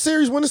 you win the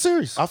series, win the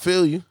series. I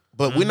feel you.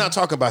 But we're not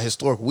talking about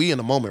historical. We in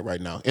the moment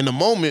right now. In the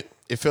moment,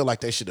 it felt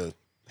like they should have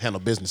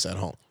handled business at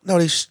home. No,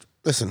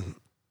 listen.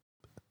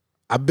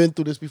 I've been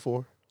through this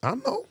before. I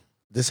know.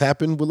 This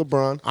happened with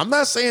LeBron. I'm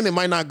not saying it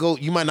might not go.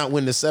 You might not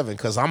win the 7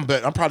 because I'm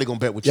probably gonna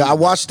bet with you. Yeah, I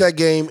watched that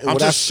game. And I'm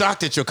when I- just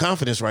shocked at your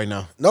confidence right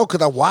now. no,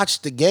 because I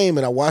watched the game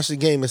and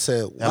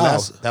said, That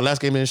wow. last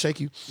game didn't shake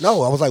you.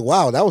 No, I was like,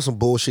 wow, that was some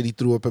bullshit he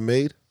threw up and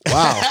made.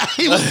 Wow.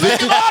 He was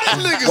beating all them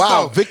niggas.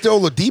 Wow, though. Victor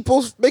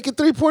Oladipo's making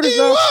 3-pointers He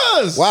now?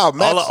 was. Wow,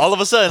 Max. All of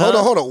a sudden, Hold huh?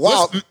 on, hold on.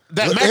 Wow. What's-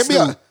 that Hit Max me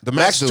dude. up. The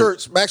Max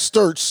Max dude. Max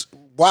Sturts.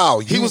 Wow.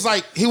 He was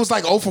like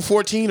 0 for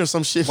 14 or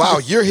some shit. wow,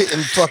 you're hitting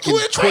fucking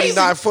went crazy.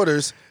 29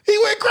 footers. He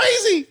went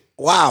crazy.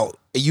 Wow.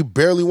 And you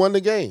barely won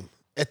the game.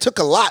 It took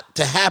a lot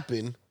to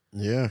happen.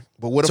 Yeah,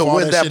 but what if To all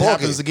win that, that shit ball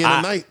happens game. again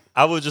tonight?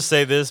 I will just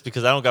say this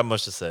because I don't got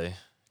much to say,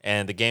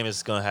 and the game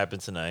is going to happen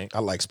tonight. I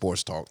like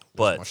sports talk. That's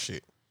But- my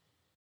shit.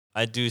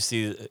 I do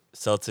see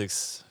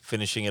Celtics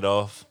finishing it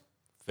off,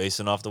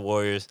 facing off the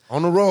Warriors,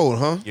 On the road,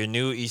 huh? your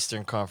new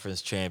Eastern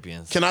Conference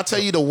champions. Can I tell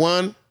you the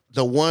one?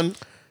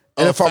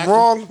 And if I'm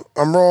wrong,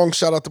 I'm wrong.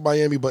 Shout out to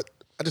Miami, but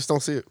I just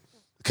don't see it.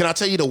 Can I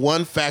tell you the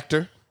one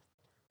factor?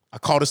 I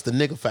call this the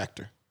nigga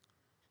factor.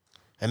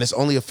 And it's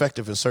only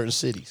effective in certain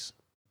cities.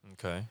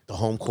 Okay. The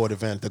home court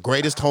advantage. The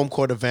greatest home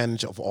court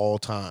advantage of all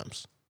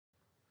times.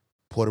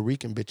 Puerto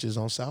Rican bitches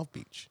on South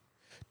Beach.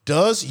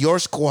 Does your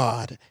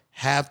squad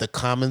have the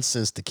common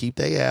sense to keep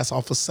their ass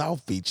off of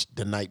South Beach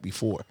the night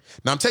before?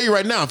 Now, I'm telling you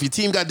right now, if your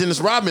team got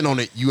Dennis Rodman on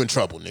it, you in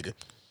trouble, nigga.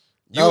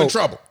 You in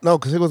trouble. No,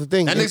 because here was the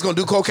thing. That nigga's gonna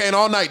do cocaine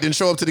all night, then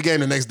show up to the game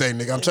the next day,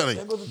 nigga. I'm telling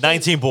you.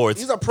 19 boards.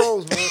 These are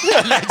pros, man.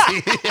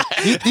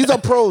 These are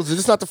pros.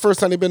 It's not the first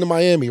time they've been to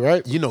Miami,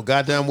 right? You know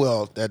goddamn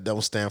well that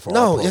don't stand for all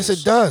No, pros. yes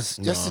it does.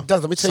 Yes it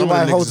does. Let me tell Some you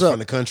why of it the niggas holds is up. from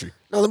the country.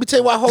 No, let me tell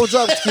you why it holds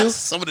up, Q.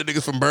 Some of the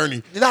niggas from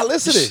Bernie. You're not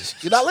listening.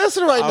 You're not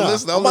listening right now.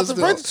 Listen, I'm about to listen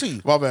bring it to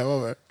you. My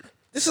bad.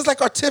 This is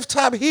like our 10th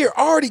time here.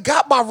 I already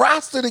got my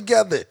roster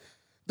together.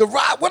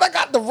 When I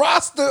got the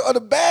roster of the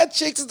bad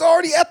chicks, it's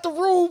already at the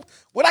room.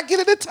 When I get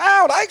into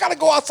town, I ain't got to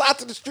go outside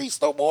to the streets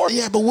no more.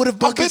 Yeah, but what if I've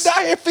been Bucket?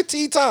 down here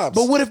 15 times.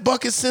 But what if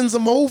Bucket sends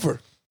them over?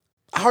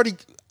 I already...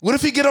 What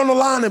if he get on the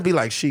line and be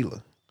like,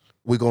 Sheila,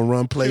 we're gonna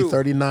run play Q.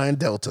 39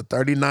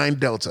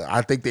 Delta.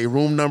 I think their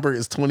room number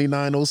is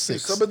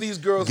 2906. Some of these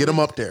girls... Get them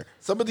up there.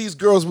 Some of these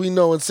girls we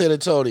know in San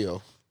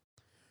Antonio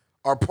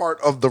are part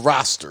of the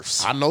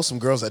rosters. I know some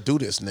girls that do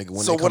this, nigga.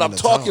 When So they come what I'm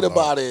into talking town,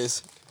 about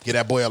is... get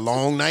that boy a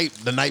long night.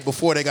 The night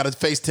before, they got to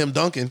face Tim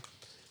Duncan.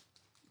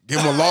 Give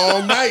him a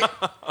long night.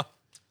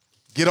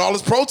 Get all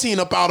his protein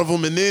up out of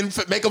him, and then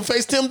make him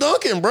face Tim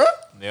Duncan, bruh.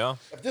 Yeah.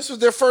 If this was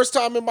their first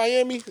time in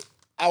Miami,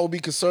 I would be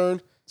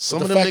concerned. Some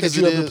But of the them fact niggas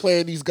that you it have been is-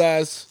 playing these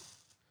guys...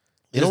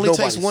 It is only takes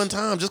nobody's. one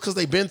time. Just because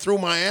they've been through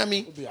Miami,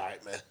 It'll be all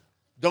right, man.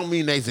 don't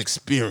mean they've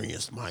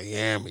experienced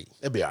Miami.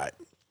 It'll be all right.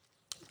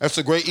 That's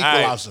a great All right.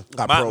 equalizer.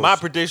 Got My, pros. my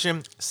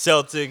prediction: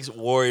 Celtics,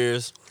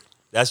 Warriors.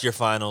 That's your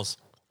finals.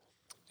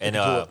 And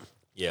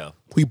yeah,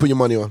 Who you put your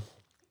money on?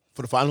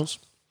 For the finals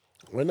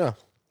Right now.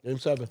 Game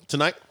 7.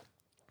 tonight,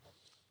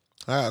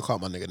 I gotta call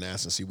my nigga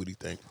Nass and see what he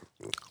think.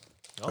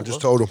 I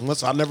just told him.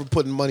 Unless I never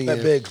put money Bet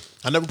in. big.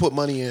 I never put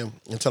money in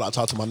until I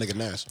talk to my nigga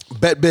Nass.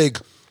 Bet big.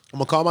 I'm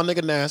gonna call my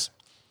nigga Nass.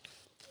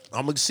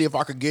 I'm gonna see if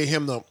I could get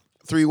him the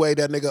 3-way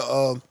that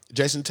nigga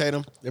Jason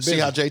Tatum. See big.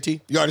 how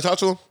JT. You already talked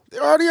to him?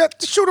 They're already at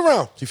the shoot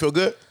around. You feel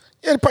good?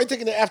 Yeah, they're probably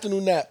taking an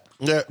afternoon nap.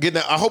 Yeah, get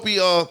that. I hope he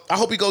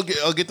go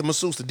get the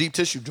masseuse, the deep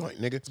tissue joint,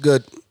 nigga.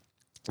 Good.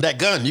 That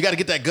gun, you got to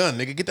get that gun,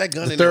 nigga. Get that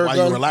gun The in there third while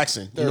gun? you're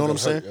relaxing. You Third know what gun I'm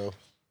saying? hurt, yo.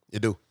 You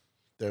do.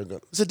 They're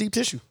good. It's a deep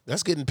tissue.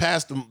 That's getting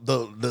past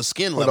the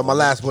skin Hold level. on, my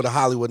last one of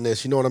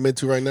Hollywoodness. You know what I'm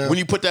into right now? When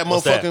you put that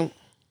What's that? motherfucking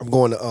I'm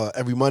going to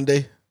every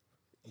Monday,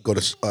 go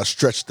to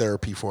stretch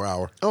therapy for an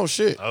hour. oh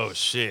shit, oh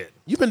shit.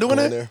 you been doing Go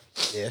that? in there.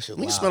 Yeah, that shit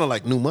You loud. smelling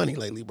like new money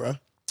lately, bro.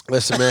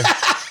 Listen, man.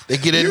 They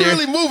get in You're there.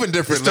 really moving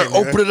different. Start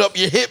lately, man. opening up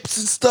your hips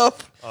and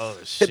stuff. Oh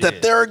shit. Hit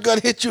that third gun,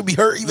 hit you, be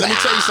hurt. You Let me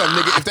like, tell you something,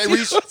 nigga. "Ah!"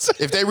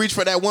 If they reach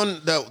for that one,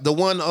 the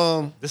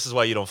one This is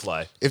why you don't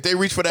fly. if they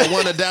reach for that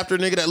one adapter,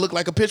 nigga, that look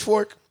like a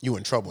pitchfork, you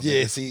in trouble.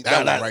 Yeah, nigga. see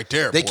that one right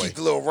there, They boy. keep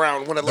the little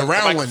round one. The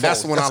round one,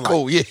 that's the one I like.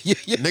 cool. Yeah, yeah,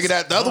 yeah. Nigga,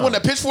 that the other one,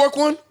 that pitchfork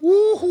one.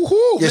 Woo hoo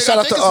hoo. Yeah, Nigga, shout I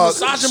out think to,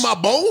 it's massaging my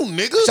bone,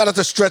 nigga. Shout out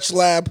to Stretch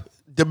Lab,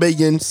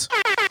 Dominions.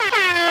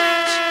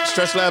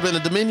 Stretch Lab in the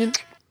Dominion.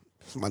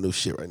 It's my new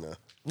shit right now.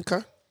 Okay.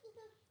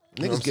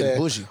 You know Niggas what I'm getting saying?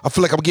 bougie. I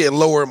feel like I'm getting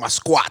lower in my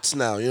squats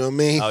now. You know what I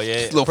mean? Oh yeah.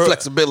 Just a little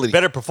flexibility.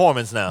 Better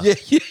performance now. Yeah,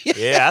 yeah, yeah.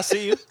 Yeah, I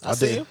see you. I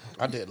see you.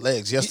 I did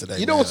legs yesterday.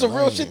 You know what's some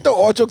real shit though?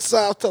 All jokes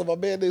aside, I was telling my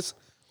man this.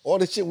 All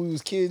the shit when we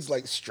was kids,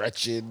 like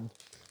stretching,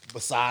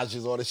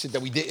 massages, all the shit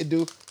that we didn't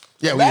do.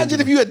 Yeah, we imagine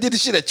didn't if you had did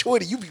this shit at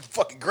 20, you'd be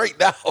fucking great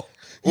now.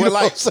 You Or know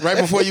like what I'm saying? right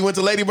before you went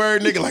to Lady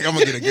Bird, nigga, like I'm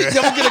gonna get a good.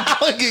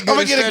 I'm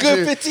gonna get a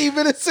good 15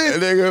 minutes in.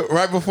 Nigga,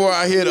 right before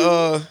I hit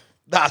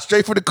Nah,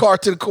 straight from the car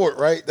to the court,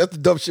 right? That's the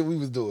dumb shit we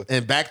was doing.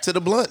 and back to the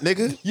blunt,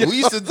 nigga. Yeah. We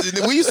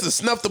used to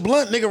snuff the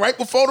blunt, nigga, right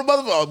before the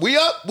motherfucker. We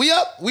up.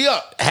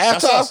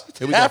 That's Halftime. us.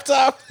 Here we go.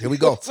 Halftime. Here we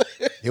You know go. what I'm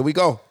saying? Here we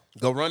go.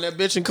 Go run that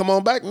bitch and come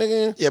on back,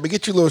 nigga. Yeah, but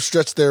get you a little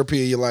stretch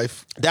therapy in your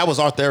life. That was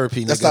our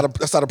therapy, nigga.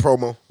 That's not a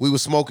promo. We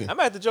was smoking. I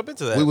might have to jump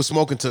into that. We was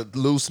smoking to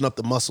loosen up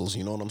the muscles,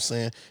 you know what I'm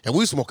saying? And we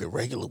was smoking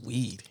regular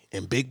weed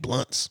and big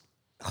blunts.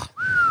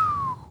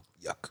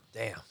 Yuck.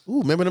 Damn. Ooh,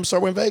 remember them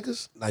Sir in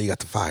Vegas? Now you got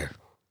the fire.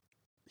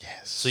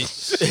 So you,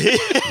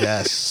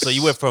 Yes. so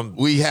you went from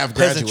We have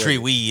peasantry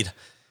graduated. weed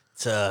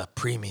to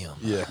premium.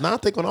 Yeah. Now I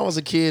think when I was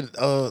a kid,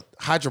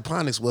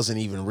 hydroponics wasn't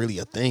even really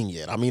a thing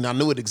yet. I mean, I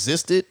knew it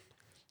existed,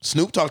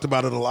 Snoop talked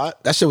about it a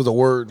lot. That shit was a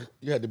word.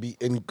 You had to be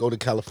in, go to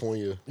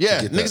California. Yeah,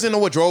 to get niggas that. didn't know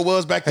what draw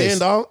was back then,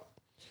 dog.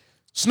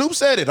 Snoop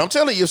said it. I'm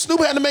telling you, if Snoop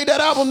hadn't made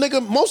that album,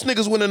 nigga, most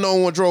niggas wouldn't have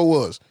known what draw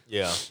was.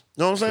 Yeah. You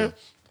know what I'm saying?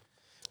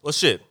 Well,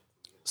 shit.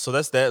 So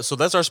that's that. So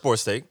that's our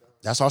sports take.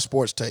 That's our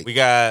sports take. We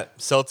got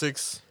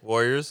Celtics,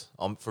 Warriors.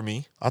 For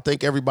me. I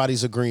think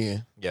everybody's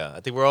agreeing. Yeah, I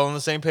think we're all on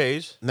the same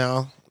page.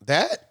 Now,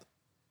 that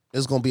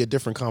is going to be a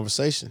different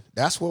conversation.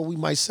 That's where we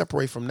might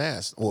separate from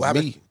Nas. Or What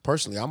me, happened?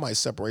 personally, I might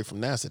separate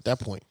from Nas at that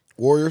point.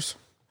 Warriors.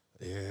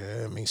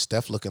 Yeah, I mean,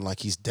 Steph looking like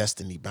he's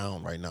destiny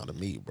bound right now to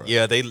me, bro.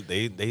 Yeah, they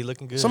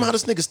looking good. Somehow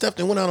this nigga stepped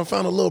and went out and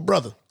found a little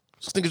brother.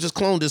 This nigga just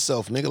cloned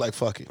himself. Nigga, like,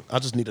 fuck it. I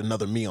just need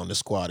another me on this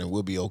squad and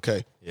we'll be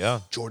okay.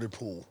 Yeah, Jordan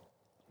Poole.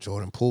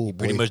 Jordan Poole, boy.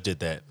 pretty much did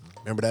that.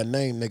 Remember that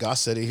name, nigga? I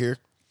said it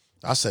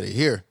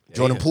here.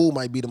 Jordan yeah. Poole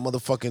might be the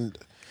motherfucking.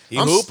 He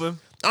I'm hooping.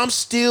 I'm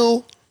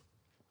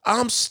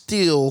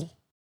still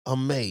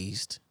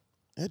amazed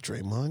at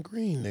Draymond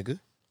Green, nigga.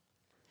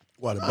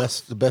 What,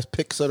 the best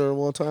pick setter of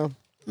all time?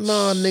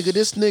 Nah, nigga,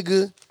 this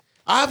nigga.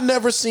 I've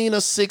never seen a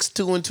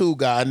 6-2-2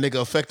 guy,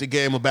 nigga, affect the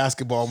game of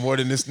basketball more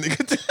than this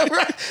nigga.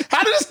 Right?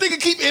 How did this nigga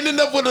keep ending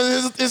up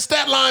with his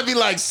stat line be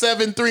like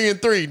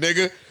 7-3-3,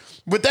 nigga?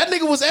 But that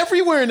nigga was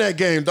everywhere in that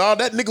game, dog.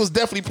 That nigga was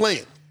definitely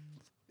playing.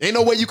 Ain't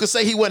no way you could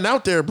say he wasn't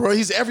out there, bro.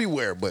 He's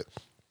everywhere. But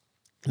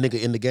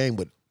nigga in the game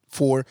with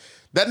 4.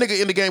 That nigga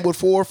in the game with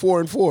 4, 4,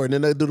 and 4. And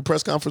then they do the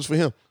press conference for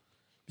him.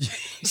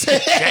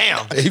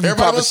 Damn.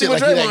 Everybody was see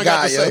what like he Draymond that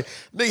got guy, to yo. say.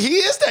 Nigga, he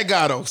is that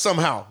guy, though,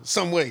 somehow,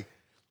 some way.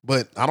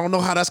 But I don't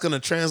know how that's going to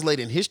translate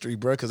in history,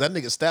 bro, because that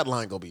nigga's stat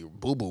line going to be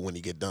boo-boo when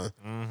he get done.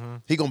 Mm-hmm.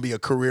 He going to be a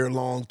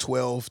career-long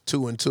 12,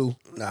 2-2.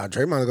 Nah,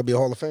 Draymond gonna be a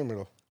Hall of Famer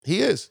though. He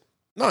is.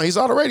 No, he's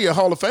already a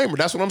Hall of Famer.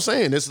 That's what I'm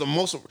saying. It's the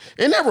most.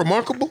 Ain't that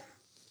remarkable?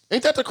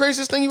 Ain't that the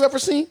craziest thing you ever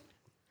seen?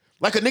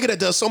 Like a nigga that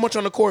does so much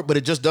on the court, but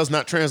it just does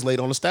not translate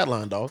on the stat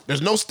line, dog.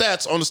 There's no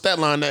stats on the stat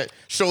line that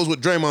shows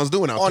what Draymond's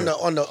doing out there.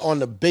 On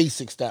the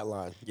basic stat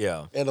line.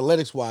 Yeah.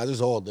 Analytics wise,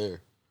 it's all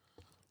there.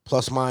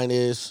 Plus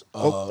minus.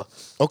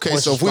 Okay,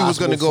 points so if we was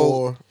gonna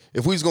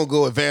responsible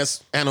go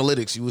advanced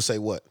analytics, you would say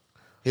what?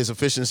 His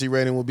efficiency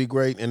rating would be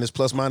great, and his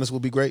plus minus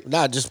would be great.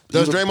 Nah, just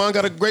Does even, Draymond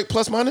got a great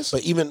plus minus?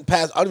 But even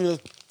past, I don't even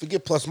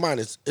forget plus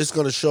minus. It's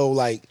gonna show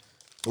like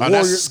the That's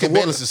Warriors. Skip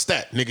Bayless'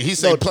 stat, nigga. He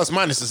said plus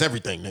minus is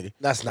everything, nigga.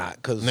 That's not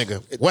because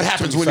Nigga, what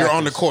happens when you're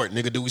on the court,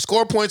 nigga? Do we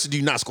score points or do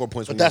you not score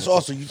points? But that's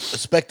also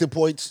expected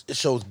points. It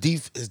shows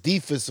his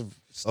defensive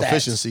stats.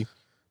 efficiency.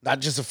 Not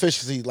just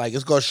efficiency. Like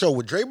it's gonna show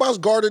when Draymond's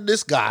guarding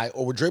this guy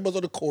or when Draymond's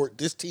on the court,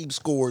 this team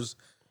scores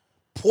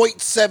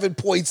 0.7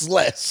 points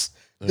less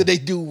than they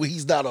do when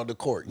he's not on the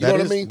court. You know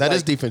what I mean? That is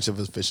Like, defensive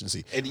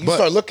efficiency. and you But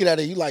start looking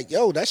at it, you like,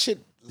 yo, that shit.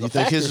 you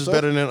think his is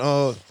better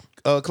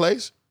than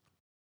Clay's?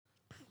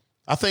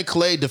 I think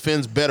Clay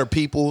defends better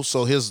people,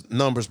 so his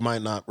numbers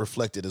might not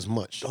reflect it as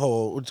much.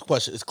 Oh, what's the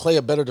question? Is Clay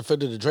a better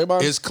defender than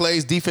Draymond? Is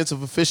Clay's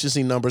defensive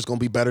efficiency numbers going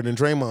to be better than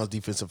Draymond's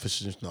defensive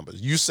efficiency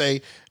numbers? You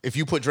say if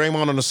you put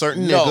Draymond on a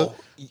certain no.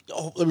 nigga,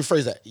 Oh, let me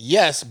phrase that.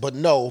 Yes, but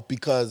no,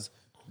 because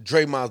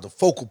Draymond's the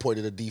focal point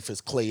of the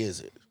defense. Clay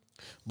isn't.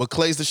 but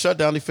Clay's the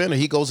shutdown defender.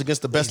 He goes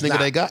against the best He's nigga not.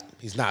 they got.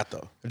 He's not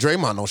though.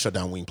 Draymond don't shut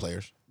down wing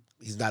players.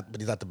 He's not, but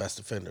he's not the best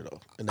defender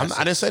though. And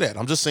I didn't say that.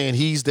 I'm just saying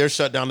he's their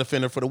shutdown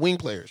defender for the wing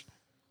players.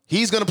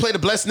 He's gonna play the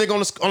best nigga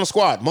on the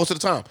squad most of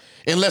the time,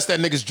 unless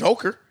that nigga's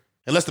Joker.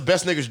 Unless the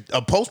best nigga's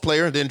a post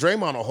player, then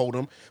Draymond will hold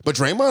him. But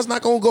Draymond's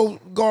not gonna go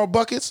guard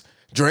buckets.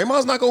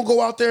 Draymond's not gonna go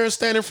out there and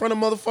stand in front of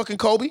motherfucking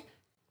Kobe.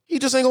 He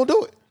just ain't gonna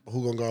do it.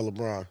 Who gonna guard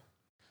LeBron?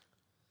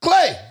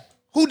 Clay,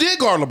 who did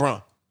guard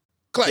LeBron?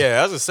 Clay. Yeah,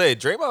 I was gonna say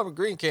Draymond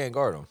Green can't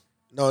guard him.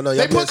 No,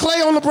 They put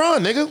Clay on LeBron,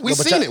 nigga. We No,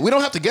 but seen y'all- it. We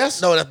don't have to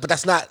guess. No, but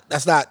that's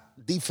not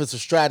defensive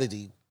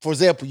strategy. For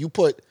example, you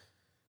put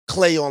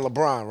Clay on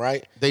LeBron,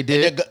 right? They And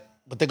did.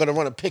 but they're gonna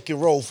run a pick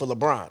and roll for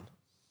LeBron.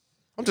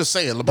 I'm just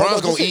saying, no,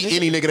 LeBron's gonna listen, eat listen.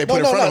 any nigga they No, put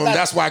in no, front of no, him. not-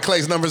 That's why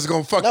Clay's numbers are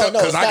gonna fucked No, up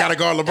because it's I not- gotta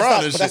guard it's LeBron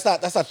not- and but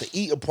shit. that's not the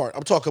eating part.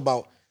 I'm talking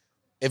about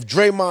if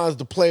Draymond's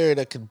the player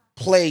that can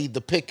play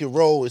the pick and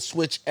roll and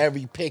switch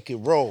every pick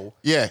and roll.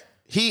 Yeah.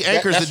 He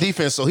anchors that's- the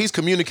defense, so he's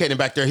communicating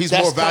back there. He's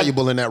That's more kind-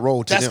 valuable in that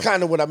role to That's them.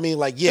 kind of what I mean.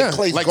 Like, yeah,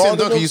 Clay's like Tim guarding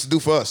Duncan him. used to do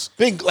for us.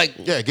 Think like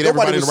Yeah, get nobody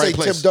everybody in would the right say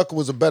place. Tim Duncan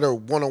was a better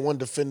one-on-one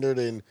defender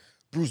than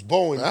Bruce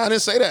Bowen. I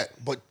didn't say that.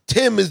 But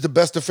Tim is the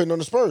best defender on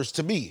the Spurs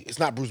to me. It's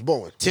not Bruce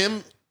Bowen.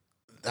 Tim,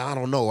 I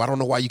don't know. I don't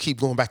know why you keep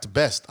going back to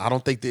best. I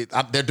don't think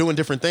they're doing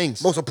different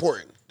things. Most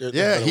important. There's a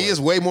Yeah, better he word. is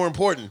way more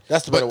important.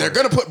 That's the but better they're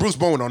word. gonna put Bruce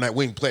Bowen on that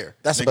wing player.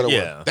 That's a better word.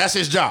 Yeah. That's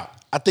his job.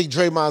 I think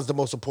Draymond's the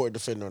most important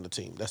defender on the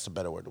team. That's the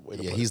better word. Way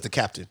to Yeah, put he's it. the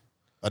captain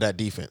of that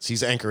defense.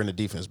 He's anchoring the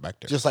defense back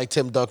there. Just like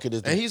Tim Duncan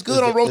is. And he's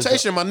good on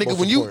rotation, my nigga.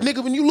 When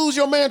you lose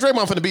your man,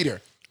 Draymond finna be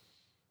there.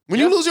 When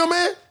you lose your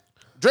man,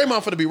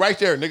 Draymond finna be right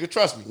there, nigga.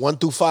 Trust me. 1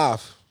 through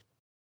 5.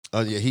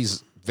 Yeah,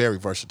 he's very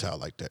versatile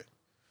like that.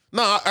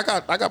 No, I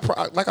got.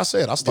 Like I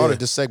said, I started Yeah.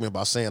 this segment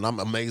by saying I'm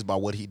amazed by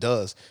what he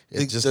does.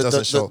 It just the,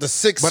 doesn't show. The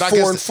 6, But I 4,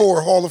 guess and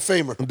 4 Hall of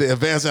Famer. the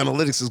advanced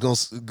analytics is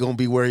gonna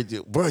be where,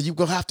 bro. You're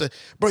gonna have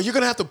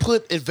to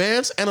put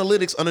advanced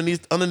analytics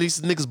underneath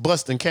niggas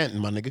bust in Canton,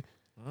 my nigga.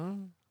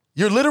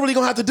 You're literally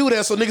gonna have to do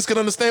that so niggas can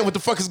understand what the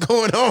fuck is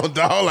going on,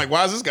 dog. Like,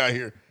 why is this guy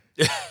here?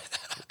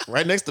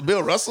 Right next to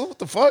Bill Russell? What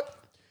the fuck?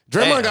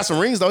 Draymond Damn. got some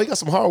rings though. He got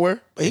some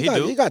hardware. He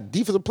got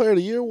Defensive Player of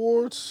the Year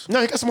awards. No,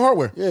 he got some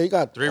hardware. Yeah, he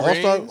got 3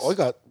 All-Star. rings. Oh, he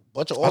got a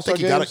bunch of I All-Star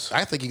think games.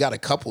 I think he got a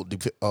couple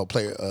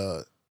player.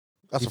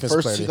 Got some defensive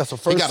first. player. He got some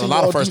He first. got a team lot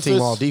of all first team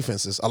defense. all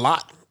defenses. A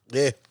lot.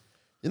 Yeah.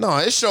 You know,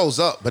 it shows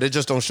up, but it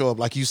just don't show up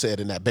like you said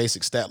in that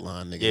basic stat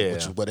line, nigga, Yeah.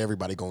 which is what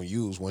everybody gonna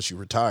use once you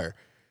retire.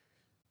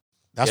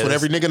 That's Yeah, what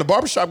that's- every nigga in the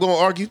barbershop gonna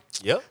argue.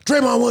 Yep.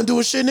 Draymond wasn't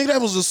doing shit, nigga.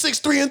 That was a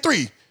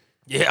 6-3-3.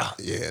 Yeah.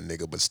 Yeah,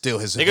 nigga, but still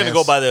his They're gonna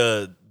go by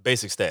the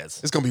basic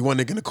stats. It's gonna be one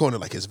nigga in the corner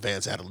like his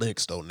advanced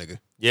analytics though, nigga.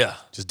 Yeah.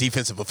 Just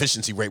defensive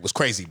efficiency rate was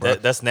crazy, bro.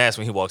 That's nasty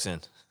when he walks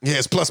in. Yeah,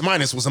 his plus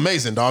minus was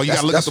amazing, dog. You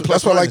gotta look at That's, the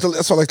that's plus why I like minus. to.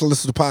 That's why I like to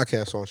listen to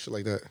podcasts on shit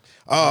like that.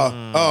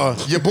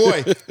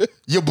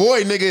 Your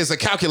boy, nigga, is a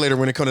calculator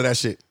when it comes to that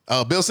shit.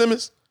 Bill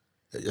Simmons.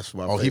 That's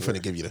my Oh, he favorite.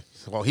 finna give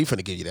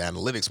you the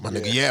analytics, my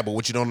nigga. Yeah, but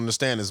what you don't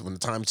understand is when the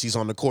times he's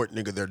on the court,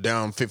 nigga, they're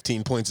down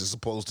 15 points as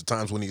opposed to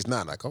times when he's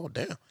not. Like, oh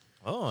damn,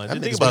 Oh, I That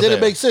didn't think nigga's- about But then that.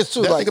 it makes sense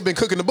too. that Like nigga been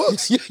cooking the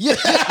books. yeah,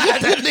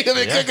 That nigga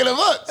been cooking the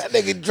books. that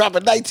nigga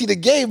dropping 19 a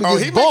game Oh,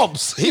 against he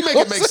bumps. He make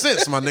it make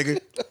sense, my nigga.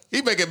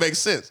 He make it make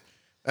sense.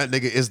 That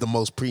nigga is the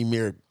most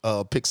premier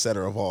pick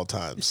setter of all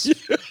times.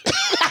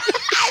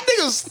 That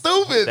nigga's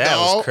stupid, That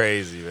dog. was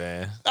crazy,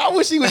 man. I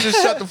wish he would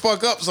just shut the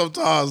fuck up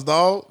sometimes,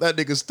 dog. That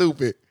nigga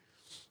stupid.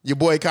 Your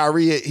boy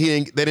Kyrie,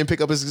 they didn't pick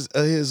up his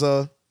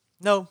No.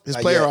 Not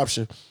player yet.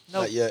 option.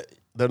 Not yet.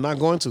 They're not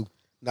going to.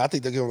 No, I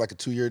think they're giving him like a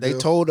 2-year They deal.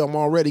 told him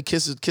already,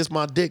 kiss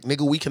my dick,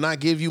 nigga. We cannot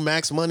give you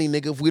max money,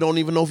 nigga, if we don't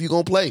even know if you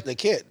gonna play. They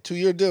can't.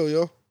 2-year deal, yo.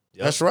 Yep.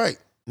 That's right,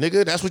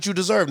 nigga. That's what you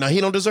deserve. Now he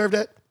don't deserve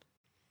that.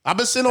 I've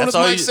been sitting on That's this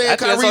all mic you- saying I think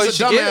that's all Kyrie's a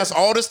you should dumbass get.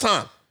 all this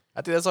time.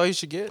 I think that's all you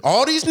should get.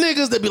 All these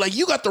niggas that be like,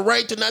 you got the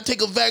right to not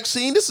take a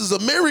vaccine. This is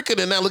America.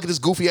 And now look at this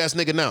goofy ass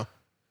nigga now.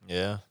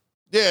 Yeah.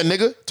 Yeah,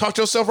 nigga. Talk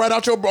yourself right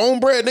out your own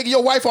bread, nigga.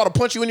 Your wife ought to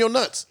punch you in your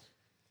nuts.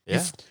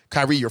 Yeah.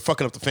 Kyrie, you're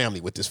fucking up the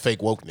family with this fake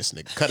wokeness,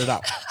 nigga. Cut it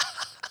out.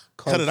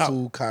 Come Cut it out.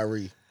 to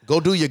Kyrie.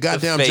 Go do your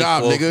goddamn fake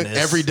job, nigga. wokeness.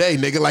 Every day,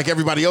 nigga, like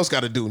everybody else got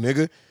to do,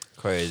 nigga.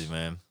 Crazy,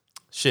 man.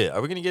 Shit. Are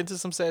we gonna get into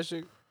some sad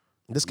shit?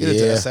 Let's get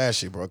into Yeah. that sad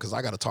shit, bro, because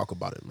I got to talk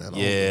about it, man. I don't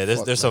Yeah, give a there's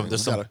fuck, there's man. some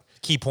there's We some gotta-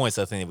 key points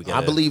I think that we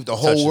got. I believe the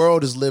whole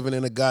world is living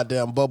in a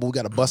goddamn bubble. We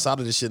got to bust out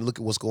of this shit and look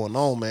at what's going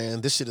on,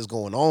 man. This shit is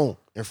going on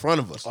in front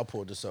of us. I'll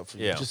pull this up for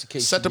you. Yeah. Just in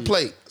case. Set you the need-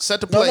 plate.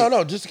 Set the No, plate.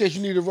 no. Just in case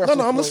you need a reference. I'm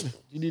point. listening.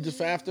 You need this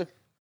for after?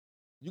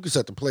 You can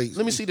set the plate.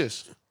 Let me see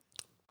this.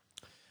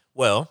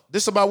 Well,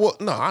 This about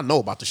what? No, I know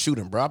about the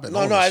shooting, bro. I've been No,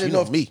 on no, this. I didn't You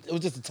know if me. it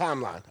was just a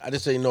timeline. I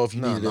just didn't know if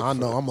you No, needed no, it. I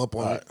know. for- I'm up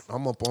on All it.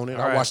 I'm up on it.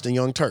 All I right. watched the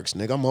Young Turks,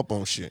 nigga. I'm up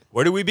on shit.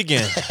 where do we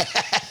begin?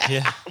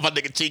 Yeah. My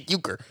nigga Cheek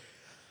Euchre.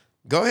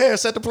 Go ahead,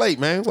 set the plate,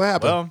 man. What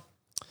happened? Well,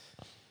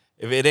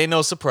 if it ain't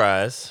no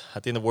surprise,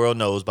 I think the world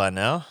knows by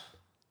now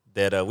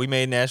that we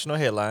made national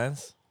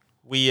headlines.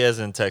 We, as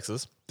in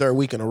Texas, Third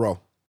week in a row.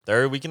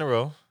 third week in a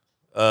row.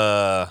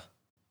 I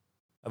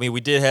mean,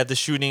 we did have the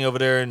shooting over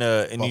there in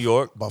New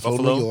York, Buffalo,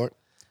 New York.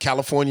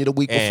 California the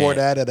week And- before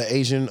that at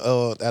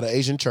an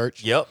Asian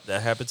church. Yep,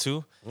 that happened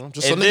too.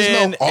 Just so And niggas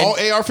then- know. All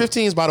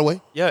AR-15s, by the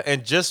way. Yeah,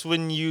 and just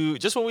when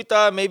we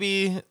thought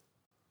maybe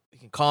we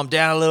can calm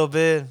down a little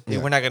bit, maybe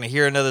Yeah. we're not gonna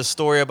hear another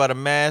story about a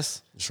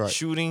mass That's right.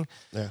 shooting.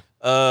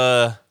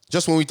 Yeah.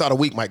 Just when we thought a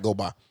week might go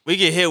by. We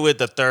get hit with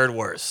the third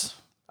worst.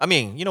 I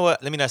mean, you know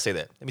what? Let me not say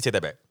that. Let me take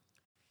that back.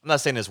 I'm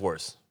not saying it's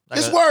worse. Not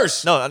It's gonna-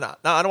 worse. No,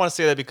 I don't want to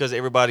say that because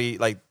everybody,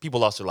 like, people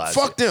lost their lives.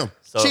 Fuck them.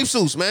 So- Cheap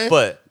suits, man.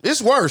 But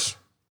it's worse.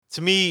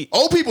 to me,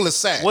 Old people is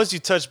sad. once you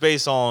touch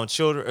base on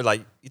children, or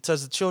like you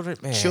touch the children,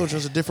 man.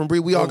 Children's a different breed.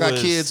 We all It got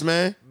was- kids,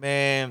 man.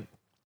 Man.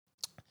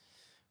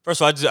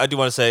 First of all, I do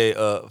want to say,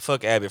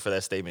 fuck Abbott for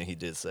that statement he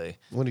did say.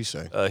 What do you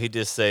say? He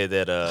did say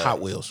that Hot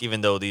Wheels. even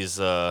though these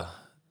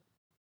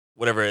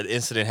whatever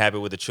incident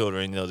happened with the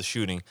children, the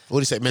shooting, What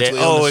do you say? that, Mental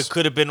oh, illness. it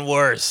could have been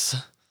worse.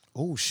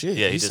 Oh shit.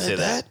 Yeah, he did did say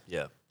that.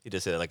 Yeah, he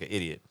did say that like an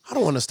idiot. I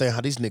don't understand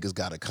how these niggas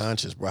got a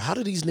conscience, bro. How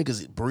do these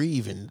niggas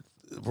breathe and,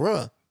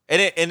 bruh?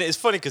 And it's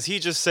funny because he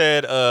just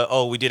said,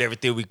 "Oh, we did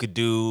everything we could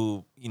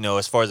do,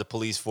 as far as the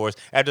police force."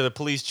 After the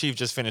police chief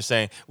just finished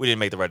saying, "We didn't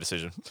make the right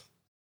decision."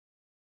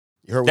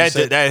 You heard what he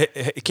said? That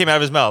it came out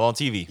of his mouth on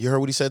TV. You heard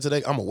what he said today?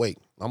 I'm gonna wait.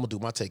 I'm gonna do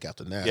my take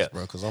after Nash, Yeah.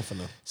 bro, because I'm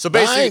finna. So Nah,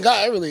 basically,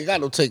 I really ain't got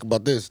no take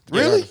about this.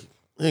 Really? Yeah.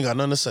 You ain't got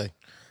nothing to say.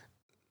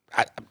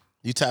 I,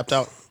 You tapped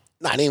out.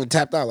 nah, I didn't even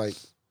tapped out. Like,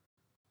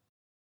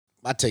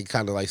 my take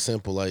kind of like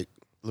simple. Like,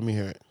 Let me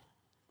hear it.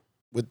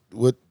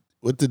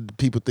 what did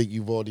people think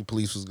Uvalde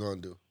police was gonna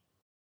do?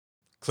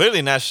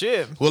 clearly not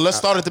shit. Well, let's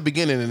start at the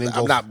beginning and then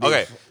go. I'm not being,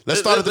 Okay, Let's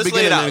start at the let's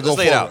lay it beginning out. and then go Let's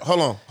lay it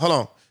forward. out. Hold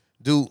on.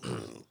 Dude,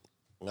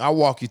 I'll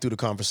walk you through the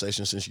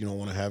conversation since you don't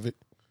want to have it.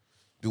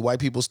 Do white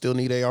people still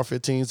need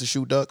AR-15s to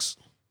shoot ducks?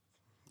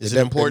 Is it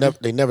important?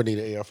 They never need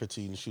an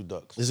AR-15 to shoot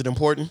ducks. Is it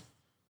important?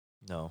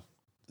 No.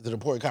 Is it an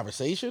important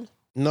conversation?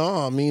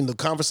 No, I mean the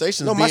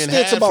conversation's No, my being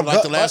stance had for about like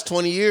the gun- last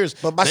 20 years.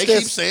 but my they stance-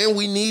 keep saying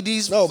we need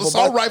these No, but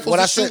assault rifles what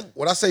to I shoot. say,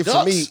 what I say for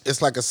ducks. me,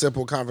 it's like a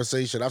simple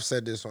conversation. I've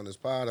said this on this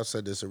pod. I've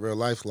said this in real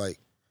life. Like,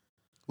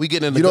 We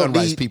get into gun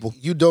rights, need people.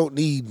 You don't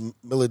need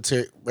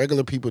military.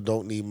 Regular people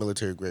don't need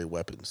military grade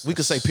weapons. We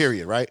could say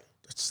period, right?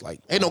 It's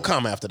like Ain't no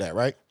comma after that,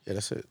 right? yeah,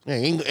 that's it.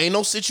 Ain't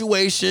no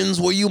situations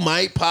where you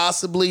might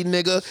possibly,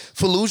 nigga.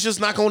 Fallujah's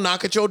not gonna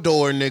knock at your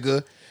door,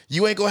 nigga.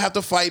 You ain't gonna have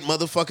to fight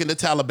motherfucking the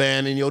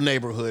Taliban in your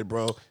neighborhood,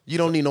 bro. You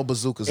don't need no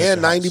bazookas.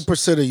 And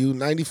 90% of you,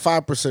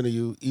 95% of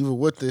you, even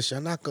with this,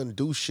 y'all not gonna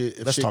do shit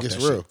if shit gets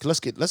real.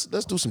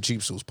 Let's do some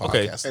Cheap Suits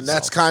podcast. Okay. And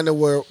that's kind of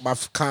where my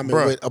comment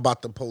went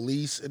about the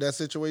police in that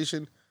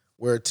situation,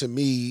 where to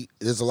me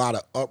there's a lot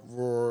of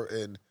uproar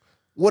and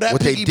what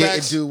they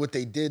didn't do, what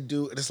they did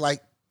do, and it's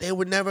like they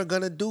were never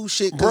gonna do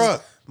shit,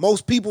 bruh.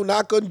 Most people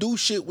not gonna do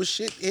shit with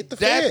shit hit the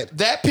fan.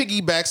 That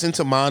piggybacks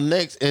into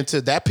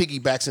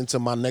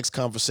my next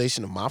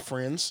conversation of my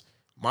friends,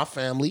 my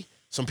family,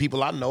 some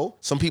people I know,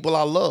 some people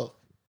I love,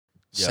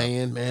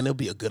 saying, man, it'll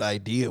be a good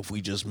idea if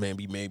we just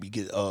maybe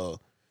get some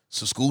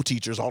school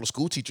teachers. All the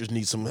school teachers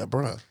need some,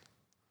 bruh.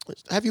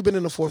 Have you been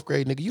in the 4th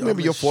grade, nigga? You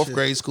remember your 4th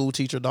grade school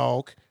teacher,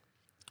 dog?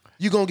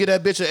 You gonna get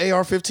that bitch an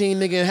AR-15,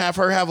 nigga, and have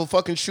her have a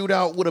fucking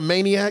shootout with a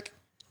maniac?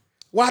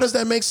 Why does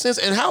that make sense?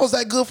 And how is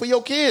that good for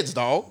your kids,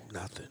 dog?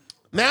 Nothing.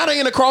 Now they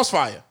in the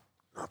crossfire.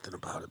 Nothing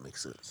about it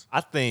makes sense.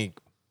 I think.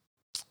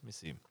 Let me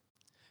see.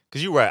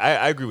 Because you're right.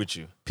 I agree with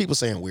you. People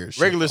saying weird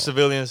shit. Regular dog.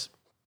 civilians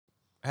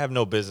have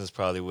no business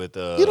probably with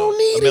You don't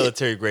need a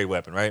military grade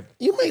weapon, right?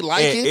 You may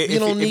like it. You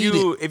don't need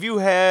it. If you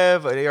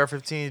have an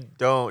AR-15,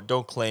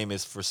 don't claim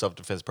it's for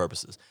self-defense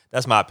purposes.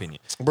 That's my opinion.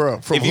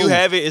 Bro, If you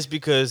have it, it's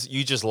because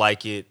you just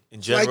like it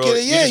in general.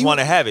 You just want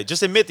to have it.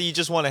 Just admit that you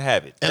just want to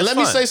have it. And let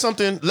me say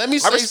something. I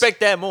respect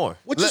that more.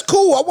 Which is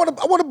cool. I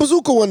want a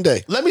bazooka one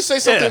day. Let me say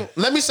something. Yeah.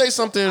 Let me say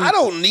something. I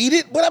don't need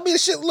it, but I mean,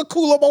 shit look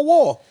cool on my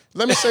wall.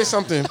 Let me say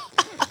something.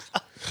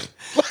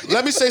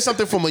 Let me say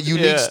something from a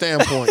unique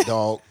standpoint,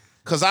 dog.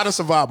 Because I done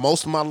survived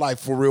most of my life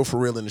for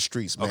real in the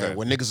streets, man. Okay.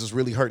 Where niggas is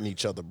really hurting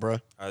each other, bruh. All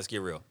right, let's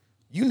get real.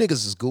 You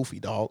niggas is goofy,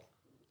 dog.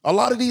 A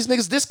lot of these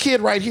niggas, this kid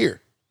right here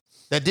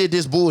that did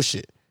this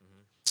bullshit,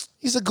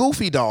 he's a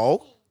goofy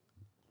dog.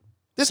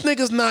 This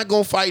nigga's not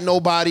gonna fight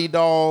nobody,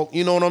 dog.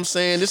 You know what I'm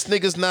saying? This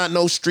nigga's not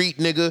no street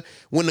nigga.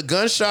 When the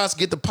gunshots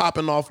get to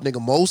popping off,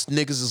 nigga, most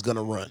niggas is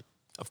gonna run.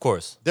 Of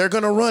course. They're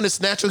gonna run.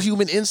 It's natural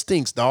human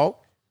instincts, dog.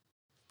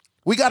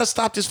 We gotta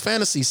stop this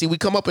fantasy. See, we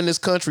come up in this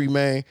country,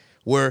 man,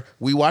 where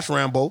we watch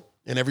Rambo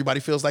and everybody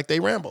feels like they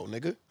Rambo,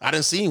 nigga. I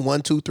done seen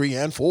 1, 2, 3,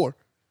 and 4.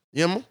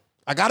 You know?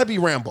 I gotta be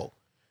Rambo.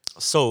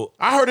 So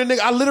I heard a nigga,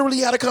 I literally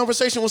had a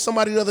conversation with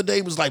somebody the other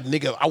day, was like,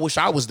 nigga, I wish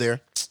I was there.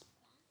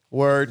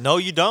 Word. no,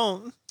 you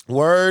don't.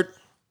 Word.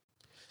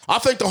 I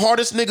think the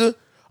hardest nigga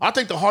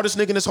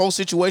in this whole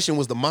situation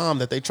was the mom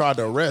that they tried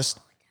to arrest.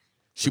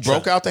 She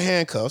broke out the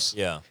handcuffs.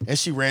 Yeah. And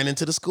she ran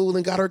into the school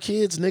and got her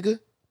kids, nigga.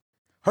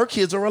 Her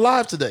kids are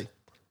alive today.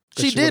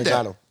 She she did would've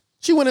got that. 'em.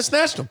 She went and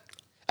snatched them.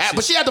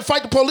 But she had to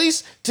fight the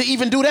police to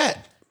even do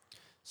that.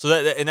 So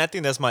and I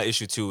think that's my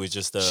issue too. Is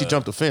just She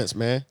jumped the fence,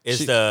 man.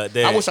 It's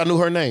I wish I knew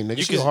her name, nigga.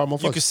 You She a hard you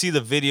motherfucker. can see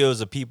the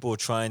videos of people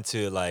trying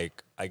to,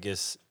 like, I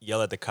guess,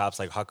 yell at the cops,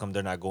 like, how come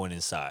they're not going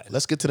inside?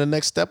 Let's get to the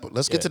next step.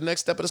 Let's get to the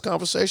next step of this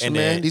conversation, And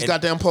man. then- These and-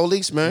 goddamn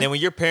police, man. And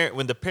then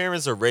when the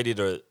parents are ready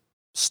to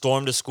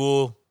storm the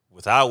school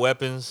without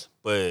weapons,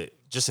 but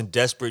just in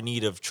desperate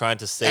need of trying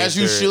to save As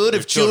you their- should, their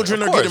if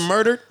children Of are course. getting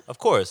murdered. Of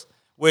course.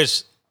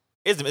 Which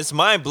it's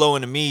mind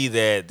blowing to me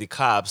that the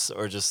cops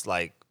are just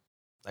like,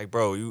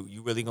 bro,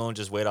 you really gonna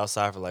just wait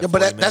outside for like 40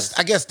 But minutes?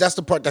 I guess that's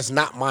the part that's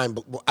not mine.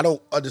 But I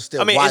don't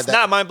understand. I mean, why it's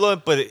not mind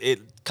blowing, but it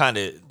kind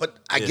of. But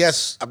I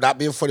guess I'm not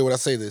being funny when I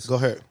say this. Go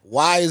ahead.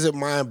 Why is it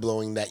mind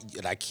blowing that,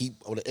 and I keep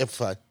on the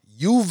emphasize,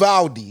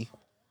 Uvalde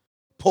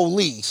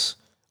police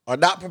are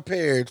not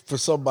prepared for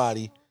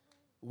somebody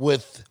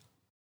with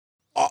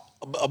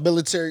a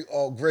military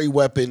or grade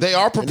weapon? They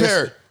are And this-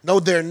 prepared. No,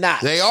 they're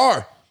not. They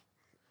are.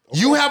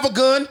 You have a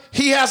gun.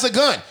 He has a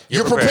gun.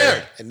 You're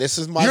prepared. And this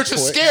is my You're point.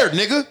 just scared,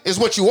 nigga, is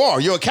what you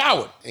are. You're a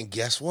coward. And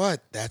guess what?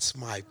 That's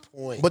my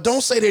point. But don't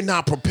say they're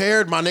not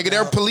prepared, my nigga.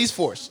 They're a police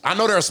force. I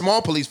know they're a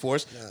small police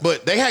force,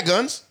 but they had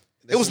guns.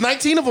 It was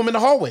 19 of them in the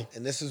hallway.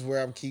 And this is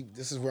where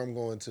I'm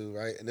going to,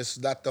 right? And this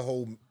is not the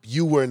whole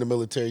you were in the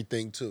military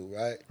thing too,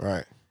 right?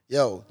 Right.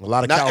 Yo, A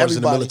lot of not cowards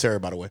in the everybody- military,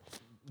 by the way.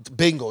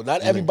 Bingo.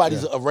 Not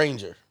everybody's a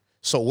ranger.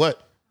 So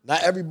what?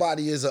 Not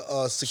everybody is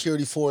a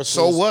security force.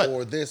 So what?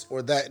 Or this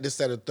or that, this,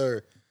 that, or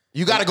third.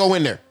 You got to go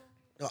in there.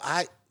 No,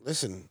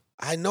 listen.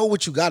 I know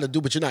what you got to do,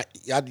 but you're not.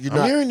 You're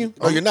not hearing you.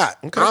 No, you're not.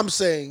 Okay. I'm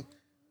saying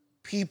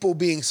people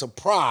being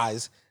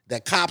surprised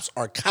that cops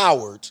are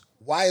cowards.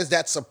 Why is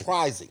that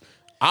surprising?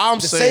 I'm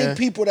The saying same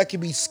people that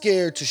can be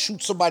scared to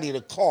shoot somebody in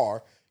a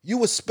car,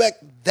 you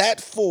expect that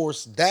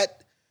force,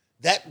 that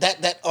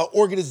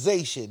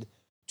organization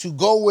to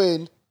go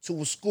in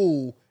to a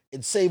school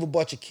and save a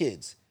bunch of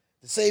kids.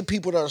 The same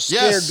people that are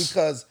scared Yes.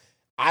 because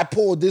I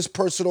pulled this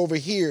person over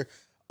here.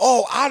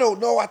 Oh, I don't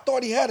know. I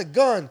thought he had a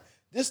gun.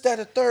 This, that,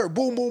 and third.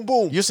 Boom, boom,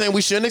 boom. You're saying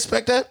we shouldn't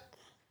expect that?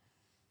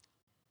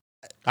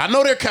 I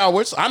know they're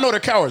cowards.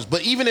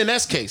 But even in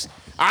that case,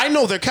 I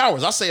know they're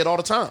cowards. I say it all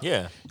the time.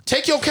 Yeah.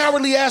 Take your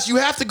cowardly ass. You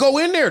have to go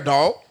in there,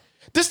 dog.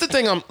 This the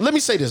thing. Let me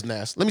say this,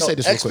 Nas. Let me say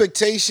this real quick.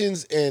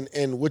 Expectations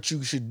and what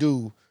you should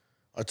do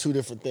are two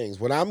different things.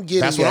 What I'm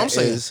getting That's what at I'm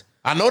saying. is,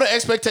 I know the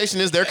expectation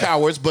is they're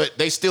cowards, but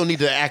they still need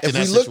to act in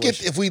that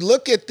situation. if we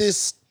look at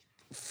this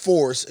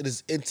force and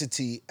this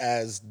entity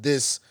as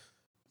this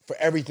for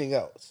everything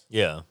else,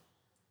 Yeah.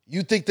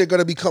 you think they're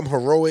gonna become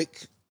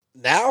heroic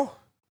now?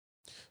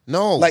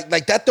 No, Like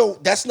that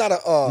don't. That's not a.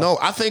 no.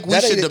 I think we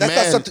that should ain't-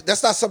 demand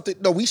That's not something.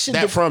 No, we should.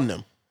 that from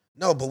them.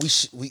 No, but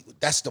we.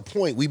 That's the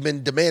point. We've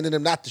been demanding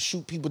them not to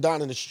shoot people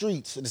down in the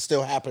streets, and it's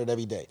still happening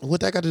every day.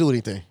 What that got to do with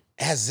anything?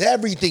 It has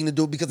everything to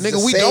do because it's Nigga,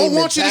 the we same don't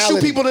want you to shoot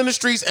mentality. people in the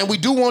streets, and we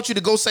do want you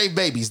to go save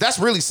babies. That's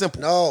really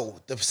simple. No,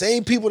 the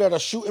same people that are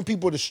shooting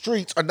people in the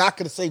streets are not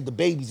going to save the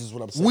babies. Is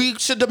what I'm saying. We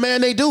should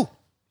demand they do.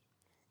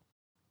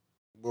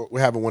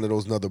 We're having one of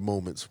those other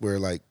moments where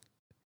like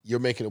you're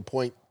making a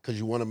point because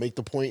you want to make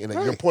the point, and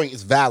your point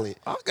is valid.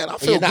 I And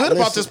feel you're good not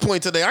about this listening.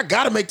 point today. I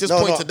got to make this No,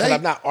 point no, today. but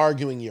I'm not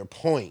arguing your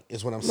point.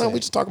 Is what I'm No, saying. we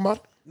just talking about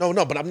it. No,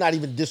 but I'm not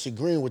even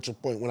disagreeing with your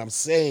point. What I'm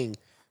saying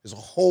is a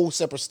whole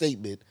separate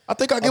statement. I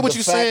think I get Of what the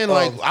you're fact saying. of-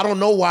 Like, I don't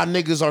know why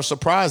niggas are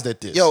surprised at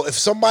this. Yo, if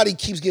somebody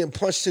keeps getting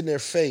punched in their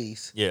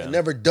face Yeah. and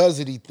never does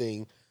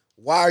anything,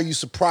 why are you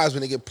surprised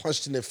when they get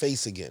punched in their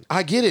face again?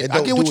 I get it. And I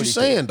don't get what do you're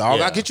anything. saying, dog.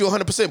 Yeah. I get you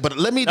 100%. But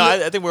let me No,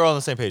 I think we're all on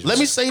the same page. let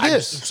me say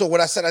this. So what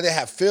I said, I didn't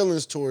have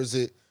feelings towards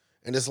it,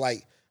 and it's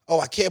like, oh,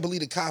 I can't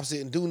believe the cops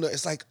didn't do nothing.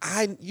 It's like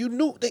you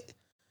knew they.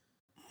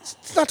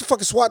 It's not the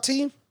fucking SWAT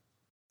team.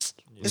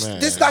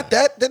 It's not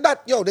that. They're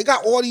not. Yo, they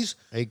got all these.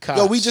 Hey, Yo,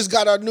 cops. we just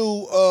got our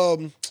new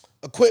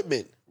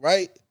equipment,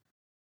 right?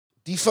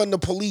 Defund the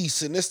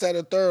police and this, that,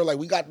 and third. Like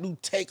we got new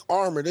tank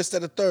armor, this,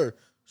 that, and third.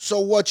 So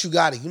what? You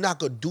got it. You're not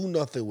gonna do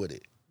nothing with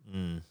it.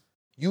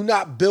 You're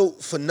not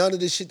built for none of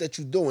this shit that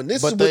you're doing.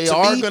 This But is they what,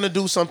 are to me, going to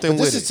do something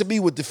but with this is it. to me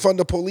with defund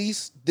the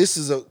police. This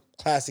is a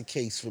classic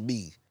case for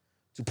me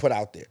to put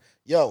out there.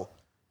 Yo,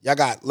 y'all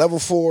got level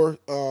 4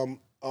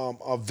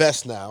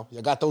 vests now.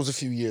 Y'all got those a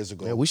few years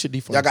ago. Yeah, we should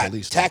defund Y'all the got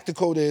police.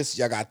 tactical this.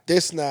 Y'all got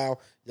this now.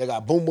 Y'all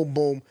got boom, boom,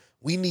 boom.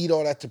 We need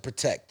all that to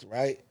protect,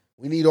 right?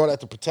 We need all that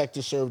to protect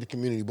and serve the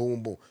community. Boom,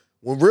 boom, boom.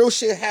 When real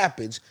shit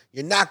happens,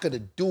 you're not gonna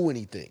do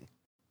anything.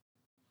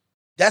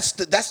 That's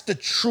the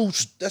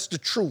truth. That's the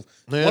truth.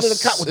 Yeah, One of the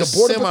cops with it's the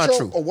border patrol,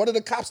 semi-true. or one of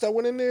the cops that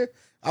went in there,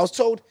 I was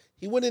told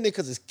he went in there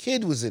because his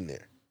kid was in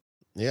there.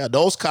 Yeah,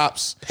 those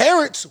cops.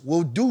 Parents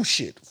will do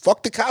shit.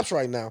 Fuck the cops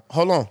right now.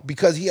 Hold on.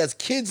 Because he has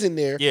kids in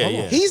there. Yeah,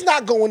 yeah. He's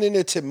not going in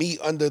there to me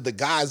under the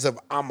guise of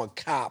I'm a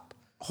cop.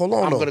 Hold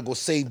on. I'm though. gonna go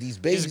save these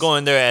babies. He's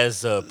going there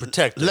as a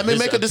protector. Let me his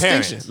make a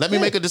distinction. parents. Let me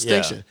make a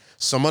distinction.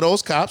 Some of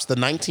those cops, the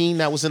 19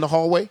 that was in the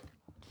hallway,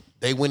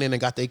 they went in and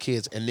got their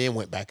kids and then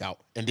went back out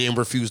and then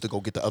refused to go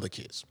get the other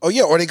kids. Oh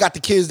yeah, or they got the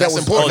kids that That's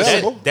was important.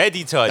 available. That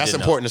detail I That's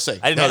didn't important know. to say.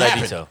 I didn't know that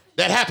happened. detail.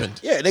 That happened.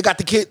 Yeah, they got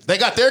the kid. They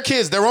got their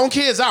kids, their own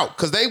kids out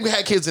because they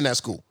had kids in that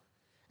school.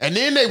 And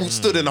then they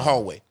stood in the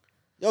hallway.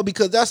 Yo,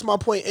 because that's my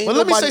point. Ain't But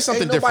let me nobody, say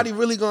something ain't nobody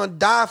really gonna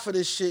die for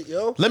this shit,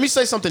 yo. Let me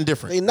say something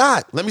different. They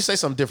not. Let me say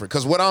something different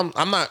because what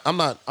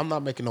I'm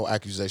not making no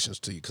accusations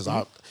to you because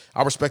I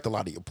respect a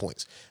lot of your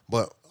points,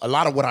 but a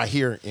lot of what I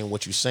hear in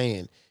what you're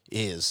saying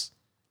is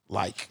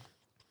like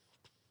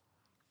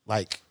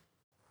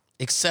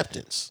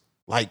acceptance.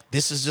 Like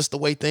this is just the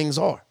way things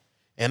are,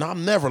 and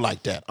I'm never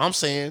like that. I'm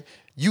saying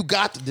you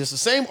got this. The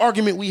same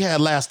argument we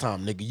had last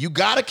time, nigga. You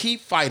got to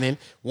keep fighting.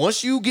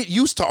 Once you get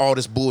used to all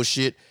this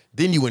bullshit,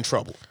 then you in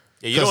trouble.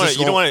 Yeah, you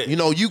don't want to. You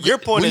know, Your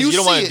point when is you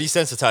don't want see to it-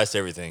 desensitize to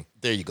everything.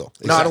 There you go.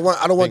 No, I don't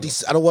Exactly. want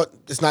these. I don't want.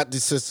 It's not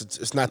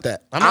desensitized. It's not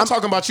that. I'm not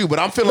talking about you, but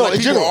I'm feeling No, like in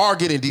people general. are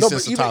getting No, but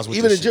desensitized with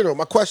even this in shit. general.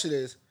 My question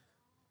is,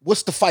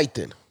 what's the fight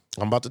then?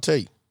 I'm about to tell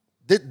you.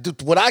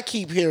 What I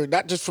keep hearing,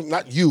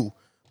 not you,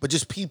 but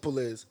just people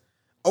is,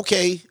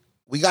 okay,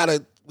 we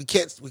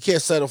can't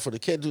settle for the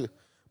kid, do it.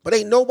 But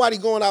ain't nobody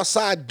going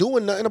outside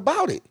doing nothing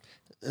about it.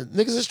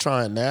 Niggas is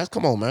trying, Nas.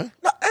 Come on, man.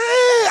 No,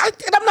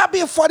 and I'm not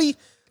being funny.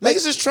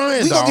 Niggas is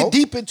trying, We gonna dog. get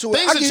deep into it.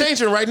 Things are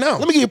changing right now.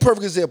 Let me give you a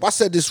perfect example. I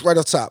said this right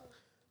up top.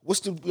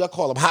 I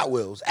call them Hot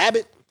Wheels?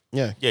 Abbott.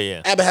 Yeah.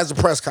 Yeah. Abbott has a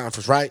press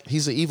conference, right?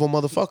 He's an evil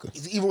motherfucker.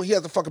 He's evil. He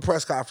has a fucking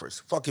press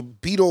conference. Fucking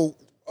Beto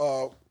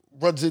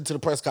runs into the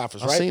press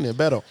conference, I right? seen it,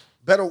 Beto.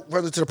 Beto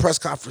runs into the press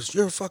conference.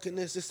 You're fucking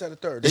this, that, and the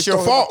third. It's your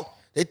throw him fault.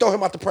 They throw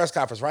him out the press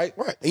conference, right?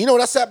 Right. And you know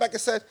what I sat back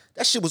and said?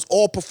 That shit was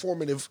all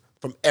performative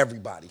from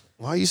everybody.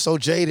 Why are you so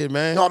jaded,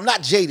 man? No, I'm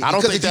not jaded. I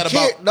don't because think if you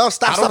that can't- about. No,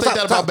 stop. I don't stop, think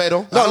stop, that stop.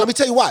 about Beto. No, I let me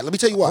tell you why. Let me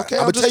tell you why. Okay,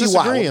 I'm I'm gonna just tell you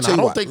why. I'm gonna disagreeing. tell I you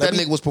don't why. think Let that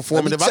me- nigga was let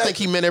me performative. I tell- think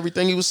he meant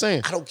everything he was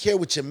saying. I don't care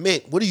what you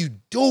meant. What are you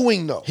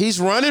doing though? He's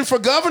running for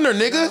governor,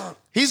 nigga.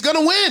 He's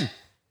gonna win.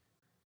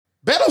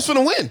 Beto's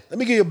gonna win. Let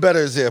me give you a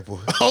better example.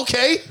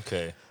 Okay.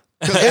 Okay.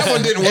 Because that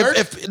one didn't work.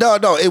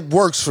 No, it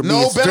works for me.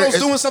 No, It's very- Beto's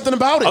doing something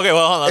about it. Okay.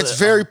 Well, hold on. It's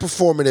very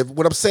performative.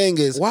 What I'm saying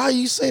is, Why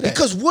you say that?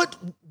 because what?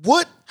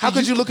 How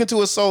could you look into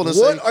his soul and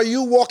What say are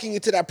you walking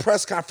into that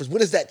press conference?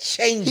 What does that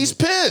change? he's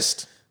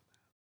pissed?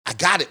 I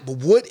got it, but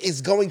what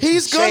is going to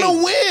He's change?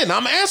 gonna win.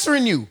 I'm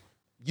answering you.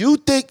 You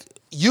think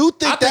I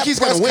think that he's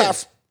press gonna win.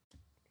 conference?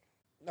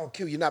 No,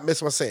 Q, you're not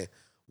missing what I'm saying.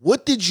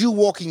 What did you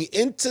walking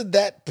into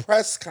that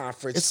press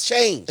conference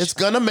change? It's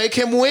gonna make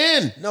him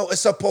win. No,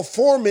 it's a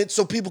performance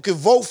so people can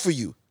vote for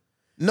you.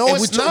 No,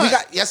 And it's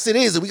not. Yes, it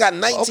is. And we got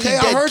 19 Okay,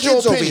 dead I heard your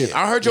kids over opinion. here.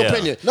 I heard your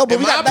opinion. No, but in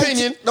we my got 19,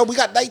 opinion, no, we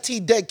got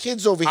 19 dead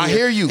kids over here. I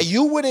hear you. And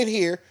you went in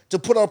here to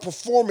put on a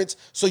performance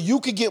so you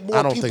could get I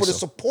more don't people think to so.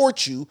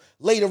 support you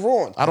later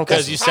on. I don't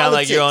Because think you so. sound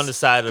like you're on the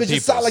side of the Because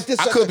you people. sound like this.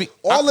 I could be-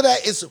 All of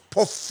that is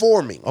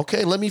performing.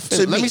 Okay, let me To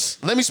finish.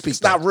 me, Let me speak.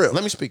 it's not though. real.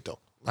 Let me speak though.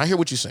 I hear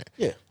what you're saying.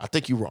 Yeah. I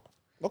think you're wrong.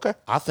 Okay.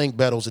 I think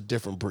Beto's a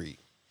different breed.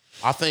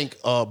 I think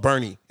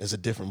Bernie is a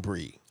different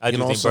breed. I do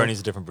know think what I'm saying? Bernie's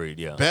a different breed.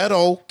 Yeah.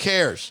 Beto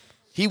cares.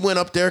 He went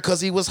up there because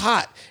he was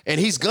hot. And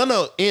he's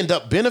gonna end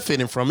up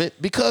benefiting from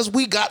it because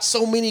we got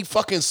so many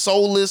fucking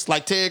soulless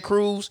like Ted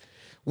Cruz.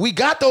 We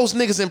got those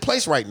niggas in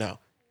place right now.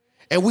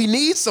 And we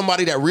need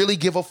somebody that really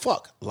give a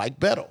fuck, like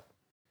Beto.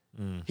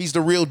 He's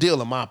the real deal,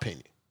 in my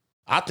opinion.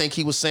 I think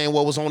he was saying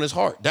what was on his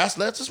heart. That's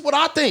just what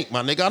I think,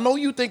 my nigga. I know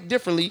you think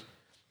differently,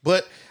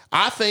 but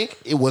I think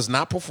it was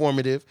not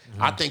performative.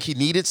 I think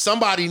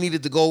somebody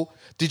needed to go.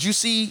 Did you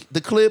see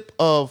the clip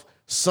of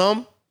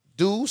some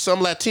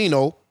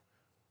Latino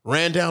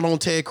ran down on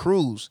Ted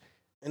Cruz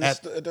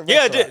at the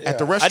Yeah, I did. at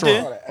the I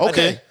restaurant? did.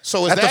 Okay,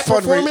 so is At the that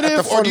fundraiser-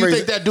 performative, or do you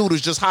think that dude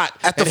was just hot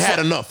and had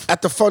enough?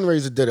 At the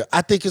fundraiser dinner,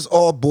 I think it's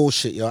all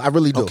bullshit, yo. I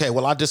really do. Okay,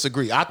 well, I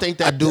disagree. I think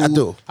that I dude.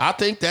 do. I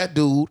think that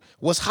dude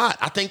was hot.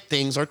 I think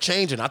things are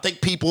changing. I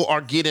think people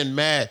are getting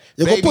mad.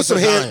 Yeah, go put some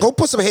Babies are hands. dying. Go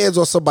put some hands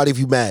on somebody if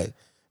you mad.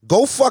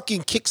 Go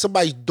fucking kick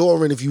somebody's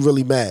door in if you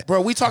really mad,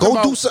 Bro, we talk go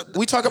about do something.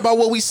 we talk about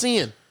what we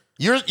seeing.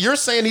 You're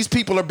saying these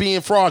people are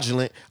being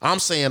fraudulent. I'm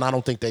saying I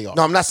don't think they are.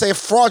 No, I'm not saying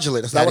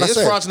fraudulent. That's not That what I is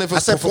said. fraudulent if I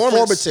it's said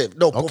performance. performative.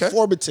 No, Okay.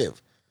 performative.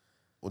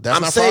 Well, that's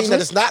I'm not saying that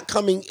fraudulent? it's not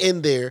coming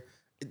in there.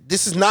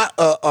 This is not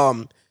a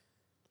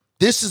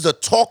This is a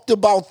talked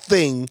about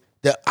thing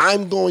that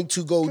I'm going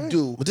to go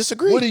do. Well,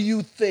 disagree. What do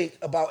you think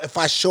about if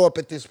I show up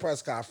at this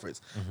press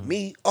conference?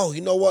 Me? Oh,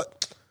 you know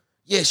what?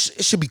 Yeah, it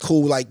should be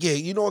cool. Like, yeah,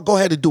 you know what? Go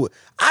ahead and do it.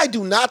 I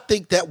do not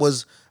think that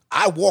was.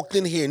 I walked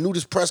in here and knew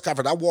this press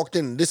conference. I walked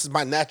in and this is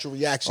my natural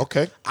reaction.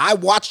 Okay. I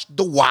watched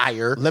The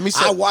Wire.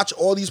 I watch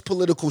all these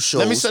political shows.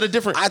 Let me set it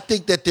different. I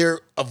think that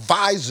their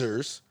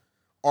advisors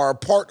are a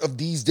part of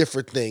these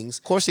different things.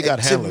 Of course he got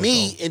handlers,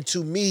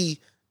 To me,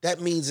 that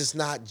means it's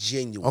not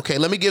genuine. Okay,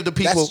 let me give the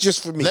people. That's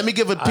just for me. Let me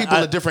give the people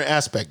a different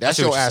aspect. That's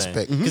your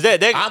aspect. Because This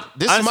is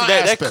honestly, my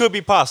that aspect. could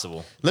be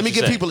possible. Let me What give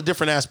you're saying. people a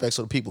different aspect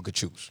so the people could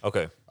choose.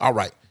 Okay. All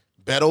right.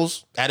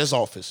 Beto's at his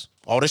office.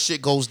 All this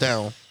shit goes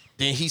down.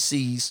 Then he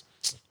sees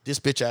this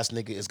bitch ass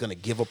nigga is gonna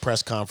give a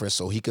press conference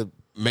so he could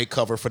make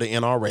cover for the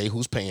NRA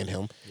who's paying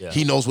him. Yeah.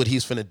 He knows what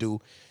he's finna do.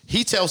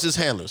 He tells his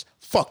handlers,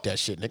 fuck that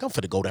shit, nigga. I'm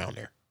finna go down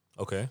there.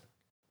 Okay.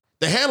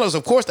 The handlers,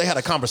 of course, they had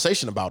a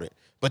conversation about it,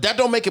 but that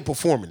don't make it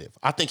performative.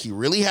 I think he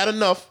really had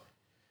enough.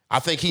 I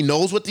think he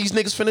knows what these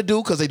niggas finna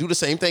do because they do the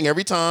same thing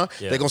every time.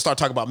 Yeah. They're gonna start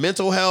talking about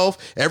mental health,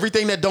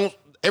 everything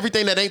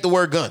that ain't the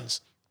word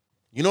guns.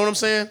 You know what I'm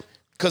saying?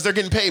 Because they're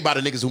getting paid by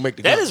the niggas who make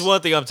the That guns. is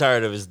one thing I'm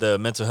tired of is the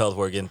mental health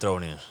word getting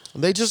thrown in.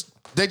 They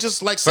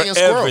just like saying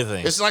squirrel.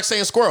 everything. It's like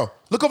saying squirrel.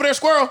 Look over there,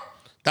 squirrel.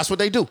 That's what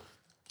they do.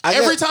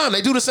 Every time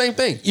they do the same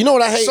thing. You know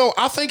what I hate? So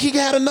I think he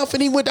had enough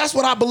and he went. That's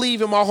what I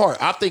believe in my heart.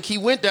 I think he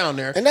went down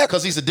there And that-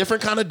 because he's a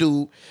different kind of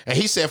dude. And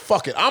he said,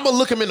 fuck it. I'm going to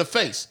look him in the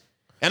face.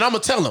 And I'm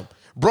going to tell him,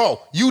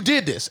 bro, you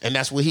did this. And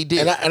that's what he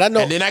did. And I know-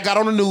 And then I got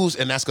on the news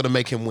and that's going to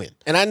make him win.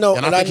 And I know,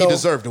 And I think he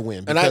deserved to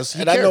win because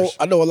he cares.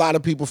 I know a lot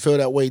of people feel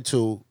that way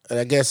too. And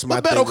I guess my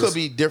But Beto thing could is,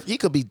 be different. He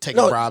could be taking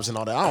No, bribes and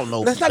all that. I don't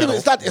know. That's not even.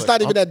 Beto, It's but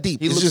not even that deep.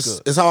 He It's looks just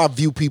good. it's how I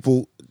view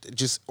people.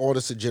 Just all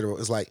this in general.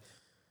 It's like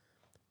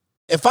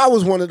if I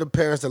was one of the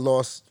parents that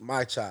lost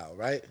my child,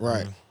 right?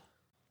 Right.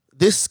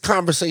 This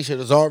conversation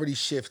has already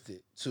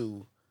shifted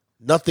to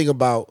nothing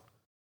about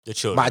The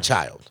children. my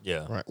child.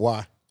 Yeah. Right.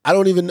 Why? I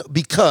don't even know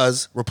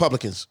because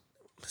Republicans.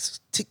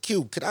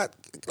 TQ. Can I?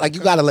 Like,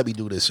 you gotta let me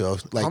do this, yo.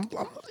 Like,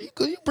 You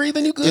good? You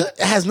breathing? You good? it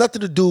has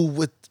nothing to do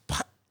with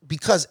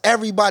because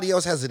everybody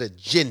else has an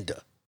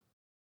agenda.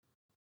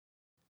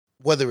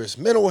 Whether it's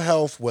mental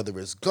health, whether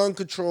it's gun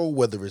control,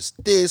 whether it's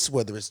this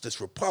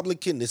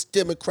Republican, this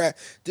Democrat,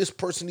 this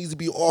person needs to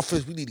be in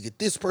office, we need to get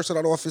this person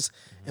out of office.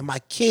 And my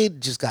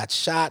kid just got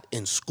shot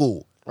in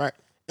school. Right.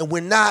 And we're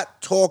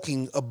not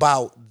talking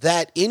about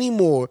that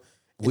anymore.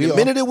 And We the are.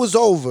 minute it was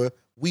over,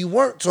 we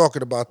weren't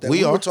talking about that.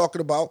 We were are. talking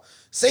about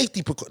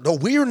safety precautions. No,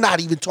 we're not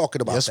even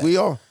talking about Yes, that. we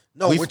are.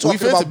 No, We- we're we talking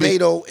fit to about be.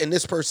 Beto and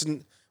this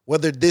person,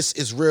 whether this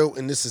is real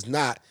and this is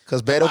not.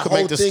 'Cause Beto My could make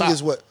whole this thing stop.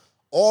 is what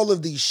all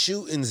of these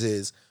shootings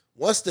is.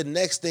 Once the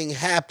next thing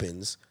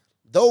happens,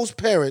 those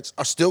parents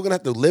are still gonna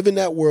have to live in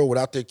that world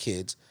without their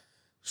kids.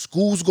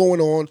 School's going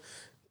on.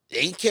 They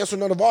ain't canceling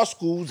none of our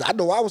schools. I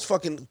know I was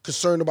fucking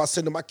concerned about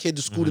sending my kid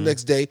to school the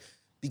next day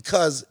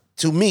because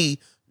to me,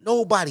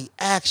 nobody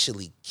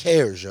actually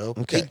cares, yo.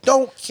 Okay. They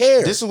don't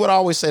care. This is what I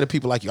always say to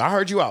people like you. I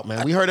heard you out,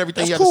 man. We heard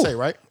everything That's you had cool. to say,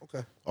 right?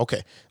 Okay.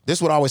 Okay. This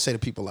is what I always say to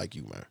people like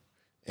you, man.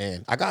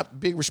 And I got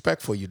big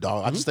respect for you,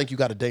 dog. I just think you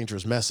got a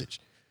dangerous message.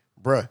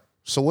 Bruh.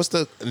 So what's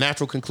the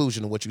natural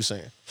conclusion of what you're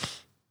saying?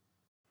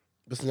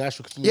 It's an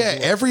actual Yeah,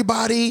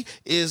 everybody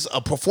is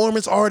a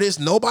performance artist.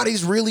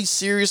 Nobody's really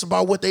serious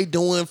about what they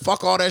doing.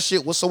 Fuck all that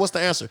shit. So what's the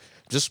answer?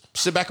 Just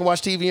sit back and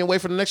watch TV and wait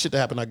for the next shit to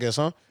happen, I guess,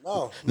 huh?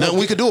 No. Nothing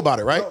we could do about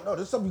it, right? No,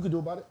 there's something you can do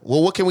about it.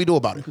 Well, what can we do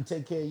about You it? can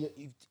take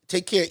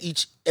care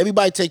of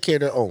everybody take care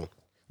of their own.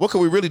 What can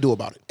we really do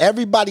about it?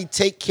 Everybody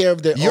take care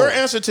of their own. Your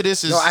answer to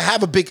this is No, I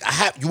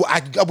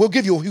will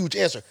give you a huge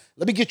answer.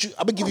 I'm gonna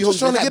give you just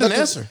trying to get an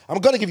answer. I'm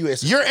gonna give you an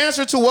answer. your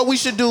answer to what we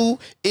should do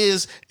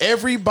is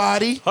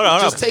everybody Hold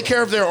on. take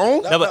care of their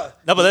own. No,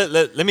 but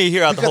let me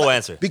hear out the whole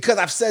answer. Because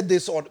I've said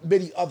this on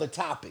many other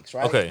topics,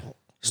 right? Okay.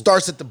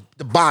 Starts at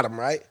the bottom,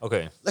 right?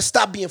 Okay. Let's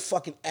stop being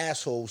fucking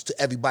assholes to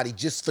everybody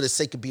just for the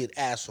sake of being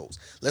assholes.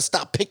 Let's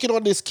stop picking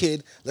on this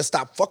kid. Let's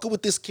stop fucking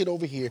with this kid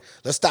over here.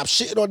 Let's stop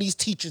shitting on these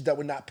teachers that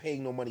we're not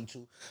paying no money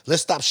to.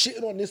 Let's stop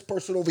shitting on this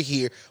person over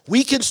here.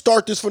 We can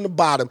start this from the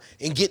bottom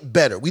and get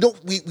better. We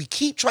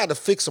keep trying to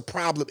fix a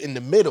problem in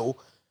the middle,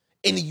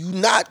 and you're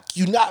not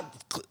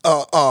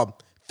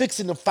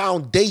fixing the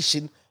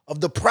foundation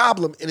of the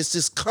problem. And it's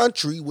this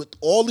country with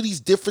all of these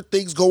different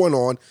things going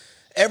on.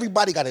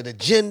 Everybody got an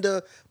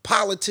agenda,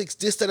 politics,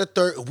 this, that, and the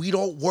third. We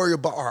don't worry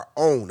about our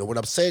own. And what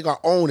I'm saying our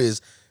own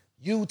is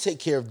you take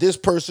care of this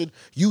person,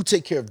 you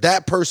take care of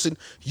that person,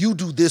 you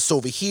do this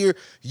over here,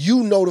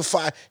 you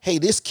notify, hey,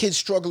 this kid's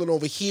struggling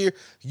over here,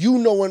 you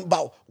knowing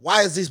about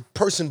why is this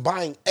person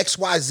buying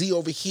XYZ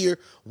over here,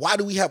 why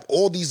do we have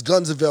all these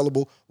guns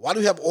available, why do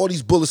we have all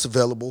these bullets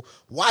available,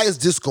 why is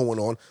this going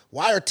on,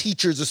 why are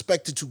teachers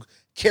expected to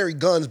carry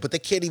guns but they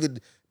can't even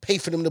pay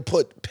for them to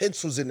put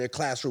pencils in their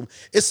classroom.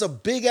 It's a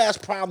big ass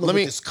problem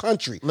with this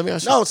country. Let me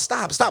ask you. No,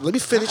 stop. Let me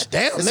finish. God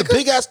damn, it's nigga. a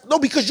big ass. No,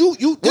 because you.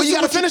 Well, you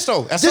gotta finish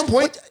though. At some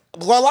point.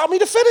 Well, allow me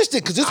to finish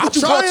it, because this is what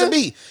you brought to trying.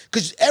 me.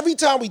 Because every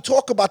time we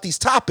talk about these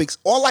topics,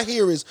 all I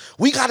hear is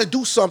we got to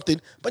do something,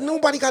 but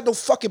nobody got no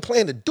fucking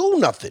plan to do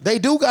nothing. They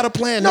do got a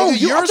plan. No, nigga. I'm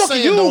You're talking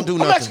saying you. don't do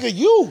nothing. I'm asking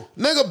you.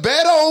 Nigga,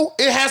 Beto,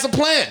 it has a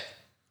plan.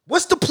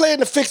 What's the plan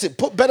to fix it?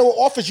 Put Beto in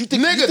office. You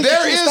think? Nigga,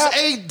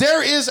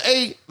 there is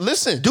a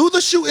listen. Do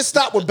the shoot and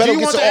stop when Beto you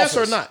gets want in the answer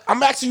office. or not?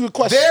 I'm asking you a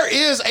question. There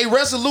is a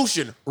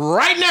resolution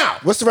right now.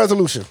 What's the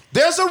resolution?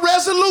 There's a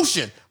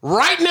resolution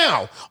right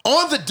now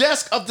on the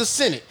desk of the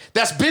Senate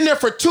that's been there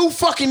for 2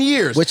 fucking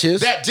years. Which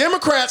is? That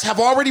Democrats have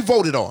already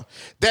voted on.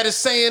 That is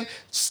saying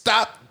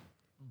stop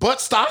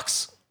butt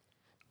stocks,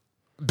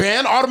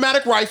 ban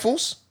automatic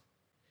rifles.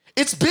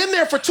 It's been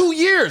there for 2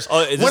 years.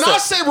 When I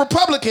say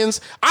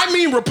Republicans, I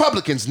mean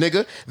Republicans,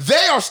 nigga.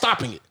 They are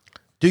stopping it.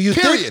 Do you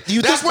Period.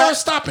 think? That's where it's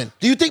stopping.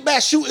 Do you think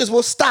mass shootings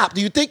will stop?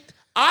 Do you think?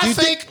 I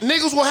think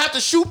niggas will have to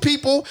shoot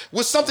people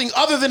with something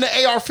other than the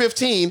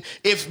AR-15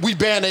 if we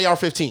ban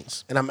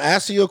AR-15s. And I'm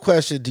asking you a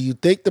question. Do you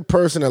think the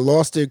person that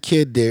lost their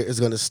kid there is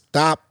going to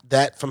stop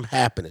that from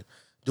happening?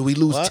 Do we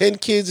lose 10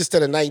 kids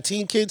instead of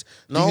 19 kids?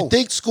 No. Do you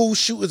think school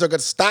shootings are going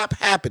to stop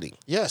happening?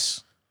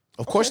 Yes.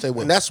 Of course they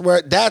will. And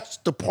that's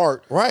the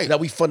part Right. that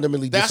we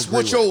fundamentally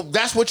disagree with.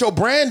 That's what your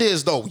brand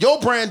is, though. Your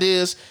brand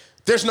is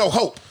there's no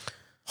hope.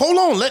 Hold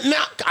on,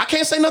 I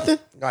can't say nothing.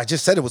 No, I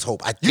just said it was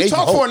hope. I You gave talk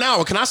you hope. for an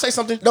hour. Can I say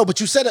something? No, but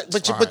you said it.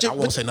 But I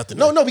won't say nothing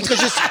No, then. no,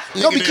 because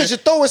you're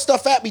throwing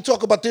stuff at me.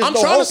 Talk about there's I'm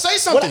no trying to hope. say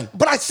something.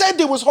 But I said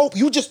there was hope.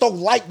 You just don't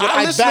like what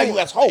I listen value to-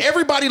 as hope.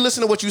 Everybody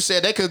listen to what you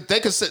said. They could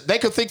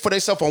think for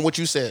themselves on what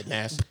you said,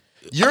 Nas.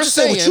 You're I'm just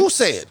saying what you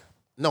said.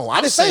 No,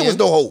 I didn't say it was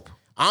no hope.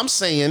 I'm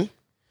saying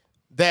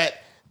that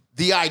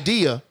the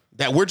idea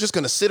that we're just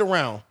going to sit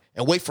around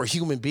and wait for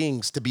human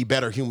beings to be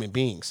better human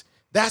beings,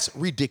 that's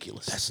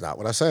ridiculous. That's not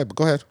what I said, but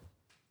go ahead.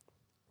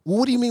 Well,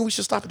 what do you mean we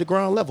should stop at the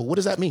ground level? What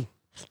does that mean?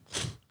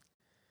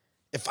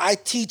 If I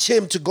teach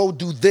him to go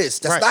do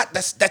this, Right.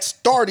 that's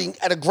starting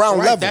at a ground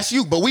Right, level. that's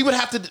you. But we would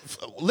have to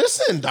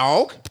listen,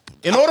 dog.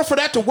 In order for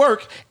that to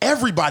work,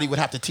 everybody would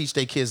have to teach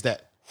their kids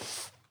that.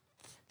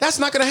 That's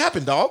not going to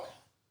happen, dog.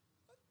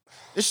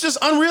 It's just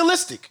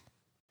unrealistic.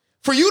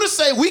 For you to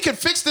say we can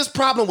fix this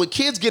problem with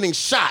kids getting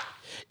shot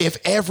if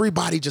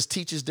everybody just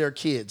teaches their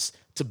kids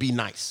to be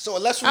nice. So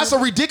unless we- that's a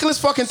ridiculous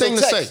fucking thing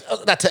to say.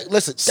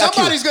 Listen,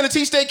 Somebody's going to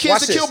teach their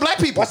kids to kill black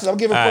people. Watch this. I'm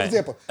giving a All quick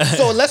example.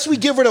 So unless we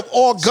get rid of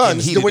all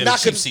guns, heated then we're in the not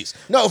cheap going. seats.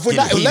 No, if we're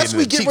not, Getting unless heated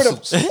we in the get cheap rid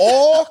of suits.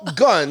 all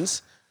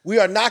guns, we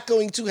are not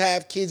going to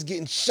have kids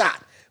getting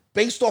shot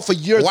based off of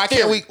your Why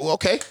can't theory. we?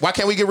 Okay, why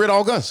can't we get rid of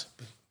all guns?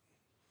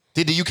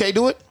 Did the UK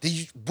do it?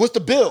 What's the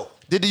bill?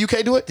 Did the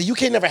UK do it? The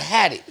UK never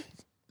had it.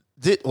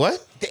 Did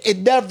what? It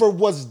never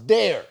was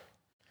there.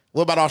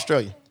 What about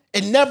Australia?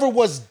 It never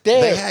was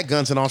there. They had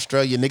guns in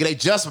Australia, nigga. They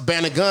just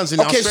banned the guns in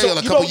Australia a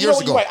you couple know, years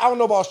you're ago. right. I don't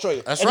know about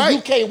Australia. That's and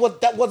right. The UK,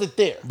 that wasn't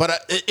there. But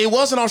it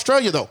was in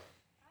Australia, though.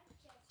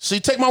 So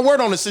you take my word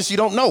on it since you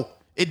don't know.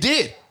 It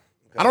did.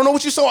 I don't know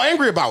what you're so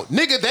angry about.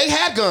 Nigga, they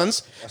had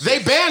guns. They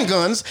banned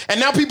guns. And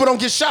now people don't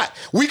get shot.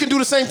 We can do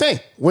the same thing.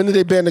 When did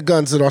they ban the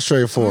guns in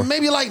Australia for?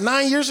 Maybe like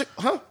 9 years ago.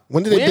 Huh?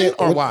 When did they ban?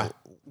 Or why?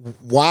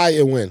 Why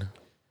and when?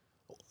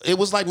 It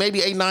was like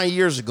maybe 8, 9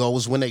 years ago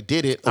was when they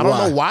did it. I don't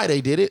know why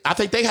they did it. I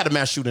think they had a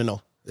mass shooting,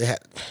 though. They had.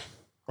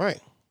 Right.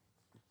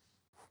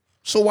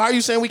 So why are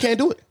you saying we can't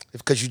do it?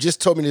 Because you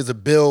just told me there's a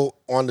bill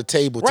on the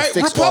table to Right,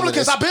 fix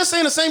Republicans, all I've been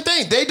saying the same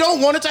thing. They don't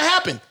want it to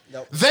happen.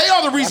 No. They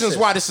are the Watch reasons this.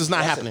 why this is not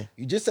Watch happening. this.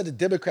 You just said the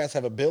Democrats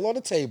have a bill on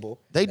the table.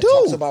 They that do.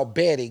 talks about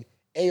banning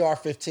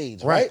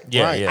AR-15s, right?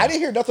 Yeah, Right. yeah. I didn't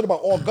hear nothing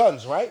about all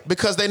guns, right?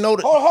 Because they know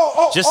that.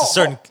 Hold, Just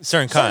a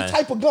certain kind.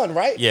 type of gun,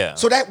 right? Yeah.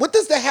 So what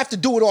does that have to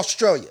do with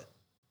Australia?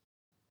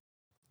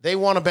 They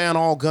want to ban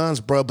all guns,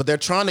 bro, but they're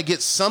trying to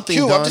get something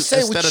Q, done I'm just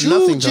saying instead what of you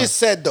nothing just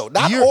done. said though.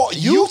 Not You're- all.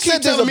 You keep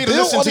said there's telling a me to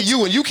bill listen on to the-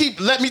 you, and you keep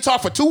letting me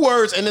talk for 2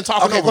 words and then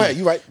talking Okay, over go ahead.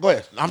 you. You right. Go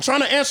ahead. I'm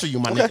trying to answer you,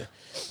 my Okay. nigga.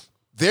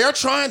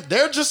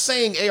 They're just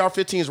saying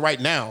AR-15s right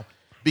now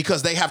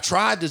because they have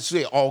tried to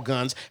say all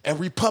guns, and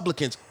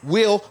Republicans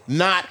will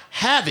not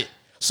have it.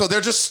 So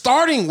they're just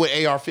starting with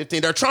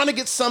AR-15. They're trying to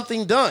get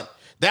something done.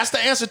 That's the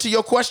answer to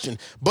your question.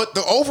 But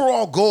the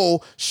overall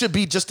goal should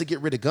be just to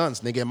get rid of guns,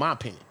 nigga, in my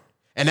opinion.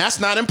 And that's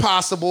not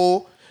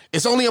impossible.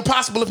 It's only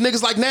impossible if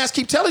niggas like Nas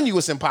keep telling you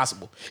it's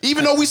impossible.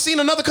 Even though we've seen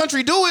another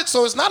country do it,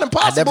 so it's not I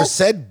impossible.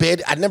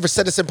 never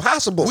said it's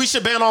impossible. We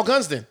should ban all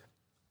guns then.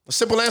 A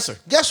simple answer.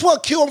 Guess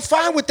what, Q? I'm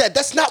fine with that.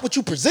 That's not what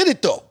you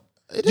presented, though.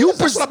 is.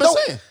 That's what I've been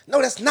saying.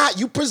 No, that's not.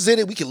 You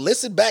presented. We can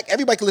listen back.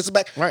 Everybody can listen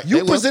back. Right, they You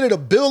will. presented a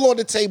bill on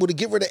the table to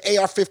get rid of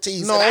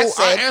AR-15s. No, and I I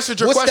said, answered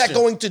your what's question. that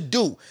going to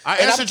do? I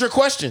And answered your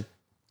question.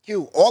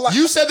 Q.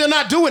 You said they're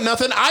not doing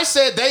nothing. I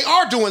said they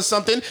are doing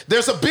something.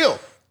 There's a bill.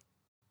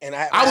 And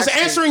I was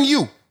answering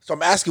you. So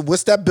I'm asking,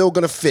 what's that bill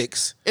going to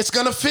fix? It's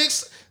gonna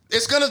fix.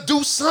 It's gonna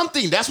do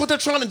something. That's what they're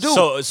trying to do.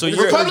 So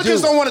you're-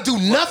 Republicans don't want to do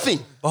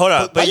nothing. Hold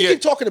on, Why but you you're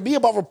keep talking to me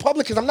about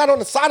Republicans? I'm not on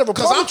the side of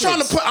Because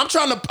Republicans.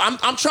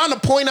 I'm trying to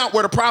point out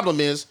where the problem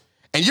is,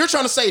 and you're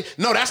trying to say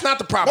no, that's not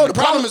the problem. No, the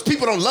problem is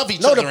people don't love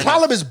each No, other. the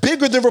problem is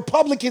bigger than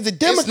Republicans and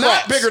Democrats. It's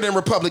not bigger than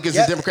Republicans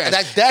and Democrats.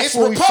 That's it's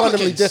where we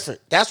fundamentally Republicans.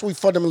 different. That's where we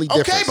fundamentally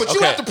different. Okay, but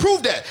you have to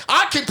prove that.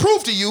 I can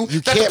prove to you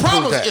that the can't prove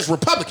problem that. is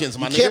Republicans,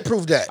 my nigga. You can't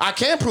prove that. I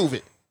can prove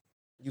it.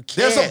 You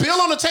can't. There's a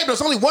bill on the table.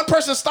 There's only one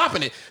person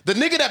stopping it. The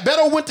nigga that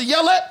Beto went to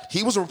yell at,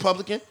 he was a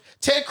Republican.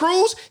 Ted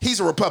Cruz,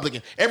 he's a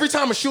Republican. Every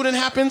time a shooting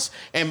happens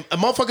and a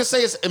motherfucker say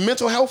it's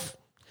mental health,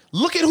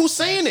 look at who's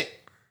saying it.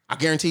 I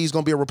guarantee he's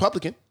gonna be a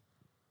Republican.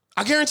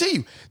 I guarantee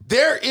you.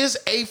 There is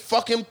a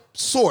fucking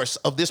source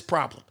of this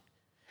problem.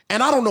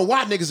 And I don't know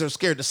why niggas are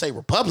scared to say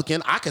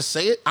Republican. I can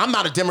say it. I'm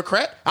not a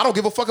Democrat. I don't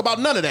give a fuck about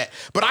none of that.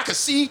 But I can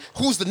see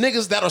who's the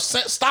niggas that are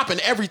stopping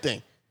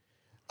everything.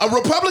 A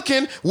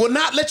Republican will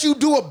not let you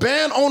do a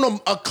ban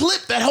on a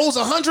clip that holds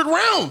 100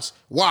 rounds.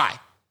 Why?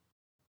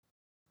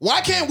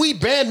 Why can't we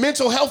ban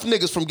mental health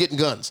niggas from getting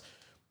guns?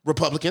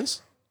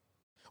 Republicans.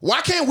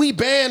 Why can't we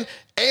ban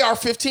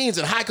AR-15s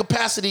and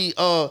high-capacity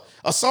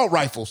assault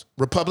rifles?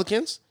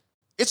 Republicans.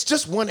 It's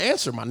just one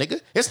answer, my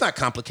nigga. It's not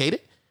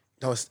complicated.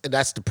 No,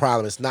 that's the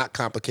problem. It's not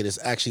complicated. It's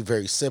actually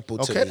very simple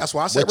to Okay, me. that's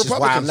why I said which is why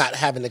I'm Republicans. not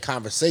having the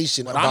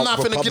conversation But about I'm not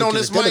finna get on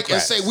this Republicans mic and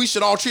Democrats. say we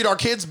should all treat our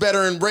kids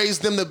better and raise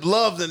them to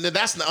love. And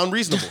that's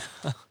unreasonable.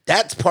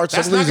 That's parts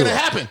That's of not gonna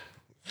reasonable. happen.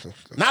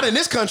 Not in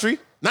this country.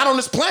 Not on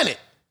this planet.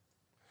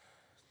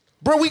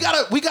 Bro, we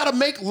gotta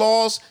make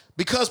laws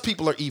because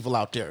people are evil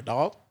out there,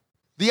 dog.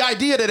 The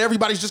idea that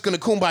everybody's just gonna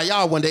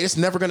kumbaya one day, it's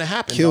never gonna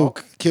happen,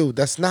 dog. Q,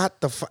 that's not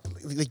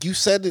like you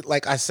said it.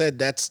 Like I said,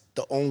 that's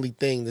the only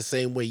thing. The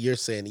same way you're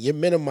saying it, you're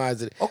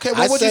minimizing it. Okay,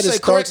 well, I what'd you said it say?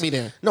 Correct me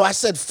then. No, I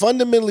said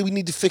fundamentally we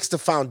need to fix the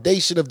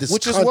foundation of this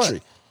Which is country.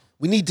 what?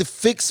 We need to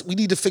fix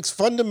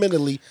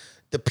fundamentally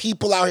the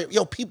people out here.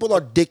 Yo, people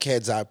are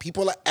dickheads out here.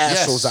 People are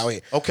assholes out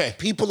here. Okay.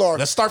 People are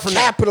Let's start from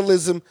that.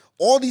 capitalism,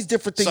 all these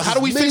different things. So how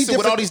do we There's many fix it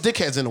with all different-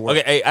 these dickheads in the world?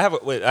 okay. Hey,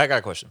 I got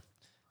a question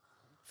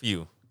for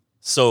you.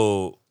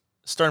 So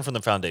starting from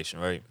the foundation,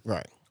 right?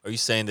 Right. Are you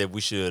saying that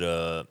we should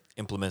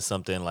implement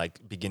something like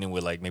beginning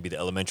with like maybe the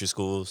elementary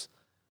schools,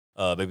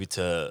 maybe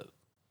to,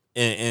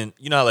 and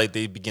you know how like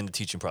they begin the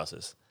teaching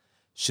process?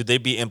 Should they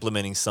be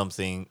implementing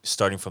something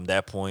starting from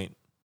that point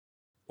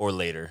or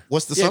later?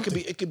 What's the Yeah,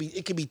 something? it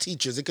could be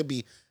teachers. It could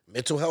be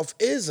mental health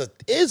is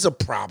a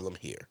problem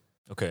here.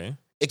 Okay.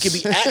 It could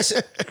be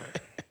access.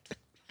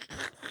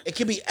 It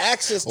could be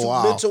access to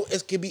Wow. mental.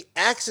 It could be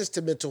access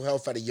to mental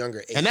health at a younger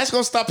age. And that's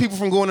gonna stop people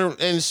from going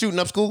and shooting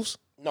up schools?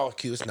 no,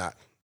 Q, it's not.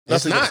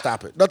 It's Nothing gonna not.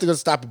 stop it. Nothing gonna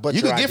stop it. But You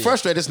your can get idea.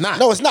 frustrated. It's not.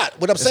 No, it's not.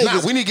 What I'm It's saying not.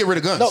 is We need to get rid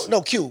of guns.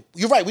 No, Q.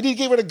 You're right. We need to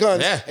get rid of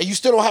guns. Yeah. And you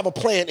still don't have a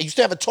plan. And you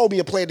still haven't told me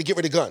a plan to get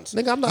rid of guns.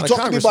 Nigga, I'm not you a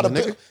talked to me about congressman,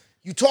 bill. nigga.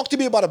 You talked to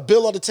me about a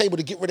bill on the table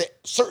to get rid of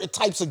certain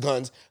types of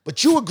guns,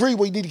 but you agree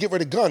we need to get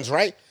rid of guns,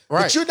 right?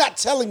 Right. But you're not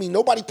telling me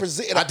nobody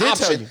presented I an did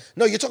option. tell you.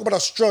 No, you're talking about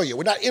Australia.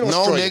 We're not in No,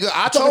 Australia. nigga.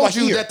 I We're talking told about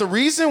you here. that the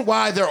reason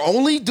why they're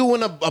only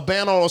doing a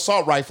ban on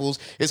assault rifles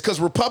is because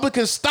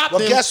Republicans stopped Well,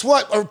 them. guess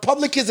what?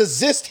 Republicans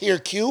exist here,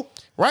 Q.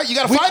 Right? You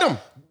gotta fight them.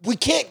 We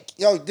can't.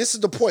 Yo, this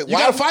is the point. You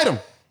gotta fight them.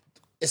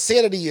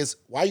 Insanity is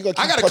why you gonna.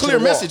 Keep I got a punching clear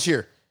the wall? message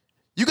here.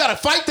 You gotta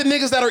fight the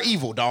niggas that are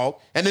evil, dog.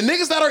 And the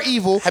niggas that are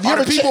evil Have you are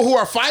the ever people cha- who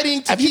are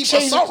fighting to Have you keep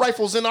changed- assault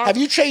rifles in our. Have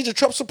you changed the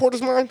Trump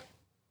supporters' mind?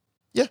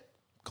 Yeah,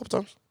 a couple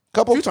times.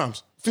 Couple? Few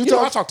times. Few You know,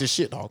 I times? talk this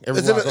shit, dog.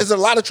 Is it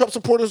a lot of Trump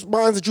supporters'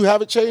 minds that you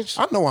haven't changed?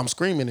 I know I'm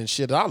screaming and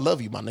shit. I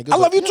love you, my nigga. I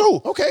love but you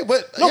too. Okay,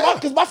 but No, yeah.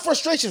 because my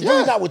frustration is Yeah.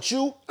 really not with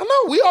you. I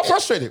know we all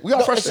frustrated. We all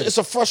No, frustrated. it's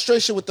a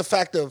frustration with the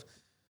fact of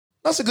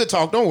That's a good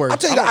talk. Don't worry. I'll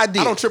tell you the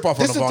idea. I don't trip off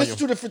on this the is, volume. This is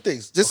two different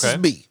things. This Okay. is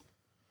me.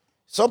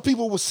 Some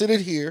people will sit in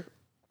here,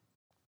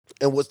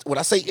 and when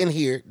I say in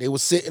here, they will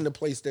sit in the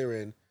place they're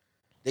in.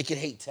 They can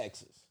hate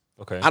Texas.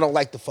 Okay. I don't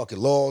like the fucking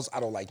laws. I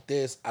don't like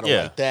this. I don't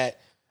like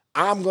that.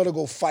 I'm going to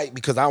go fight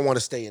because I want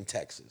to stay in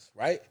Texas,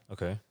 right?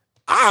 Okay.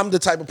 I'm the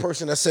type of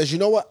person that says, you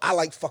know what? I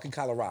like fucking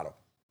Colorado.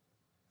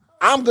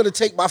 I'm going to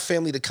take my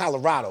family to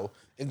Colorado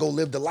and go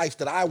live the life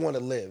that I want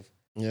to live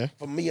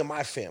for me and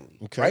my family,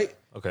 right?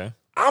 Okay.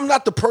 I'm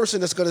not the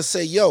person that's going to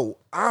say, yo,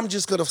 I'm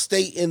just going to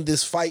stay in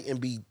this fight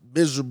and be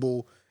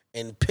miserable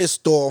and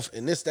pissed off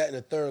and this, that, and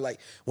the third. Like,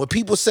 when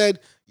people said,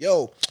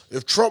 yo,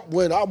 if Trump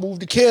win, I'll move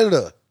to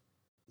Canada.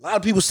 A lot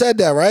of people said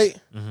that, right?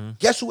 Mm-hmm.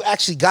 Guess who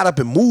actually got up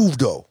and moved,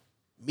 though?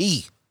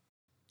 Me.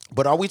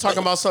 But are we talking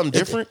about something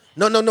different?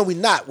 No, we're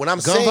not. When I'm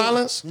Gun saying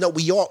violence? no,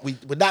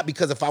 we're not,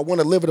 because if I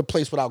want to live in a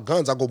place without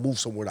guns, I'll go move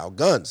somewhere without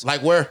guns.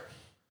 Like where?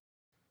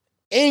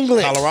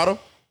 England. Colorado?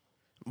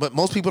 But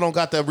most people don't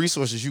got the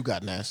resources you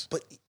got, Nas.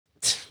 But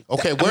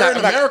Okay, I'm where not- in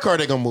I'm not- America are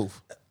they gonna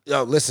move?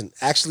 yo, listen,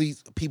 actually,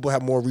 people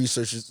have more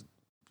researches.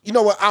 You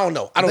know what? I don't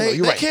know. You're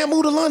They right. can't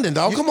move to London,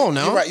 dog. Come on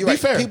now. You're right. You're Be right.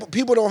 fair.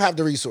 People don't have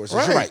the resources.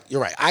 You're right.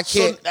 You're right. I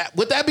So, can't.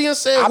 with that being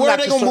said, I'm where are not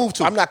they gonna concerned- move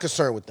to? I'm not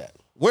concerned with that.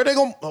 Where they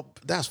gonna? Oh,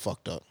 that's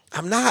fucked up.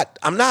 I'm not.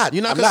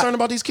 You're not concerned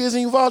about these kids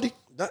in Uvalde?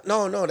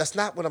 No, that's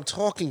not what I'm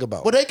talking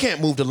about. Well, they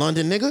can't move to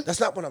London, nigga. That's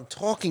not what I'm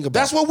talking about.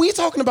 That's what we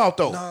talking about,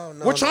 though. No,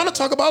 We're trying to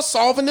talk about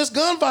solving this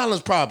gun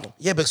violence problem.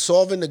 Yeah, but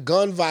solving the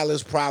gun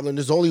violence problem,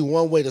 there's only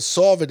one way to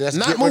solve it. That's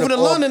Not get rid moving of to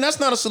all- London, that's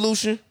not a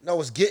solution. No,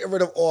 it's getting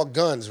rid of all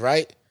guns,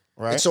 right?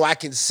 Right. And so I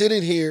can sit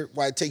in here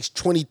while it takes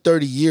 20,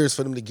 30 years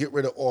for them to get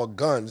rid of all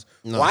guns.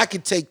 Well, I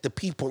can take the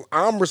people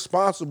I'm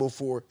responsible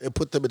for and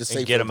put them in a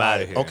safe Get them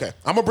out of here. Okay.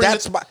 I'm gonna bring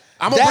That's it. my.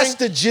 I'm That's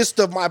the gist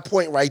of my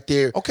point right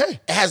there. Okay.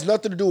 It has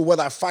nothing to do with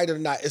whether I fight it or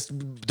not. It's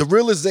the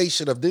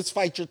realization of this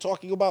fight you're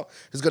talking about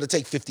is going to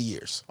take 50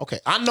 years. Okay.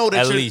 I know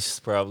that At you're-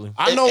 least, probably.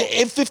 I know.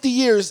 In 50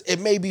 years,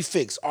 it may be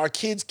fixed. Our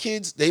kids,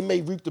 they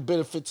may reap the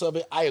benefits of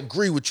it. I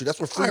agree with you.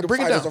 That's what All right, freedom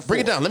bring it fighters down. are Bring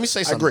it for. down. Let me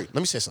say I something. agree.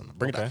 Let me say something.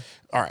 Bring it Okay. down.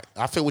 All right.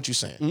 I feel what you're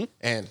saying.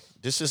 And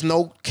this is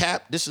no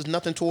cap. This is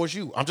nothing towards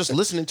you. I'm just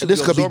listening to This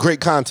you could be absorb- great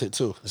content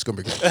too. It's gonna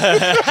be great.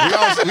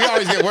 we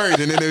always get worried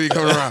and then they be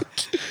coming around.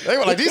 They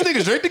were like, these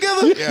niggas drink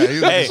together? Yeah.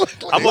 Hey,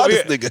 I'm over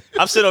here.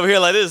 I'm sitting over here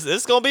like this.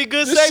 This is gonna be a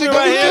good segment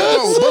right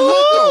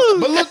here.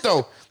 But look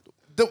though,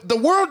 the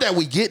world that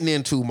we getting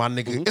into, my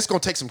nigga, it's gonna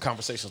take some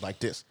conversations like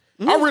this.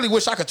 I really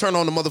wish I could turn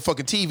on the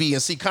motherfucking TV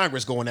and see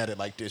Congress going at it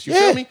like this. You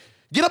feel me?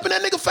 Get up in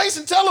that nigga face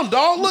and tell him,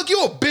 dog, look,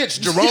 you a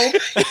bitch,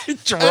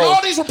 Jerome. And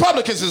all these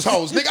Republicans is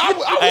hoes. Nigga, I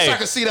wish Hey. I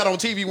could see that on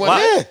TV one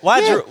day.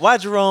 Why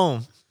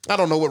Jerome? I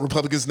don't know what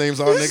Republicans'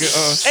 names are,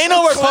 nigga. Ain't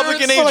no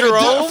Republican named I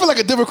Jerome. feel like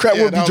a Democrat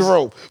would be that was-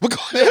 Jerome. But go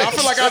ahead. I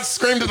feel like I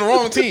screamed at the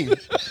wrong team.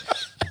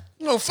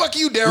 No, fuck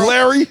you, Daryl.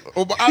 Larry.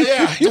 Oh,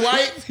 yeah,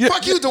 Dwight.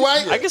 Fuck you,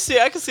 Dwight. I can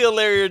see a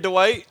Larry or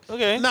Dwight.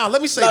 Okay. Now,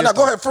 let me say No, this.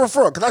 go though. ahead,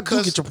 for because I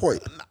do get your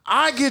point.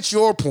 I get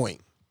your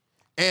point,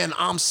 and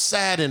I'm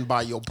saddened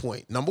by your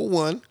point. Number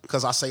one,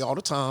 because I say all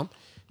the time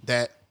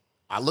that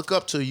I look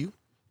up to you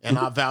and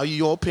I value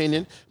your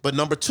opinion. But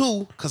number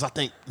two, because I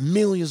think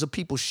millions of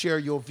people share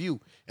your view,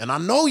 and I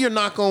know you're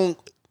not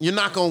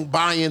gonna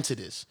buy into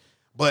this.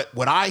 But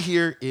what I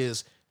hear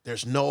is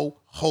there's no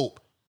hope.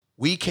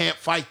 We can't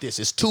fight this.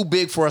 It's too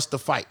big for us to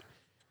fight.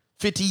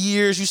 50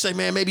 years, you say,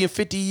 man, maybe in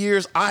 50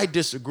 years, I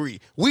disagree.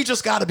 We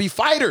just got to be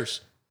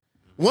fighters.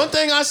 One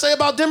thing I say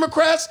about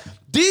Democrats,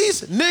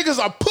 these niggas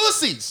are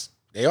pussies.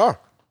 They are.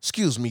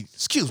 Excuse me,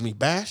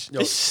 Bash. Yeah.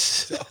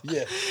 Excuse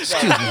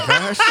me,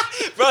 Bash.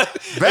 Bro,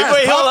 Bash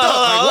wait, hold popped up.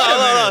 on. Like,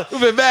 wait a minute.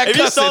 We've been mad If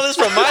you cussing. saw this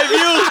from my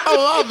view,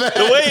 Oh, my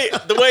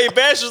bad. the way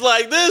Bash was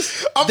like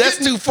this, That's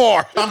too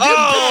far. I'm getting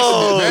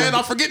passionate, man.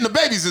 I'm forgetting the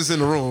babies is in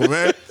the room,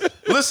 man.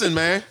 Listen,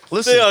 man.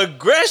 Listen. the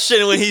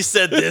aggression when he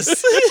said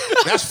this.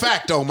 That's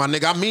fact, though, my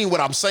nigga. I mean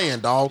what I'm saying,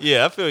 dog.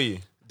 Yeah, I feel you.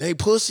 They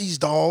pussies,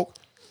 dog.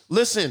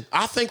 Listen,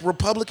 I think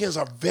Republicans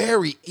are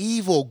very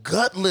evil,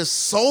 gutless,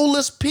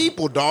 soulless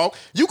people, dog.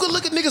 You can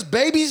look at niggas'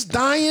 babies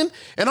dying,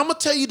 and I'm gonna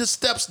tell you the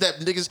steps that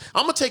niggas.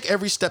 I'm gonna take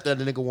every step that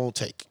the nigga won't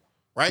take,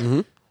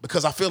 right?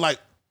 Because I feel like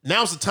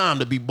now's the time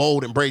to be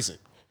bold and brazen.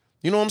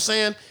 You know what I'm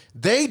saying?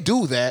 They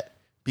do that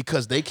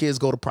because they kids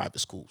go to private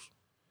schools.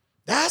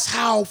 That's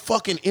how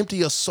fucking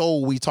empty a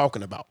soul we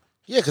talking about.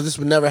 Yeah, because this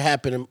would never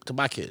happen to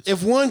my kids.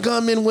 If one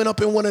gunman went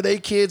up in one of their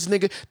kids,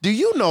 nigga, do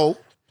you know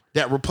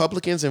that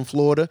Republicans in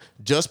Florida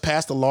just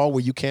passed a law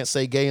where you can't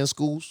say gay in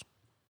schools?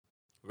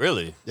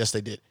 Really? Yes,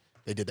 they did.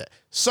 They did that.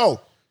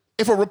 So,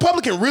 if a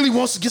Republican really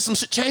wants to get some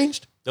shit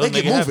changed, They'll they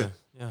make get it moving. happen.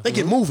 Yeah. They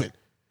get moving.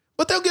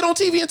 But they'll get on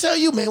TV and tell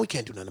you, man, we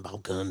can't do nothing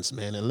about guns,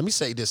 man. And let me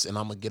say this, and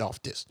I'm going to get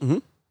off this.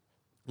 When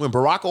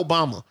Barack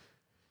Obama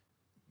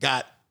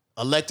got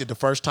elected the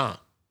first time,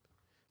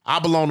 I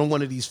belong to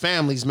one of these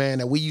families, man,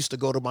 that we used to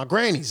go to my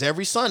granny's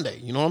every Sunday.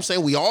 You know what I'm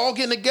saying? We all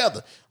getting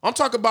together. I'm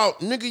talking about,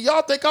 nigga,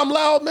 y'all think I'm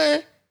loud,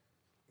 man?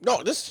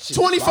 No, this shit,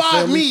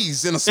 25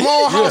 me's in a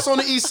small house on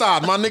the east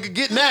side. My nigga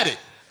getting at it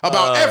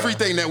about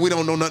everything that we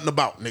don't know nothing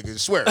about, nigga.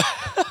 Swear.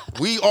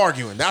 We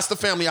arguing. That's the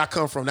family I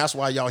come from. That's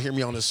why y'all hear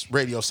me on this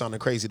radio sounding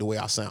crazy the way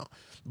I sound.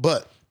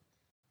 But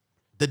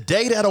the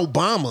day that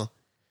Obama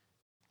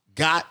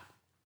got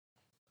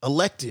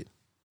elected,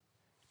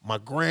 my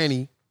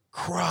granny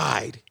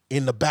cried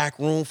in the back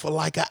room for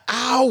like an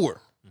hour.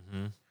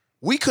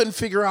 We couldn't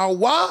figure out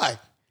why.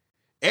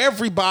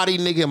 Everybody,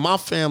 nigga, in my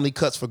family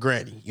cuts for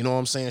granny. You know what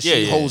I'm saying?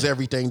 She holds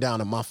everything down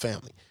in my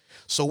family.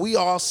 So we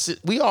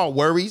all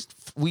worried.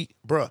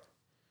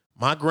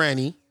 My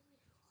granny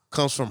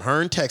comes from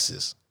Hearn,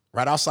 Texas,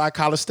 right outside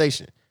College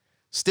Station.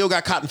 Still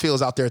got cotton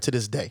fields out there to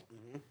this day.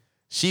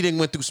 She done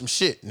went through some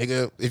shit,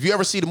 nigga. If you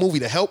ever see the movie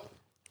The Help,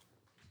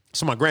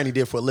 that's what my granny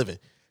did for a living.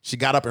 She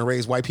got up and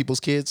raised white people's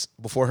kids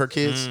before her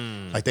kids.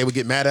 Like, they would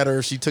get mad at her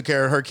if she took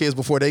care of her kids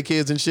before their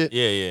kids and shit.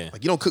 Yeah.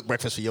 Like, you don't cook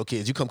breakfast for your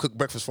kids. You come cook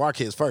breakfast for our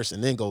kids first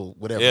and then go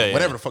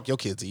whatever the fuck your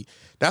kids eat.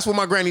 That's what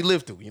my granny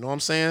lived through. You know what I'm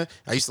saying?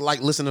 I used to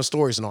like listening to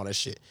stories and all that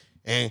shit.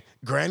 And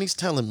granny's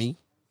telling me,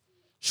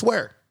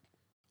 swear,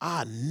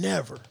 I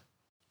never,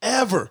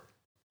 ever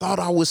thought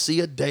I would see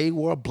a day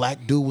where a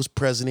black dude was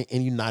president in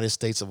the United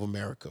States of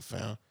America,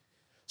 fam.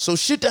 So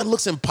shit that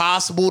looks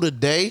impossible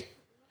today,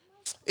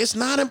 it's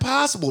not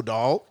impossible,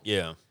 dog.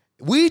 Yeah.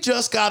 We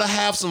just gotta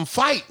have some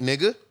fight,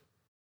 nigga.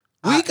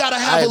 We gotta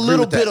have a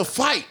little bit of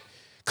fight.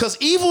 Cause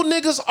evil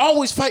niggas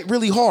always fight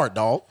really hard,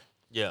 dog.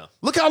 Yeah.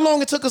 Look how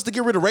long it took us to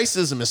get rid of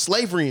racism and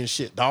slavery and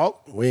shit, dog.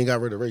 We ain't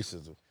got rid of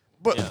racism.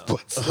 But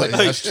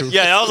That's true.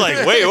 Yeah, I was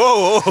like, wait,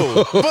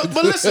 whoa.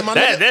 but listen, my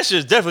nigga, that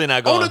shit's definitely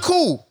not going. on the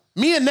cool,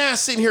 me and Nas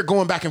sitting here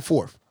going back and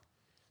forth.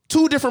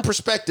 Two different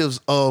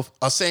perspectives of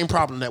a same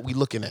problem that we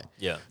looking at.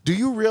 Yeah. Do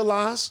you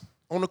realize,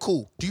 on the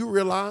cool, do you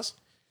realize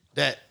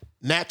that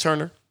Nat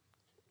Turner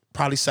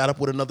probably sat up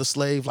with another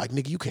slave like,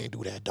 nigga, you can't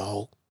do that,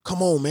 dog.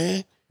 Come on,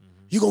 man.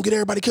 You gonna get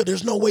everybody killed.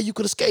 There's no way you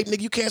could escape,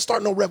 nigga. You can't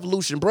start no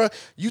revolution, bruh.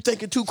 You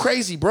thinking too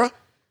crazy, bruh.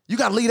 You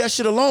gotta leave that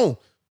shit alone.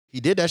 He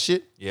did that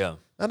shit. Yeah.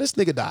 Now, this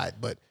nigga died,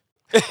 but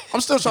I'm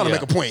still trying to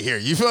make a point here.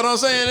 You feel what I'm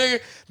saying,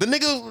 nigga? The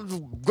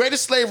nigga,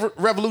 greatest slave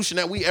revolution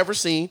that we ever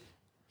seen,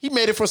 he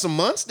made it for some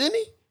months, didn't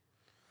he?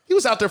 He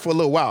was out there for a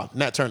little while,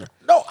 Nat Turner.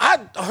 No, I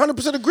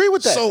 100% agree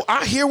with that. So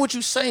I hear what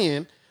you're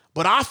saying,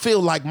 but I feel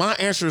like my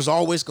answer is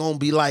always going to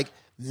be like,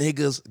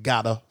 niggas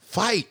gotta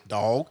fight,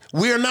 dog.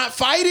 We're not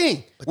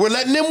fighting. We're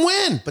letting them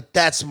win. But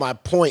that's my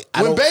point.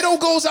 When Beto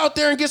goes out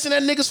there and gets in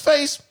that nigga's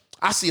face,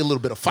 I see a little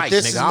bit of fight,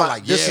 this nigga. is I'm my,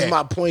 like, this is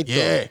my point, though.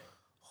 Yeah.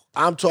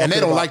 I'm talking And they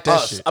don't about like that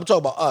us. shit. I'm talking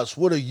about us.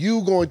 What are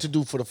you going to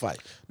do for the fight?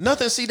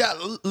 Nothing. See that?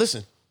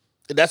 Listen.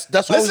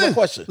 That's always my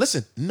question.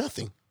 Listen,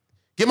 nothing.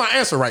 Get my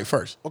answer right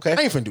first. Okay.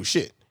 I ain't finna do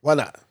shit. Why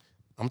not?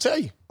 I'm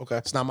telling you. Okay.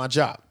 It's not my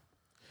job.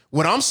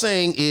 What I'm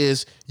saying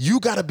is you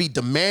got to be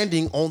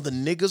demanding on the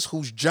niggas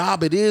whose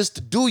job it is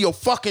to do your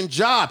fucking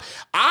job.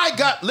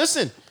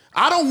 Listen,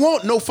 I don't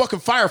want no fucking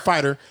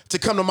firefighter to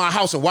come to my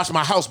house and watch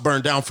my house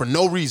burn down for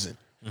no reason.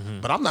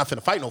 But I'm not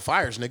finna fight no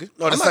fires, nigga.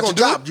 No, I'm that's not gonna your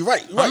do job. it. You're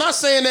right. I'm not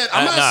saying that.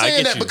 I'm not I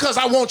saying get that you. because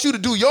I want you to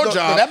do your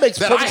job. that makes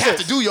I perfect have to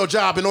sense. do your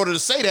job in order to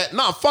say that.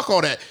 Nah, fuck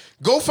all that.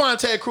 Go find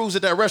Ted Cruz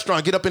at that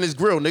restaurant. Get up in his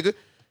grill, nigga.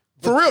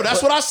 For real,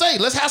 that's what I say.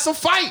 Let's have some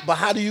fight. But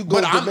how do you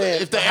go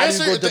demand? If the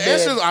answer,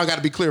 I got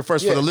to be clear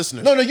first for the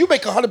listeners. No, you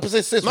make 100%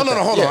 sense. No, with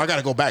that. hold Yeah. on. I got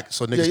to go back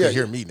so niggas Yeah. can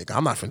hear me, nigga.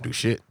 I'm not finna do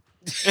shit.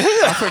 I'm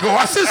finna go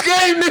watch this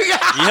game,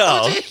 nigga.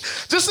 Yo.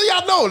 Just so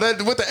y'all know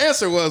that what the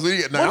answer was.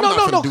 I'm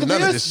not finna do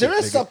none of this shit, There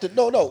is nigga. something.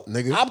 No,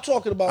 Nigga. I'm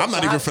talking about. I'm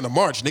not so even how- finna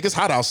march, nigga. It's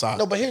hot outside.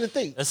 No, but here's the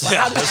thing. That's But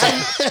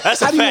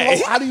a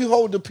fact. how do you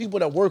hold the people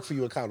that work for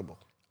you accountable?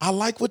 I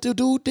like what the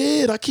dude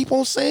did. I keep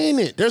on saying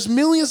it. There's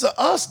millions of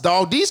us,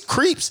 dog. These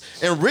creeps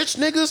and rich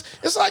niggas,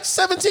 it's like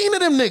 17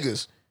 of them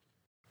niggas.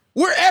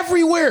 We're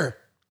everywhere.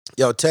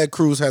 Yo, Ted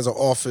Cruz has an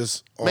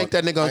office. Make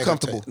that nigga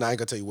uncomfortable. I ain't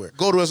gonna tell you where.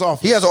 Go to his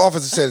office. He has an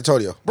office in San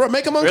Antonio. Bro,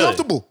 make him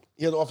uncomfortable.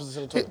 He has an office in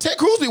San Antonio. Ted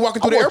Cruz be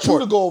walking I through the want you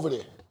airport. to go over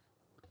there.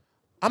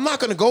 I'm not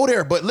gonna go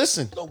there, but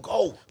listen. No,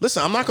 go.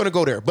 Listen, I'm not gonna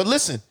go there. But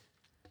listen,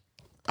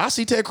 I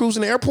see Ted Cruz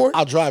in the airport.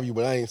 I'll drive you,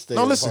 but I ain't staying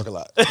No, in listen. the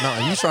parking lot.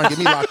 Nah, you trying to get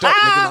me locked up,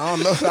 nigga. I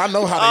don't know. I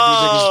know how they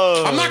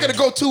do niggas. I'm not gonna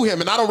go to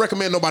him, and I don't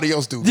recommend nobody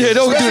else do. Yeah,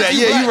 don't do Especially that. if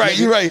you Yeah, black, you're right. nigga.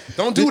 You're right.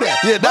 Don't do that.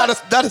 Yeah,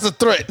 that is a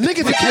threat. Nigga,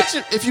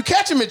 if you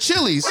catch him at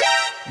Chili's,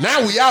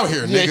 now we out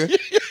here, nigga.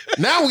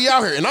 Now we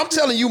out here. And I'm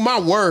telling you my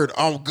word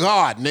on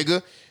God,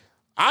 nigga.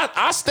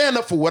 I stand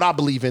up for what I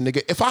believe in,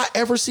 nigga. If I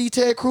ever see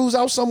Ted Cruz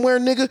out somewhere,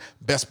 nigga,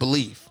 best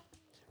believe.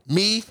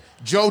 Me,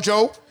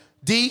 JoJo,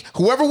 D,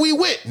 whoever we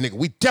with, nigga,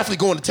 we definitely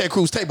going to Ted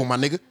Cruz table, my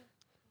nigga.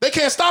 They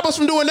can't stop us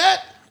from doing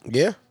that.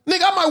 Yeah.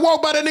 Nigga, I might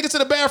walk by that nigga to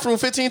the bathroom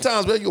 15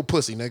 times, but you a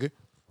pussy, nigga.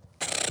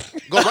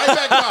 Go right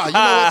back by. You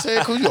know what,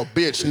 Ted Cruz? You a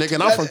bitch, nigga.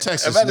 And I'm from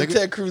Texas, Imagine nigga.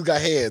 Ted Cruz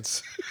got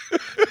hands.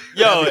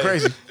 Yo,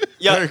 Crazy.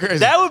 yo, Very crazy.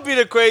 that would be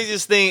the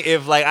craziest thing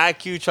if like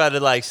IQ tried to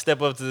like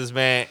step up to this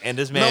man and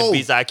this man No.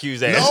 beats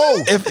IQ's ass.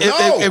 No.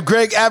 If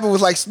Greg Abbott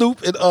was like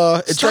Snoop in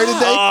Trading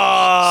Day,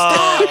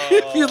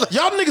 Oh,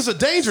 Y'all niggas are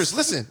dangerous.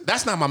 Listen,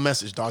 that's not my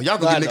message, dog. Y'all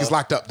gonna I get niggas know.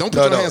 locked up. Don't put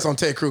No, your no. hands on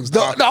Ted Cruz,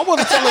 no, dog. no, I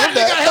wasn't telling him You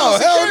got that. hella No,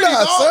 hell security,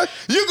 no, dog. son.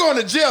 You going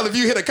to jail if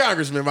you hit a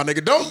congressman, my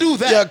nigga. Don't do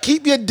that. Yeah,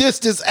 keep your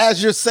distance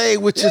as you're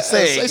saying what you're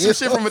saying. Say some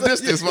shit from a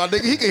distance, my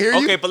nigga. He can hear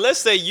you. okay, but let's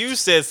say you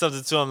said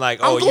something to him like,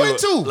 I'm "Oh, going you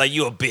to. like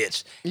you a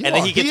bitch," You and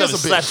then are. he gets He up is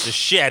and a slaps bitch. the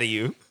shit out of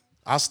you.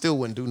 I still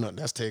wouldn't do nothing.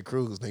 That's Ted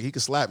Cruz, nigga. He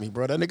could slap me,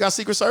 bro. That nigga got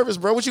Secret Service,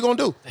 bro. What you gonna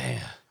do?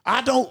 Damn.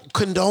 I don't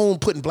condone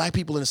putting black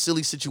people in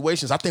silly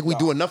situations. I think we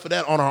do enough of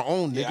that on our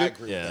own, nigga. Yeah, I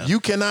agree. Yeah. You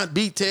cannot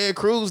beat Ted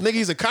Cruz, nigga.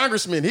 He's a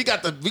congressman. We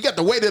got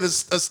the weight of the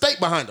state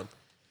behind him.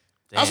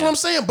 That's Damn. what I'm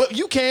saying. But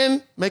you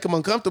can make him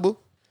uncomfortable.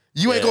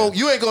 You ain't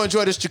gonna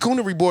enjoy this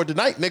charcuterie board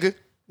tonight, nigga.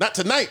 Not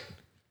tonight.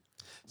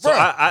 So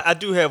Bruh. I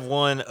do have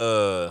one.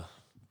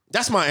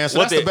 That's my answer.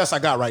 What That's the they- best I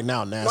got right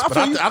now, Nas. I But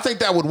feel you. I think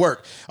that would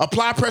work.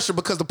 Apply pressure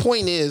because the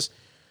point is,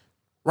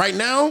 right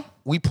now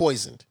we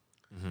poisoned.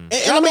 And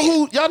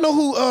Y'all know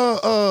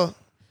who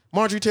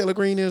Marjorie Taylor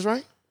Greene is,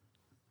 right?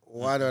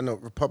 Why do I know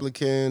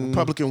Republican?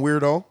 Republican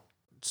weirdo.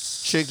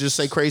 Chick just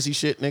say crazy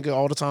shit, nigga,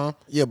 all the time.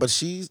 Yeah, but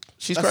she's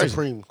She's that's crazy.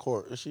 Supreme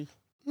Court, is she?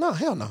 No,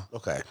 hell no.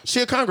 Okay,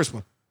 She a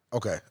congressman.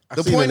 okay. I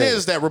The seen point her name.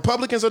 is that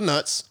Republicans are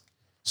nuts,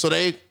 so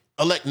they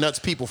elect nuts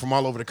people from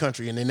all over the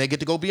country, and then they get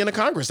to go be in the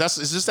Congress. It's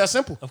just that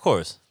simple. Of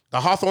course. The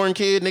Hawthorne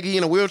kid, nigga, he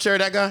in a wheelchair,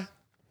 that guy.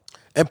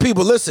 And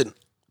people, listen.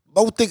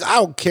 Both think I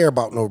don't care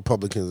about no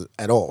Republicans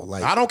at all.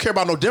 Like I don't care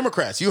about no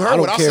Democrats. You I heard don't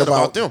what I care said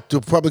about them. the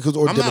Republicans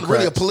or I'm Democrats. not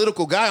really a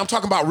political guy. I'm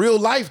talking about real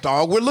life,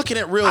 dog. We're looking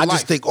at real I life.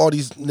 just think all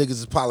these niggas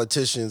is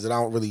politicians, and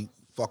I don't really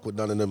fuck with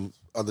none of them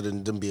other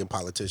than them being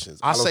politicians.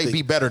 I don't say think-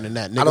 be better than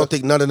that, nigga. I don't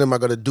think none of them are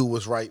gonna do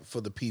what's right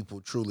for the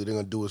people. Truly, they're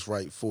gonna do what's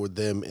right for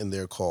them and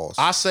their cause.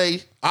 I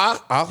say,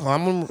 let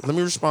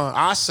me respond.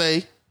 I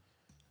say,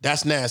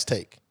 that's Nas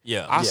take.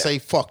 Yeah. I say,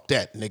 fuck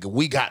that, nigga.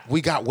 We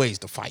got ways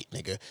to fight,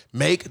 nigga.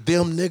 Make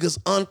them niggas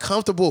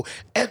uncomfortable.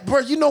 And bro,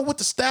 you know what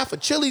the staff of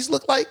Chili's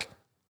look like?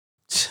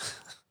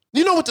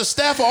 You know what the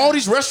staff of all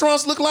these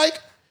restaurants look like?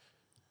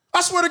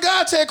 I swear to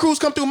God, Ted Cruz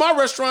come through my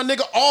restaurant,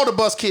 nigga, all the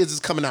bus kids is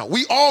coming out.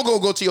 We all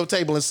gonna go to your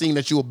table and seeing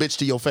that you a bitch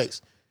to your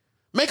face.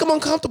 Make them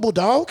uncomfortable,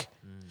 dog.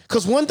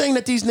 Because one thing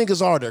that these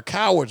niggas are, they're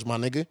cowards, my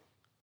nigga.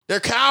 They're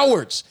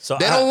cowards. So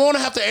they don't want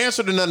to have to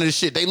answer to none of this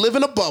shit. They live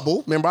in a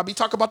bubble. Remember, I be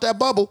talking about that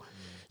bubble.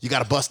 You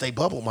got to bust a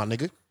bubble, my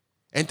nigga.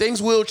 And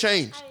things will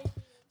change.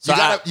 So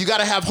you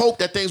gotta have hope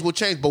that things will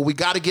change, but we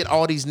gotta get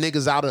all these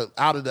niggas out of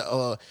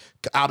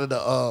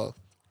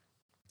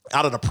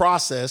the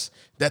process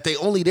that they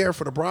only there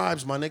for the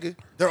bribes, my nigga.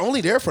 They're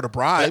only there for the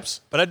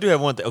bribes. But I do have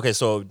one thing. Okay,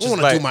 so I just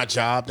want to do my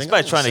job. just nigga. by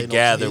I don't trying say to no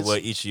gather kids.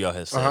 what each of y'all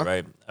has said,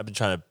 right? I've been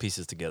trying to piece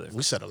this together.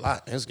 We said a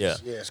lot. Yeah.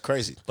 It's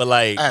crazy. But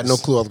like, I had no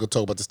clue I was gonna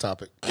talk about this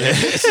topic.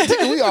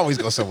 We always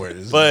go somewhere.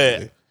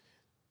 but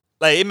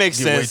like, it makes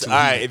Get way sense. too All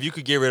right, heated. if you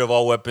could get rid of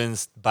all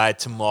weapons by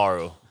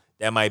tomorrow,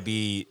 that might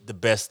be the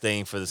best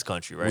thing for this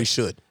country, right? we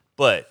should.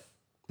 But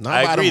Not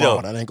I by agree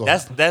tomorrow. though. That ain't gonna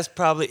That's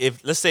probably,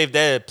 if let's say if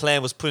that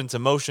plan was put into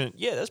motion,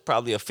 yeah, that's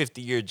probably a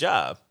 50-year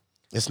job.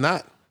 It's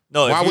not.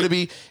 No, if Why you- would it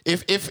be?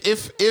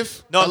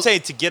 If No, I'm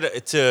saying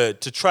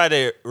to try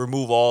to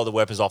remove all the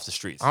weapons off the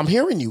streets. I'm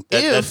hearing you.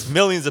 That's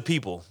millions of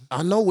people.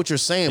 I know what you're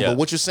saying, Yeah. but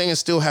what you're saying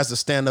still has to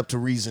stand up to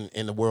reason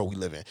in the world we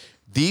live in.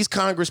 These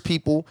Congress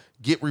people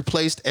get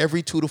replaced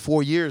every 2 to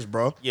 4 years,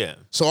 bro. Yeah.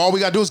 So all we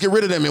gotta do is get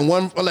rid of them in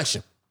one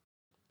election.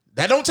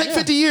 That don't take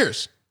 50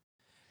 years.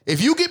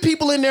 If you get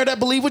people in there that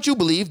believe what you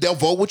believe, they'll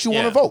vote what you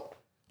want Yeah. to vote.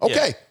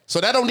 Okay, Yeah.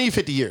 so that don't need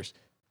 50 years.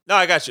 No,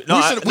 I got you. No,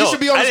 we should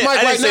be on I this didn't- mic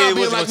I didn't right say now it being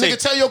wasn't like, gonna nigga, take-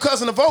 tell your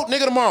cousin to vote,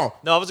 nigga, tomorrow.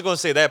 No, I wasn't going to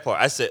say that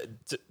part. I said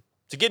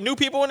to get new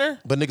people in there.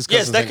 But niggas' yes,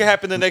 cousins that ain't- could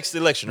happen the next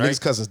election, right?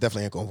 Niggas' cousins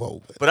definitely ain't gonna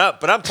vote. But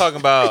I'm talking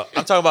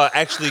about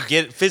actually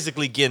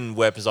physically getting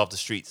weapons off the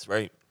streets,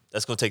 right?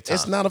 That's going to take time.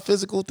 It's not a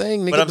physical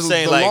thing, nigga. But I'm The-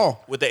 saying, the like, law.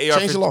 with the AR,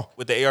 Change the law.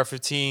 with the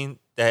AR-15,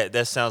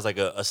 that sounds like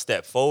a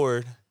step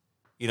forward.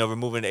 You know,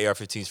 removing the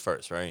AR-15s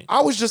first, right?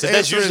 I was just 'Cause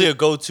that's answering. usually a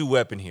go-to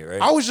weapon here,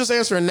 right? I was just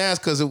answering Nas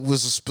because it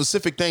was a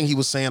specific thing he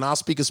was saying. I'll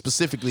speak it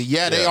specifically.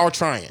 Yeah, they Yeah. are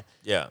trying,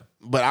 yeah.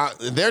 but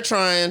they're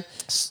trying.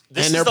 This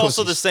and is they're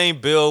also pussies. the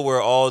same bill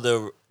where all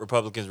the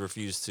Republicans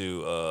refuse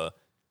to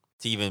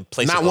even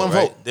place Not a vote, one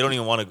right? vote. They don't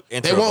even want to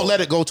enter They a won't vote.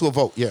 let it go to a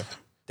vote. Yeah.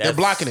 They're That's-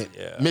 blocking it.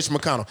 yeah. Mitch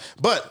McConnell.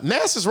 But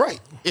Nas is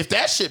right. If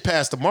that shit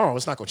passed tomorrow,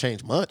 it's not gonna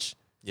change much.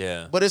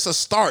 Yeah. But it's a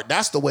start.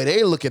 That's the way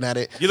they're looking at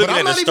it. You're looking But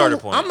I'm at the not starter even,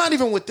 point. I'm not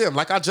even with them.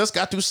 Like I just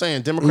got through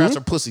saying, Democrats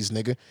are pussies,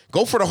 nigga.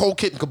 Go for the whole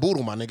kit and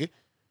caboodle, my nigga.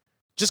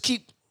 Just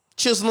keep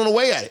chiseling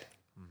away at it,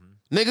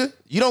 nigga.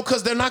 You know,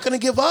 because they're not gonna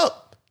give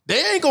up. They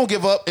ain't gonna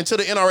give up until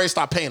the NRA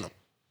stop paying them.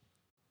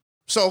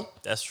 So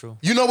That's true.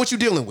 you know what you're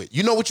dealing with.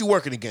 You know what you're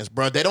working against,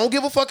 bro. They don't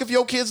give a fuck if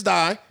your kids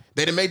die.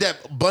 They done made that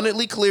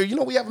abundantly clear. You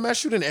know we have a mass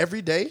shooting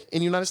every day in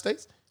the United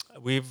States.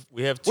 We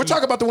have. We're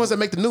talking about the ones that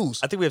make the news.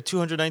 I think we have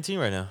 219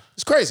 right now,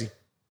 It's crazy.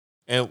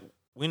 and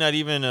we're not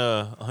even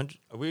 100.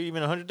 Are we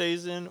even 100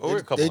 days in, or we're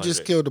a couple? They hundred just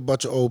days? killed a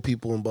bunch of old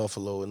people in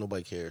Buffalo, and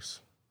nobody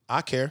cares.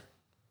 I care.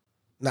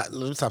 Not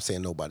let me stop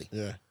saying nobody.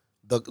 Yeah.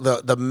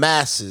 The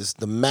masses,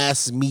 the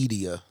mass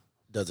media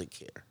doesn't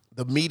care.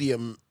 The media,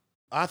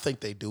 I think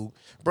they do.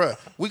 Bruh,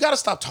 we got to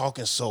stop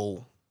talking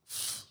so,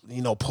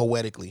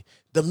 poetically.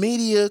 The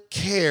media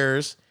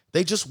cares.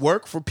 They just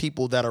work for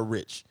people that are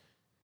rich.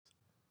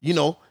 You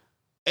know,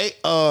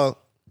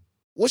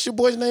 what's your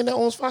boy's name that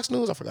owns Fox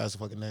News? I forgot his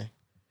fucking name.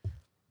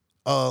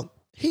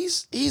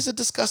 He's a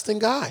disgusting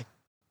guy.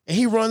 And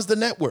he runs the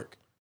network.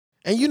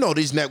 And you know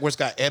these networks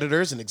got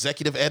editors and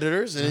executive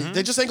editors, and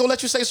they just ain't gonna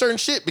let you say certain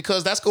shit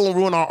because that's gonna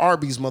ruin our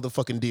Arby's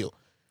motherfucking deal.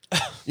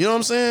 You know what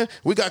I'm saying?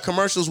 We got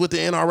commercials with the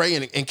NRA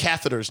and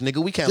catheters,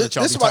 nigga. We can't let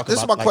y'all be talking about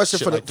This is my question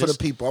shit for the like this.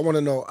 people. I want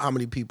to know how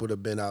many people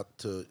have been out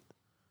to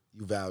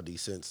Uvalde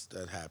since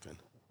that happened.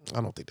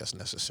 I don't think that's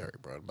necessary,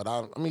 bro. But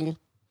I mean,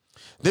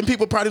 then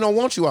people probably don't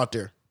want you out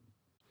there.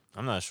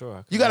 I'm not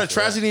sure. You got a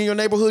tragedy in your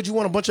neighborhood. You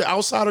want a bunch of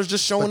outsiders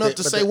just showing But up they-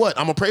 to but say they- what?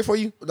 I'm gonna pray for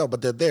you. No,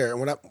 but they're there.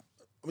 And let me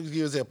just give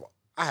you an example.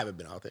 I haven't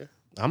been out there.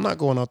 I'm not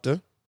going out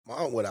there. My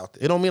aunt went out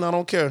there. It don't mean I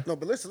don't care. No,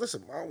 but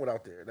listen. My aunt went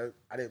out there.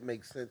 I didn't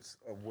make sense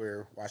of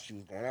why she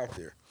was going out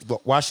there.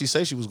 But why she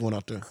say she was going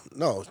out there?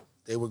 No,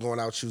 they were going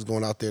out. She was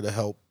going out there to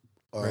help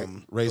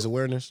Raise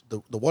awareness. the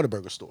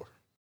Whataburger store.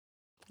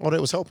 Oh, they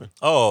was helping.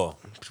 Oh,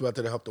 She went out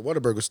there to help the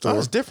Whataburger store. Oh,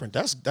 that's different.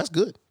 That's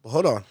good. But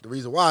hold on. The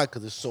reason why,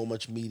 because there's so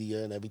much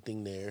media and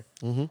everything there.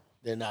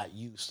 They're not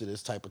used to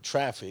this type of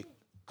traffic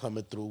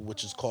coming through,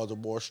 which is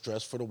causing more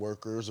stress for the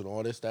workers and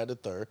all this, that, and the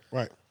third.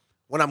 Right.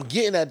 When I'm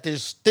getting at,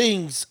 there's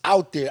things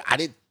out there.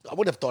 I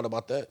would have thought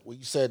about that when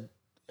you said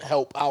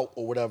help out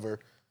or whatever.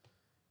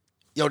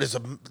 Yo,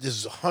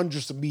 there's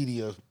hundreds of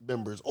media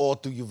members all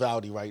through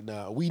Uvalde right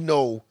now. We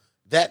know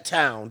that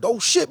town.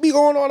 Don't shit be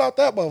going on out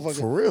that motherfucker.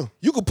 For real.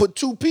 You could put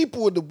 2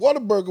 people in the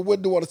Whataburger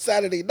window on a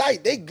Saturday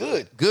night. They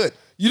good. Good.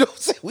 You know what I'm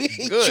saying? We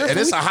ain't Good. tripping. And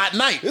it's We- a hot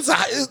night.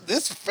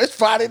 It's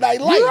Friday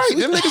night lights. You right.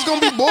 Them niggas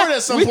gonna be bored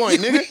at some point,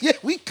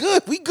 nigga. We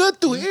good. We good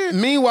through here.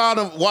 Meanwhile,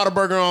 the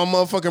Whataburger on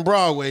motherfucking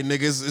Broadway,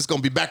 niggas, it's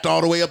gonna be backed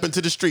all the way up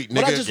into the street, nigga.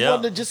 But I just Yeah.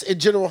 wonder, just in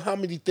general, how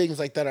many things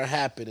like that are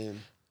happening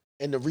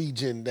in the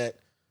region that,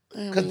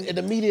 because in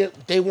the media,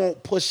 they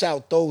won't push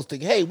out those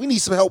things. Hey, we need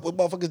some help with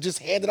motherfuckers just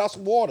handing out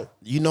some water.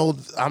 You know,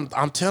 I'm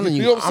telling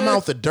you, You know what I'm I'm saying?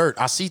 out the dirt.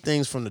 I see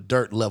things from the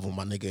dirt level,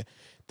 my nigga.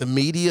 The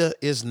media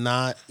is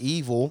not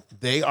evil.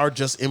 They are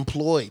just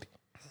employed.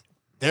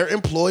 They're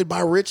employed by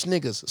rich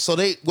niggas. So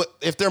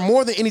if they're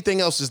more than anything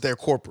else, is they're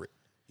corporate.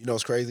 You know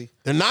what's crazy?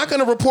 They're not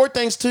gonna report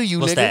things to you,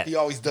 What's nigga. that? He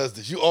always does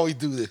this. You always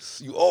do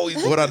this. You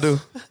always do What I do?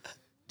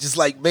 just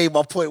like made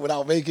my point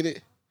without making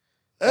it.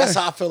 That's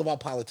how I feel about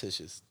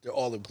politicians. They're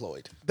all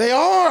employed. They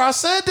are. I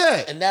said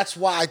that. And that's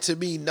why, to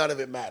me, none of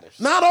it matters.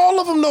 Not all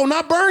of them, though.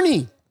 Not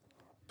Bernie.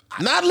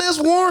 Not Liz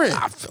Warren.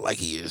 I feel like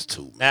he is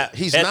too. now,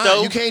 He's Beto,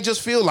 not. You can't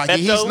just feel like it.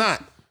 He's Beto?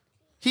 not.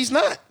 He's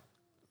not.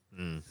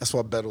 That's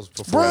why Beto's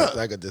performing. Bruh,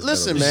 I got this.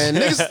 listen, man.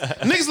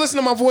 Niggas listen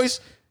to my voice.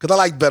 Because I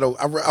like Beto.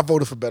 I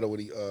voted for Beto when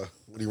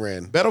he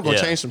ran. Beto gonna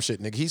Yeah. change some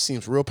shit, nigga. He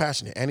seems real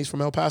passionate. And he's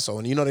from El Paso.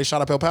 And you know they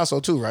shot up El Paso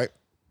too, right?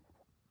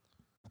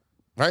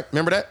 Right?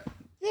 Remember that?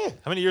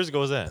 How many years ago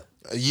was that?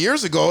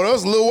 Years ago. That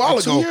was a little while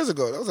Like 2 ago. years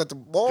ago. That was at the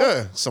mall.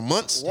 Yeah, some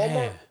months.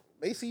 Walmart.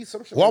 Macy's,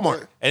 some shit. Walmart. Like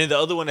that. And then the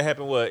other one that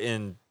happened,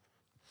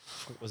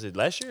 was it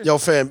last year? Yo,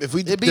 fam, if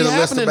we It did be a list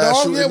happening, of mass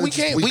dog. shootings, Yeah, we it's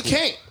just can't. We weekly.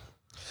 can't.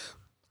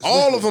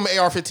 All of them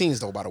AR-15s,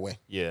 though, by the way.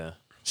 Yeah.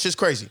 Shit's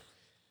crazy.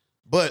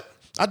 But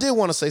I did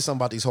want to say something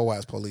about these whole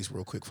ass police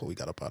real quick before we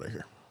got up out of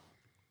here.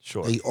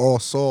 Sure. They all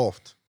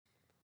soft.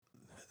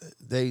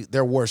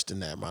 They're worse than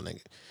that, my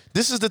nigga.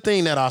 This is the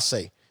thing that I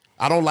say.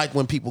 I don't like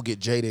when people get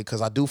jaded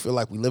because I do feel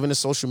like we live in a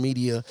social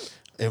media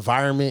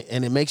environment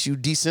and it makes you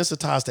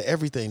desensitized to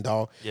everything,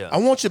 dog. Yeah. I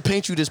want you to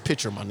paint you this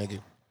picture, my nigga.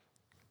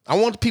 I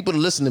want people to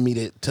listen to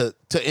me to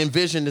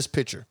envision this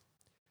picture.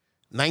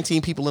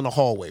 19 people in the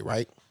hallway,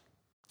 right?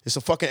 It's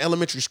a fucking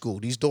elementary school.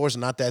 These doors are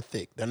not that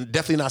thick. They're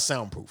definitely not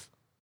soundproof.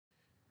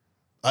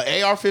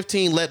 An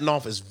AR-15 letting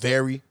off is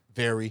very,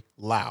 very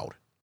loud.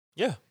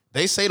 Yeah.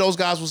 They say those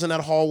guys was in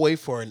that hallway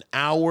for an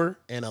hour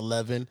and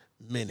 11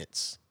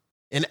 minutes.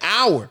 An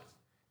hour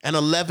and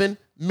 11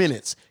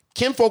 minutes.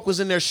 Kinfolk was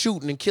in there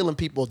shooting and killing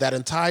people that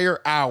entire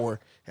hour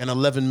and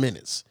 11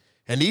 minutes.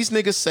 And these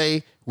niggas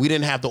say we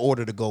didn't have the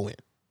order to go in.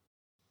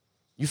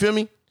 You feel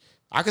me?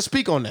 I can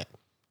speak on that.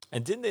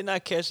 And didn't they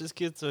not catch this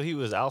kid till he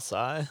was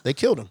outside? They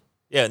killed him.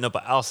 Yeah, no,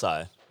 but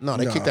outside. No,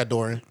 they kicked that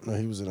door in. No,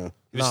 he was in a.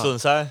 He was still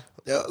inside?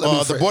 Yeah,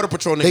 The Border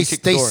Patrol nigga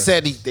kicked the They door in.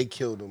 said they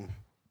killed him.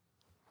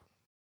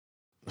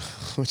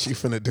 What you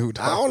finna do, I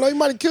dog? don't know. He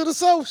might have killed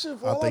himself. Shit,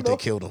 for I all think know. they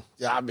killed him.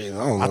 Yeah, I mean, I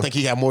don't know. I think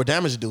he had more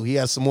damage to do. He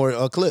had some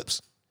more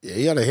clips. Yeah,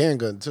 he had a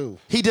handgun too.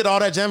 He did all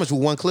that damage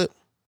with one clip.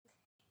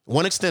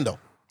 One extendo.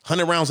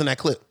 100 rounds in that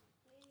clip.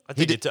 I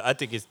think he took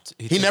never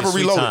his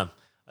sweet reloaded. time.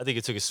 I think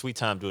it took his sweet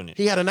time doing it.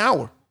 He had an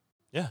hour.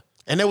 Yeah.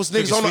 And there was Took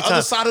niggas his on the sweet other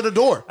time. side of the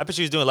door. I bet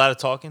you was doing a lot of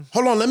talking.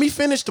 Hold on, let me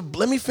finish the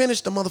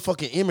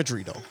motherfucking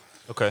imagery though.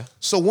 Okay.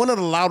 So one of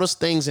the loudest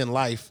things in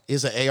life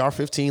is an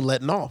AR-15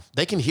 letting off.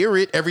 They can hear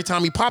it every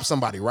time he pops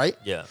somebody, right?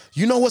 Yeah.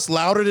 You know what's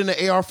louder than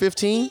an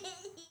AR-15?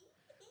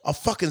 A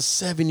fucking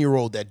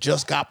 7-year-old that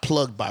just got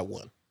plugged by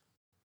one.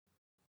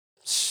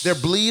 They're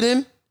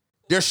bleeding,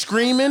 they're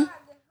screaming,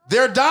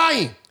 they're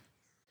dying.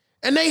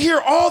 And they hear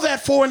all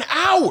that for an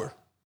hour.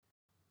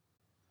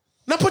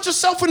 Now put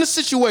yourself in the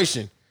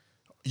situation.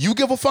 You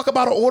give a fuck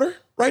about an order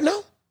right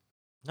now?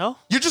 No?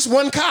 You're just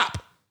one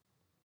cop.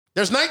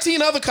 There's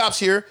 19 other cops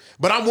here,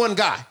 but I'm one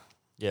guy.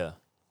 Yeah.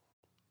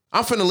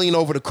 I'm finna lean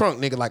over the crunk,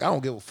 nigga, like, I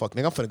don't give a fuck,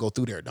 nigga. I'm finna go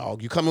through there,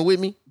 dog. You coming with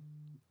me?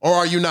 Or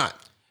are you not?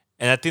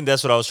 And I think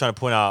that's what I was trying to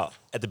point out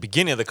at the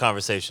beginning of the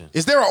conversation.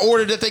 Is there an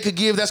order that they could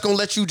give that's gonna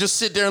let you just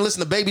sit there and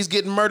listen to babies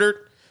getting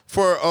murdered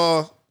for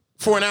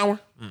an hour?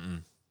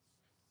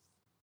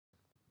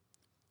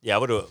 Yeah, I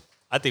would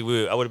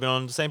have been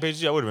on the same page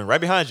as you. I would have been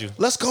right behind you.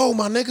 Let's go,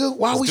 my nigga.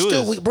 Why Let's we do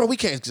still, this. bro? We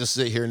can't just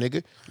sit here,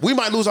 nigga. We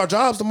might lose our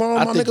jobs tomorrow,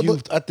 my nigga.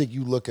 But I think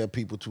you look at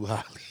people too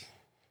highly.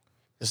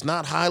 it's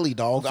not highly,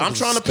 dog. I'm Motherfuckers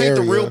trying to paint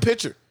the scary, real huh?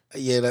 picture.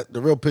 Yeah,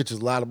 the real picture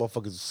is a lot of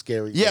motherfuckers are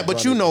scary. Yeah,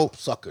 but you know,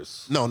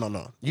 suckers.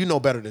 No. You know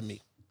better than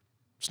me.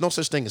 There's no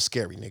such thing as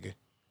scary, nigga.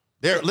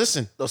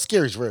 Listen. No,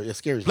 scary's real. Yeah,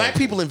 scary's Black real.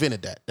 people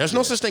invented that. There's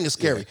no such thing as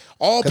scary.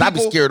 All 'Cause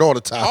people I be scared all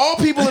the time. All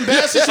people in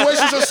bad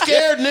situations are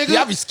scared, nigga.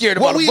 Yeah, I be scared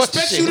What about a we bunch of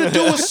expect shit. you to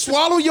do is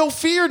swallow your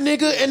fear,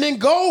 nigga, and then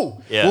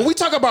go. Yeah. When we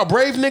talk about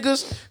brave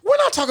niggas, we're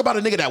not talking about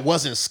a nigga that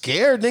wasn't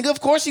scared, nigga.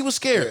 Of course he was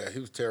scared. Yeah, he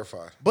was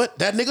terrified. But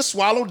that nigga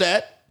swallowed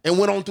that and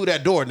went on through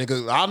that door,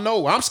 nigga. I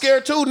know. I'm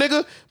scared too,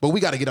 nigga. But we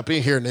got to get up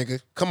in here,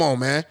 nigga. Come on,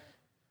 man.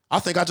 I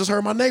think I just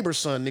heard my neighbor's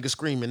son, nigga,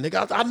 screaming.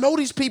 Nigga, I know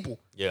these people.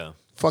 Yeah.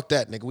 Fuck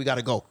that, nigga. We got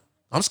to go.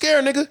 I'm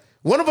scared, nigga.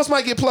 One of us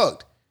might get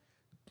plugged.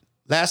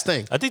 Last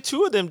thing. I think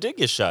 2 of them did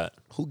get shot.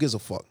 Who gives a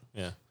fuck?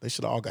 Yeah. They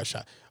should have all got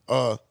shot.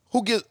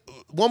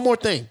 One more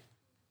thing.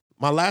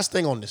 My last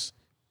thing on this.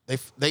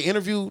 They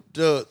interviewed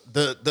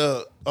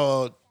the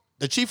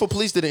chief of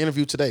police did an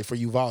interview today for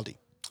Uvalde.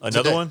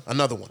 Another one?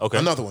 Another one. Okay.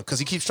 Another one. Because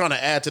he keeps trying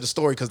to add to the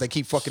story because they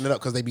keep fucking it up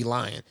because they be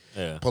lying.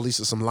 Yeah.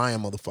 Police are some lying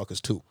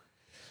motherfuckers too.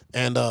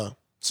 And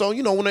so,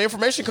 you know, when the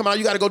information come out,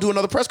 you got to go do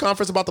another press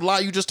conference about the lie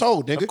you just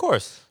told, nigga. Of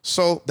course.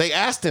 So they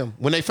asked him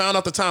when they found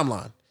out the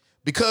timeline.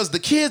 Because the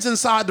kids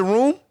inside the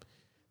room,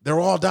 they're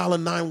all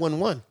dialing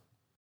 911.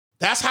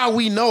 That's how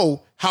we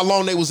know how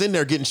long they was in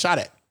there getting shot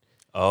at.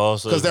 Oh,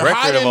 so Because there's they're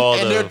record hiding of all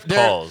and the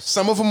they're calls.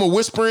 some of them are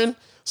whispering,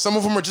 some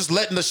of them are just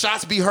letting the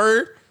shots be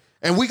heard,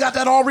 and we got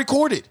that all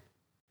recorded.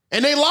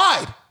 And they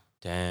lied.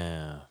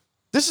 Damn.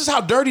 This is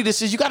how dirty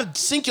this is. You got to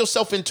sink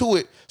yourself into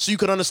it so you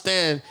can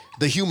understand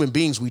the human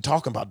beings we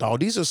talking about, dog.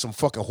 These are some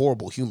fucking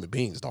horrible human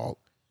beings, dog.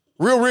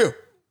 Real.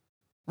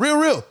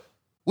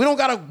 We don't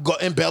got to go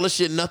embellish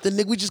it, nothing,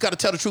 nigga. We just got to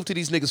tell the truth to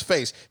these niggas'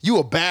 face. You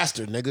a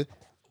bastard, nigga.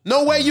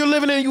 No way you're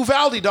living in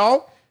Uvalde,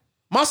 dog.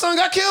 My son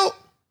got killed.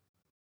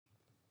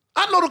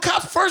 I know the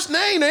cop's first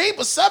name. There ain't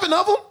but 7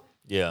 of them.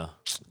 Yeah.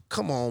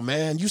 Come on,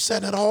 man. You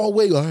said that all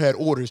way. I had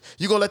orders.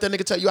 You gonna let that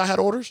nigga tell you I had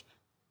orders?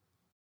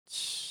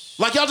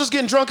 Like y'all just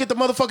getting drunk at the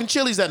motherfucking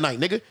Chili's that night,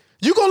 nigga.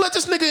 You gonna let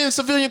this nigga in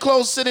civilian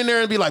clothes sit in there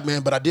and be like,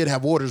 man, but I did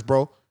have orders,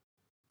 bro.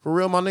 For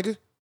real, my nigga?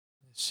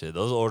 Shit,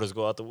 those orders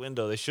go out the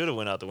window. They should have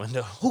went out the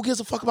window. Who gives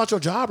a fuck about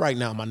your job right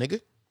now, my nigga?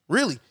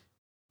 Really?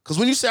 Because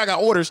when you say I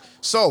got orders,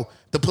 so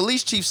the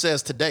police chief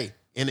says today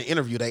in the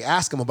interview, they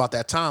ask him about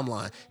that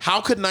timeline.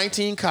 How could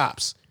 19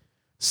 cops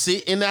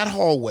sit in that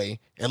hallway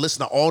and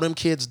listen to all them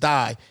kids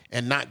die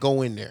and not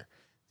go in there?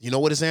 You know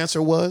what his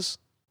answer was?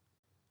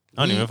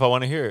 I don't even know if I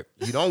want to hear it.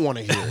 You don't want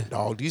to hear it,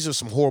 dog. These are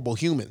some horrible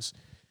humans.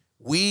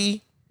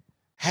 We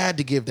had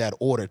to give that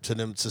order to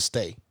them to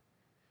stay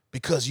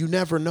because you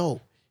never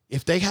know.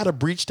 If they had to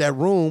breach that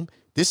room,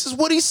 this is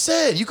what he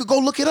said. You could go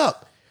look it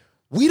up.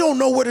 We don't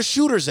know where the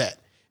shooter's at.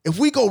 If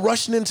we go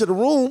rushing into the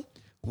room,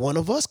 one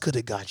of us could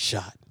have got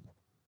shot.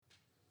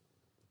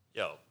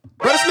 Yo.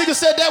 But this nigga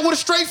said that with a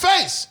straight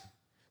face.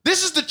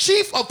 This is the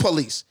chief of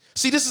police.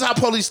 See, this is how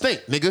police think,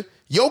 nigga.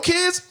 Your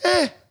kids,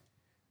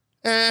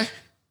 I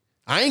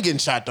ain't getting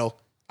shot, though.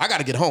 I got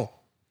to get home.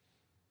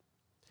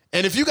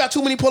 And if you got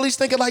too many police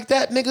thinking like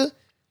that, nigga,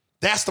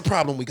 that's the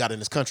problem we got in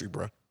this country,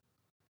 bro.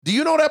 Do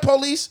you know that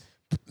police?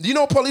 Do you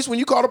know police, when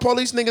you call the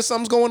police, nigga,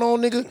 something's going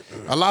on, nigga,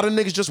 a lot of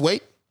niggas just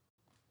wait.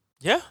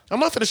 Yeah. I'm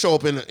not finna show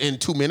up in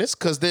 2 minutes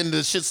because then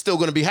the shit's still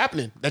going to be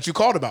happening that you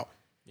called about.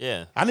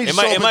 Yeah. I need to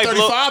show up in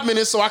 35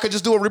 minutes so I could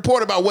just do a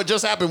report about what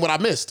just happened, what I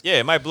missed. Yeah,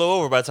 it might blow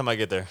over by the time I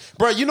get there.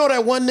 Bro, you know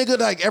that one nigga,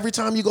 like every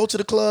time you go to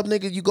the club,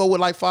 nigga, you go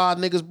with like 5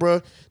 niggas,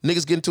 bro.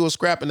 Niggas get into a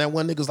scrap and that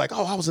one nigga's like,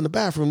 oh, I was in the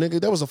bathroom,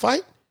 nigga. There was a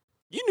fight?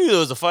 You knew there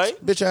was a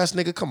fight. Bitch ass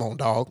nigga, come on,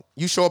 dog.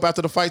 You show up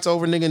after the fight's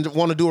over, nigga, and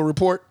want to do a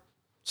report?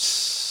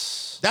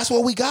 That's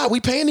what we got.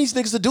 We paying these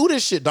niggas to do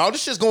this shit, dog.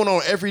 This shit's going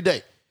on every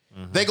day.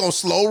 Mm-hmm. They gonna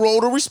slow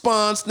roll the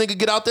response. Nigga,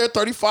 get out there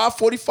 35,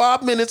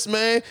 45 minutes,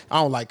 man.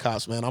 I don't like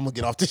cops, man. I'm gonna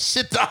get off this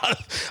shit, dog.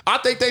 I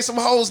think they some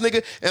hoes,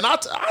 nigga. And I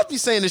be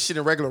saying this shit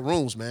in regular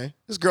rooms, man.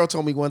 This girl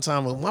told me one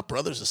time, well, my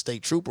brother's a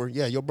state trooper.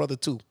 Yeah, your brother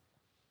too.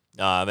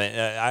 Nah,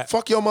 man.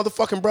 Fuck your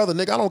motherfucking brother,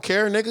 nigga. I don't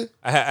care, nigga.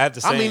 I have the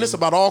same. I mean this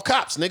about all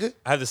cops, nigga.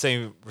 I have the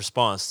same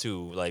response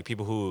too. Like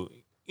people who,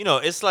 you know,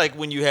 it's like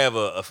when you have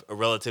a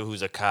relative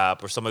who's a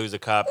cop or somebody who's a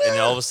cop, and then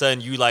all of a sudden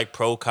you like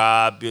pro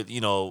cop, you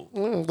know,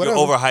 you're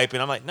overhyping.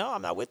 I'm like, no,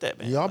 I'm not with that,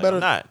 man. Y'all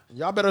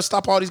better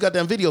stop all these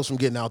goddamn videos from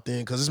getting out there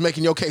because it's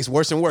making your case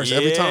worse and worse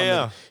every time.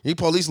 Nigga. These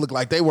police look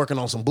like they working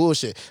on some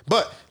bullshit.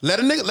 But let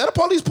a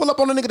police pull up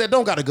on a nigga that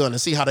don't got a gun and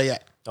see how they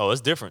act. Oh,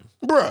 it's different.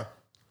 Bruh.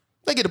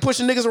 They get to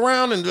pushing niggas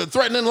around and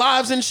threatening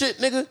lives and shit,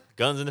 nigga.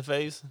 Guns in the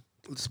face.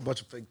 It's a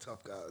bunch of fake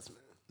tough guys, man.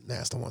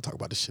 Nas don't want to talk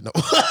about this shit, no.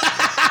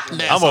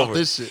 I'm over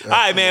this shit. All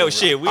right, man.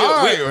 Shit, we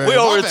All right, over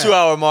man. the My 2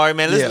 hour mark,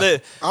 man.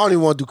 Let's I don't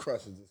even want to do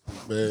crushes.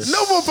 man.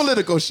 No more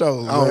political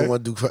shows. I don't man.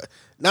 want to do.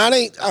 Nah, it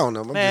ain't. I don't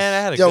know. Man, I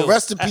had a yo, good-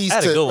 rest in I peace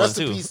had a to good one, rest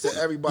in too. peace to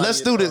everybody.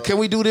 Let's do this. Can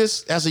we do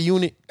this as a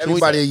unit? Can we-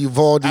 Everybody at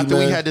Uvalde, After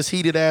we man. had this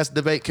heated ass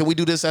debate, can we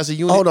do this as a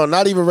unit? Hold on,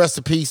 not even rest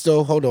in peace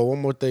though. Hold on,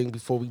 one more thing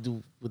before we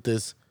do with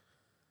this.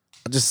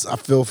 I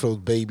feel for those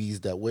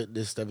babies that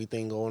witnessed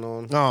everything going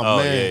on. Oh, Oh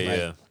man.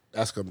 yeah.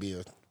 That's gonna be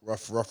a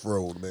rough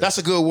road, man. That's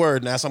a good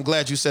word, Nas. I'm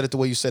glad you said it the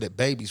way you said it.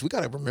 Babies. We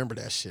got to remember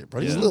that shit,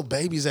 bro. These Yeah. little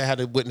babies that had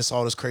to witness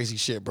all this crazy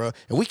shit, bro.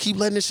 And we keep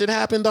letting this shit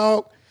happen,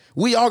 dog.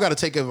 We all got to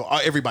take care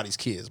of everybody's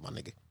kids, my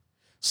nigga.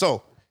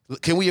 So,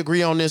 can we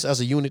agree on this as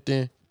a unit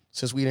then?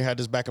 Since we didn't have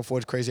this back and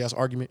forth crazy ass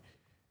argument.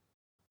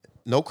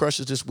 No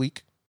crushes this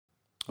week.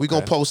 We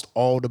gonna post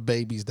all the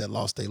babies that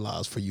lost their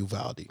lives for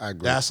Uvalde. I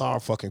agree. That's our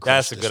fucking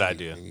crush. That's a this good week,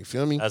 idea. nigga. You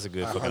feel me? That's a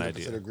good I fucking 100%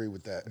 idea. agree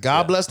with that.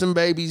 God bless them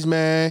babies,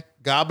 man.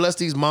 God bless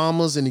these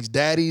mamas and these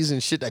daddies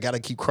and shit that gotta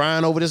keep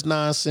crying over this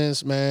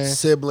nonsense, man.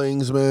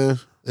 Siblings, man.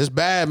 It's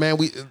bad, man.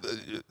 We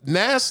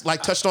Nas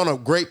like touched on a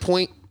great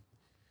point,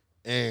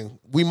 and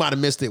we might have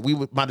missed it. We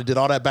might have did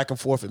all that back and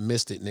forth and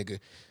missed it, nigga.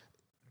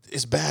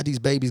 It's bad these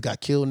babies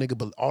got killed, nigga,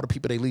 but all the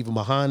people they leaving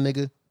behind,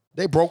 nigga,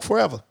 they broke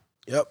forever.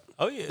 Yep.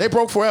 Oh yeah. They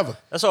broke forever.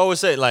 That's what I always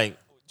say. Like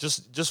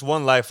just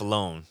one life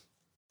alone.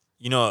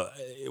 You know,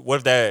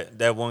 what if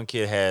that one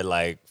kid had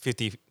like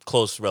 50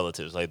 close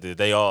relatives? Like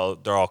they're all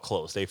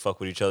close. They fuck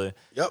with each other.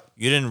 Yep.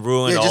 You didn't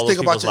ruin Yeah, all just those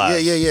think about people's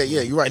your. lives.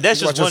 Yeah. You're right. And that's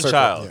Think just about one your circle.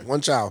 child. Yeah,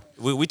 one child.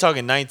 We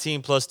talking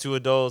 19 plus 2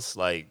 adults.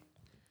 Like,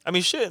 I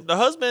mean, shit. The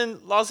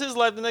husband lost his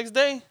life the next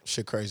day.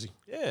 Shit crazy.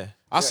 Yeah.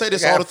 I say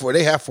this They all have the four.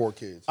 They have 4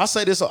 kids. I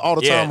say this all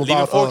the Yeah. time Leaving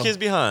about 4 kids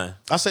behind.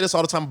 I say this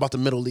all the time about the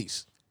Middle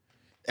East.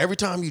 Every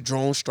time you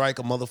drone strike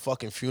a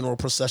motherfucking funeral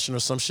procession or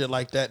some shit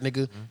like that,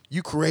 nigga,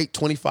 you create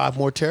 25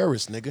 more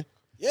terrorists, nigga.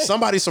 Yeah.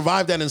 Somebody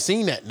survived that and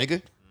seen that,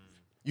 nigga.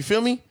 You feel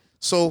me?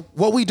 So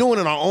what we doing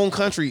in our own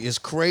country is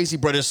crazy,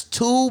 bro. There's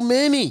too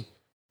many.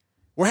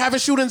 We're having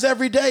shootings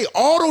every day.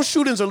 All those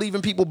shootings are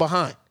leaving people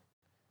behind.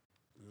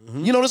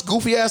 You know, this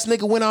goofy ass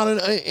nigga went out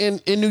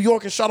in New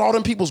York and shot all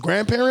them people's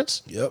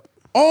grandparents. Yep.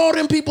 All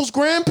them people's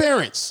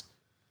grandparents.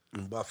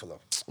 In Buffalo.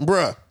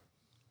 Bruh.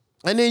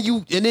 And then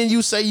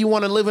you say you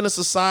want to live in a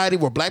society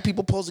where black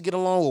people supposed to get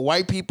along with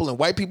white people and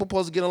white people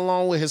supposed to get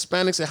along with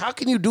Hispanics. And how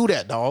can you do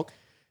that, dog?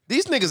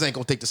 These niggas ain't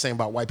gonna think the same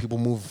about white people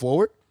moving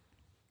forward.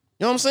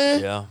 You know what I'm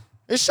saying? Yeah.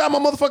 They shot my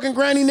motherfucking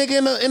granny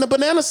nigga in the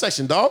banana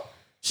section, dog.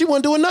 She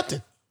wasn't doing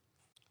nothing.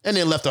 And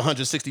then left a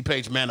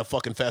 160-page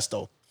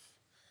manifesto.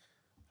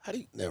 How do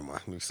you? Never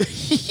mind.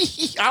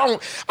 I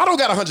don't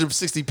got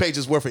 160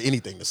 pages worth of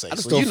anything to say. I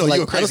just So don't you know feel like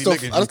you a crazy I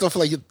nigga. just don't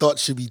feel like your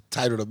thoughts should be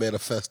titled a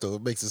manifesto.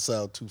 It makes it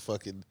sound too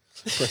fucking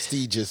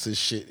prestigious and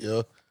shit,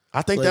 yo.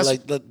 I think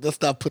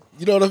Let's not put.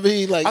 You know what I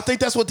mean? Like I think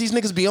that's what these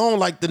niggas be on.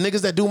 Like the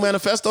niggas that do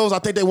manifestos, I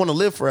think they want to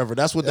live forever.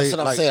 That's what That's they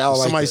what I'm like. saying. I don't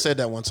like Somebody that. said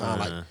that one time.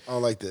 Like I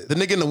don't like that. the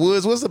nigga in the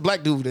woods. What's the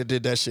black dude that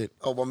did that shit?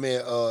 Oh my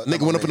man.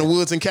 Nigga went up in the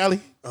woods in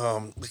Cali.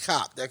 The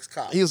cop, the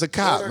ex-cop. He was a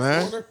cop,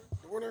 man.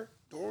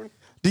 Dorn.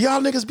 Do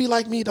y'all niggas be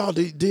like me, dog?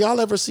 Do y'all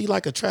ever see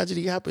like a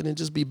tragedy happen and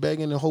just be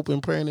begging and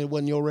hoping, praying it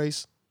wasn't your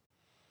race?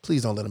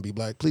 Please don't let him be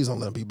black. Please don't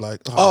let him be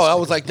black. Oh, I this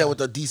was nigga's like that with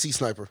the DC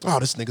sniper. black. Oh,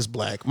 this nigga's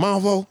black.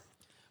 Malvo.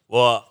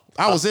 Well,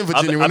 I was in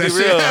Virginia I'll when be that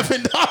shit real.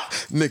 happened, dog.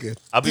 Nigga.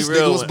 I'll be this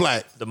real. nigga was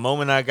black. The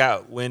moment I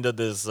got wind of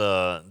this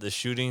the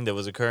shooting that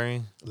was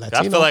occurring, I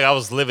Latino? feel like I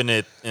was living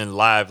it in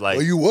live, like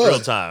Oh, you was. real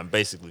time,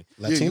 basically.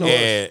 Latino.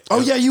 Yeah.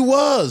 Oh yeah, you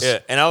was. Yeah,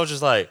 and I was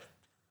just like,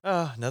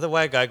 oh, another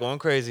white guy going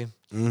crazy.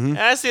 And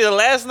I see the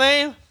last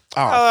name. Oh,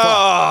 fuck.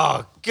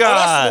 Oh That's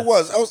God! what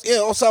it was. I was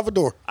El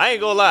Salvador. I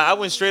ain't gonna lie. I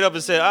went straight up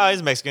and said, "Oh,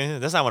 he's Mexican.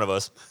 That's not one of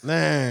us."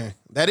 Man,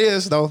 that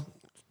is though.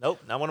 Nope,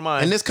 not one of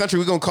mine. In this country,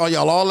 we're gonna call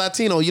y'all all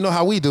Latino. You know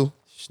how we do.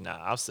 Nah,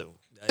 I'm still.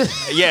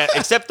 Yeah,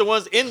 except the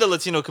ones in the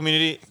Latino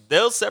community,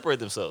 they'll separate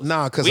themselves.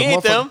 Nah, because we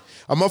ain't them.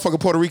 a motherfucker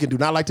Puerto Rican do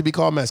not like to be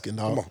called Mexican,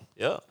 dog.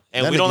 Yeah,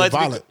 and That we don't nigga like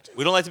violent.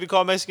 we don't like to be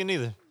called Mexican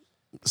either.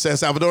 San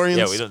Salvadorians.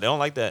 Yeah, we don't. They don't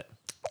like that.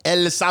 El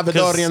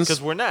Salvadorians.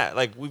 Because we're not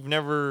like we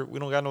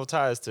don't got no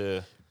ties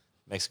to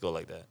Mexico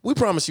like that. We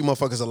promise you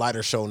motherfuckers a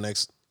lighter show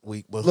next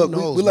week. But Look, who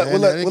knows, we'll let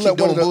man? They keep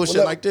doing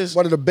bullshit like this.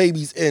 One of the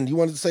babies in. You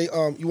want to say?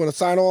 You want to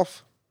sign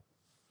off?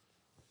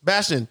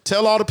 Bastion,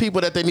 tell all the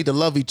people that they need to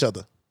love each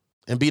other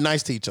and be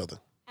nice to each other.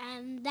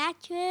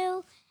 That's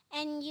true.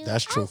 And you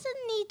That's true. also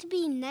need to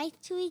be nice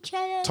to each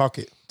other. Talk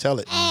it. Tell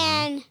it.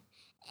 And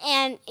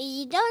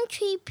you don't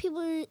treat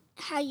people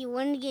how you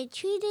want to get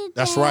treated.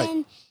 That's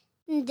right.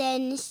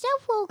 Then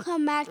stuff will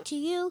come back to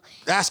you.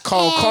 That's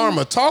called And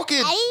karma. Talk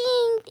it.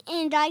 Light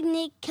and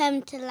darkness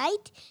come to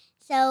light.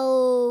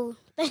 So,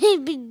 but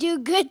do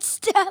good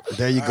stuff.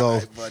 There you go.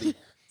 buddy.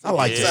 I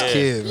like Yeah. this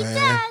kid, Peace man.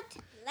 out.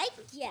 Like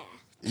ya.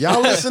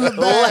 Y'all listen to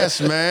Bash,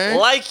 man.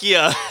 Like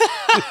ya.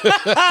 We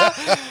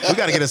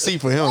got to get a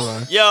seat for him,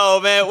 man. Yo,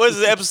 man, what is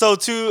it?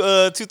 Episode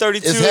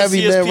 232. It's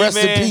heavy, CSP, man. Rest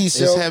in peace,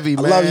 It's yo. heavy,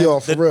 I love man. y'all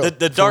for real.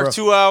 The dark real.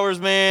 2 hours,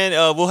 man.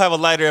 We'll have a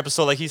lighter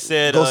episode, like he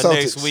said, Go next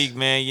Celtics. week,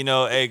 man. You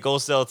know, hey, go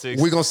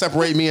Celtics. We going to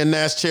separate me and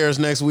Nash chairs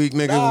next week,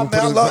 nigga. Nah, we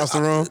man, put it across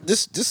the room.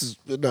 This is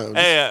no.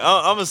 Hey,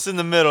 I'm gonna sit in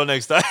the middle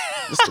next time.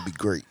 This could be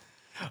great.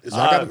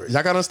 Y'all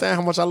gotta understand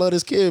how much I love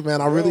this kid,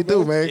 man. I really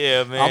do, man.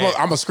 Yeah, man.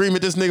 I'm gonna scream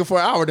at this nigga for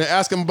an hour, then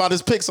ask him about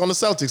his picks on the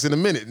Celtics in a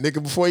minute,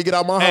 nigga, before he get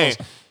out my house.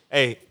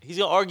 Hey, he's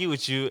gonna argue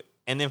with you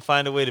and then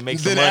find a way to make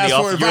some Then money ask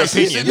off for of your advice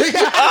and opinion. shit,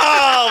 nigga.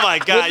 Oh my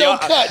God, No yo.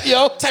 cut,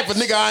 yo. Type of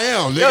nigga I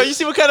am, nigga. Yo, you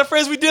see what kind of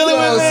friends we dealing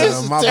Yo, with, man? this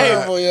is my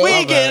terrible, bad. yo. We My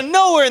ain't bad. getting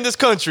nowhere in this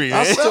country,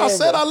 I man.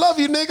 said I love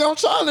you, nigga. I'm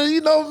trying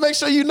to, make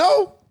sure you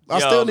know. I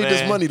Yo, still need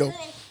this man. money though.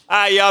 All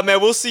right, y'all, man.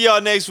 We'll see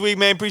y'all next week,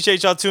 man.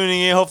 Appreciate y'all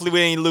tuning in. Hopefully,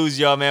 we ain't lose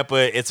y'all, man.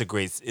 But it's a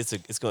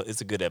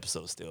good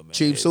episode still, man.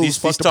 Cheap These suits,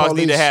 fuck the talks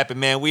need to police. happen,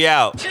 man. We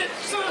out.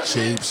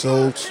 Cheap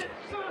suits.